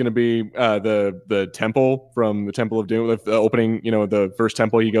 One is going to be the temple from the Temple of Doom, the opening, you know, the first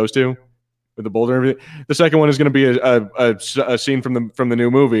temple he goes to with the boulder and everything. The second one is going to be a scene from the new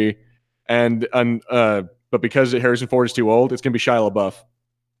movie, and but because Harrison Ford is too old, it's gonna be Shia LaBeouf.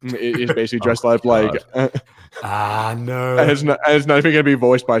 He's basically dressed up like. No. And it's not even gonna be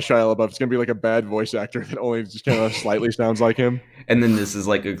voiced by Shia LaBeouf. It's gonna be like a bad voice actor that only just kind of slightly sounds like him. And then this is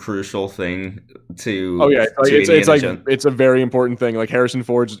like a crucial thing to. Oh yeah, to it's like Jones. it's a very important thing. Like Harrison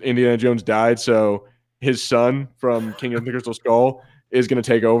Ford's Indiana Jones died, so his son from King of the Crystal Skull is gonna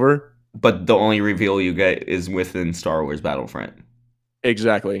take over. But the only reveal you get is within Star Wars Battlefront.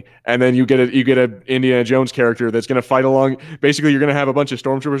 Exactly, and then you get a Indiana Jones character that's gonna fight along. Basically, you're gonna have a bunch of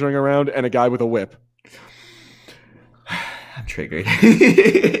stormtroopers running around and a guy with a whip. I'm triggered.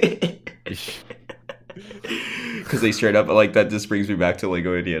 Because they straight up like that just brings me back to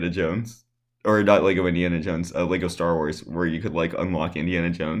Lego Indiana Jones. Or not Lego Indiana Jones, Lego Star Wars, where you could like unlock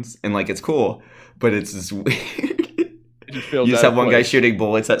Indiana Jones. And like it's cool, but it's just weird. You just have one guy shooting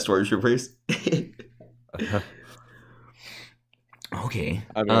bullets at stormtroopers. Okay.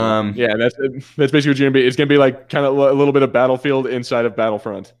 I mean, yeah, that's basically what you're gonna be. It's gonna be like kind of a little bit of Battlefield inside of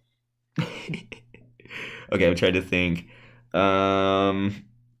Battlefront. Okay, I'm trying to think.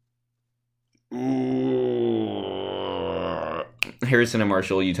 Harrison and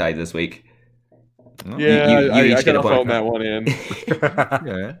Marshall, you tied this week. Yeah, you I each get a gotta phone point. that one in.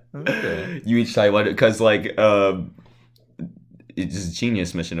 Yeah. Okay. You each tied one because like it's just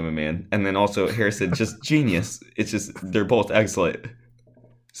genius mission of a man, and then also Harrison just genius. It's just they're both excellent.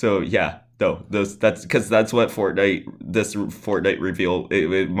 So yeah, no, that's because that's what this Fortnite reveal.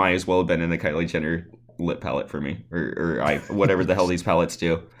 It might as well have been in the Kylie Jenner lip palette for me, or whatever the hell these palettes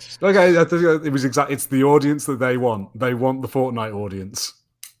do. Okay, I think it was exactly. It's the audience that they want. They want the Fortnite audience.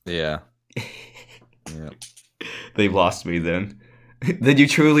 Yeah. Yeah. They've lost me then. Then you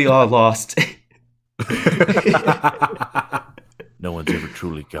truly are lost. No one's ever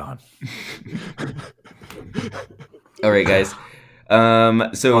truly gone. All right, guys.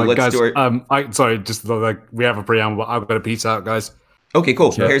 So Right, let's guys, do it. sorry, just like we have a preamble. I've got to peace out, guys. Okay,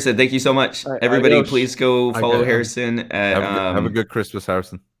 cool. Yeah. Harrison, thank you so much. All right, Everybody, adios. please go follow Okay, Harrison at. Have a good Christmas,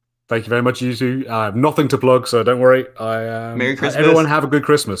 Harrison. Thank you very much, you two. I have nothing to plug, so don't worry. Merry Christmas. Everyone have a good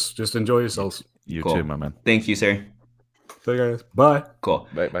Christmas. Just enjoy yourselves. You Cool. too, my man. Thank you, sir. See you guys. Bye. Cool.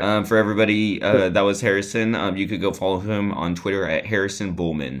 Bye. For everybody, that was Harrison. You could go follow him on Twitter at Harrison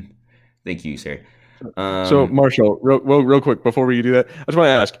Bullman. Thank you, sir. So Marshall, real quick before we do that, I just want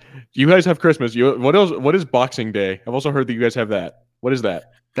to ask: you guys have Christmas? What else? What is Boxing Day? I've also heard that you guys have that. What is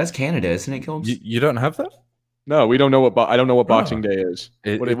that? That's Canada, isn't it, Gilbs? You don't have that? No, we don't know what. I don't know what Boxing Day is.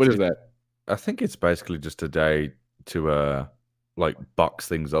 What is that? I think it's basically just a day to like box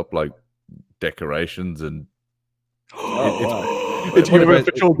things up, like decorations and. It's an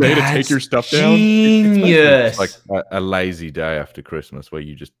official day to take your stuff down. Genius. It's like a lazy day after Christmas where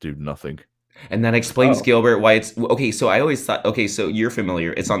you just do nothing. And that explains, Oh. Gilbert, why it's okay. So I always thought, okay, so you're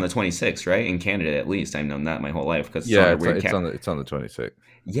familiar. It's on the 26th, right? In Canada, at least. I've known that my whole life because Yeah, it's on it's on the 26th.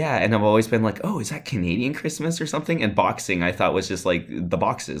 Yeah, and I've always been like, oh, is that Canadian Christmas or something? And boxing, I thought was just like the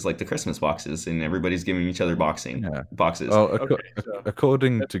boxes, like the Christmas boxes, and everybody's giving each other boxing boxes. Oh, so-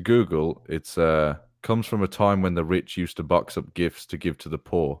 according to Google, it's comes from a time when the rich used to box up gifts to give to the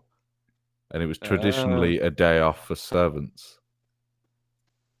poor, and it was traditionally a day off for servants.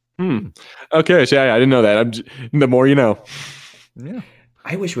 Okay, so yeah, I didn't know that. The more you know. Yeah.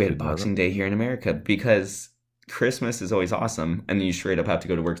 I wish we had Didn't know Boxing Day here in America because Christmas is always awesome, and then you straight up have to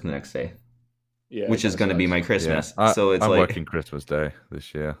go to work the next day, Yeah, which is going to be my Christmas. Yeah. So it's I'm like, working Christmas Day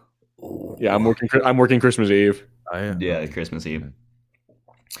this year. Yeah, I'm working Christmas Eve. Yeah, Christmas Eve.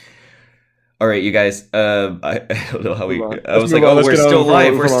 All right, you guys. I don't know how we. I was like, oh, we're still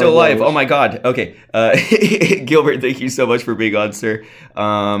live. We're still live. Oh my god. Okay. Gilbert, thank you so much for being on, sir.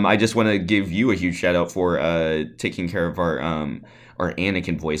 I just want to give you a huge shout out for taking care of our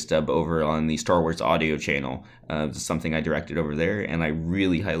Anakin voice dub over on the Star Wars audio channel. Something I directed over there, and I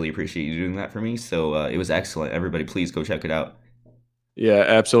really highly appreciate you doing that for me. So it was excellent. Everybody, please go check it out. Yeah,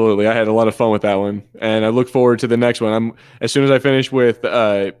 absolutely. I had a lot of fun with that one, and I look forward to the next one. As soon as I finish with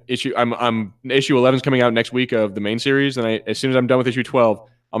issue 11 is coming out next week of the main series, and as soon as I'm done with issue 12,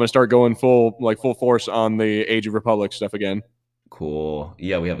 I'm gonna start going full force on the Age of Republic stuff again. Cool.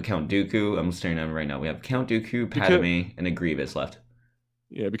 Yeah, we have a Count Dooku. I'm staring at him right now. We have Count Dooku, Padme, and a Grievous left.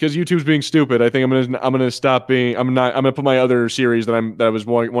 Yeah, because YouTube's being stupid. I think I'm gonna stop being. I'm gonna put my other series that I was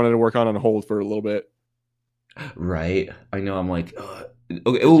wanting to work on hold for a little bit. Right. I know. I'm like,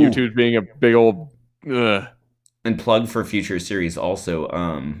 okay. YouTube's being a big old. Ugh. And plug for future series also.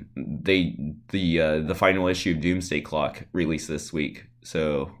 The final issue of Doomsday Clock released this week.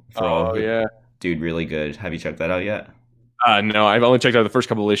 So for all yeah, dude, really good. Have you checked that out yet? No, I've only checked out the first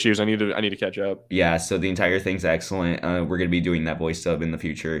couple of issues. I need to catch up. Yeah, so the entire thing's excellent. We're gonna be doing that voice dub in the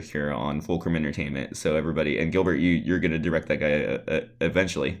future here on Fulcrum Entertainment. So everybody, and Gilbert, you're gonna direct that guy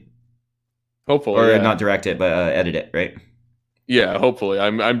eventually, Hopefully, or yeah. not direct it, but edit it, right? Yeah, hopefully.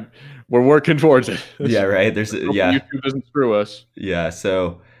 We're working towards it. Yeah, right. There's Hopefully yeah, YouTube doesn't screw us. yeah.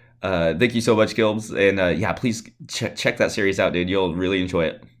 So thank you so much, Gilbs, and yeah, please check that series out, dude. You'll really enjoy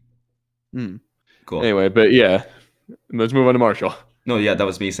it. Cool. Anyway, but yeah, let's move on to Marshall. No, yeah, that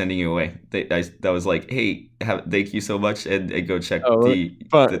was me sending you away. That was like, hey, thank you so much, and go check Oh, the.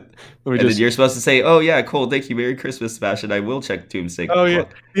 fun. the Let me and just. then you're supposed to say, oh yeah, cool, thank you, Merry Christmas, Sebastian. I will check Doomsday. Oh yeah,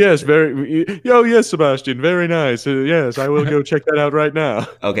 yes, yes, Sebastian, very nice. Yes, I will go check that out right now.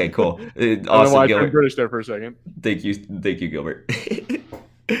 Okay, cool. I don't know Awesome, why I turned Gilbert. British there for a second. Thank you, Gilbert.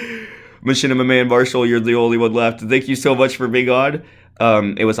 Machinima Man Marshall, you're the only one left. Thank you so much for being on.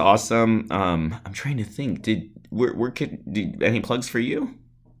 It was awesome. I'm trying to think. Any plugs for you?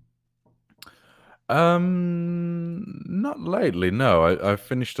 Not lately. No, I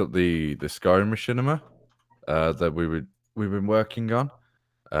finished up the Skyrim Machinima that we've been working on.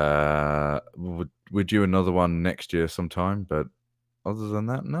 We'd do another one next year sometime, but other than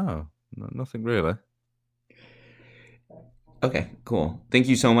that, no, nothing really. Okay, cool. Thank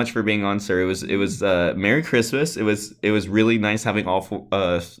you so much for being on, sir. It was Merry Christmas. It was really nice having all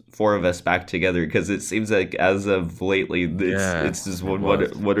four of us back together, because it seems like as of lately it's just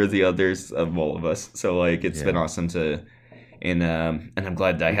what are the others of all of us. So like it's been awesome to, and I'm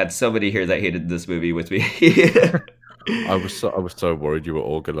glad that I had somebody here that hated this movie with me. I was so worried you were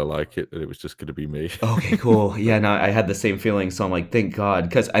all gonna like it, and it was just gonna be me. Okay, cool. Yeah, no, I had the same feeling, so I'm like, thank God,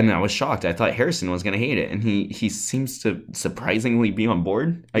 because I was shocked. I thought Harrison was gonna hate it, and he seems to surprisingly be on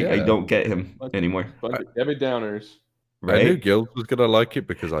board. I don't get him anymore. Debbie Downers. Right? I knew Gil was gonna like it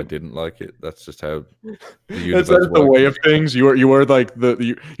because I didn't like it. That's just how the That's the way of things. You were like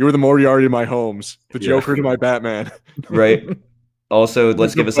you were the Moriarty to my Holmes, the Joker to my Batman. Right. Also,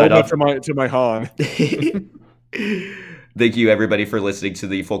 let's give a side off to my Han. Thank you, everybody, for listening to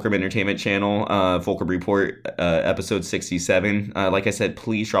the Fulcrum Entertainment channel, Fulcrum Report, episode 67. Like I said,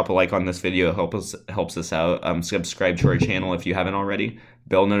 please drop a like on this video. It helps us out. Subscribe to our channel if you haven't already.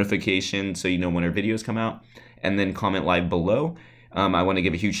 Bell notification so you know when our videos come out. And then comment live below. I want to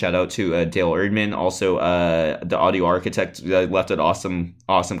give a huge shout out to Dale Erdman. Also, the audio architect left an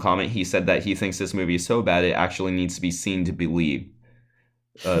awesome comment. He said that he thinks this movie is so bad it actually needs to be seen to believe.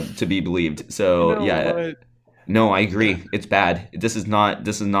 To be believed. So, yeah. No, I agree. It's bad. This is not,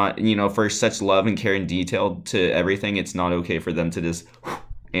 for such love and care and detail to everything, it's not okay for them to just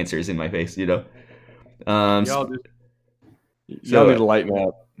answers in my face, Y'all need to lighten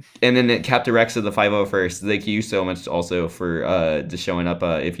up. And then Captain Rex of the 501st, thank you so much also for just showing up.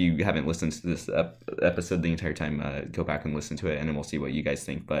 If you haven't listened to this episode the entire time, go back and listen to it, and then we'll see what you guys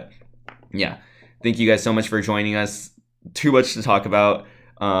think. But yeah, thank you guys so much for joining us. Too much to talk about.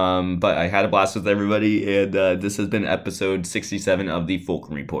 But I had a blast with everybody, and this has been episode 67 of the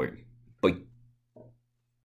Fulcrum Report.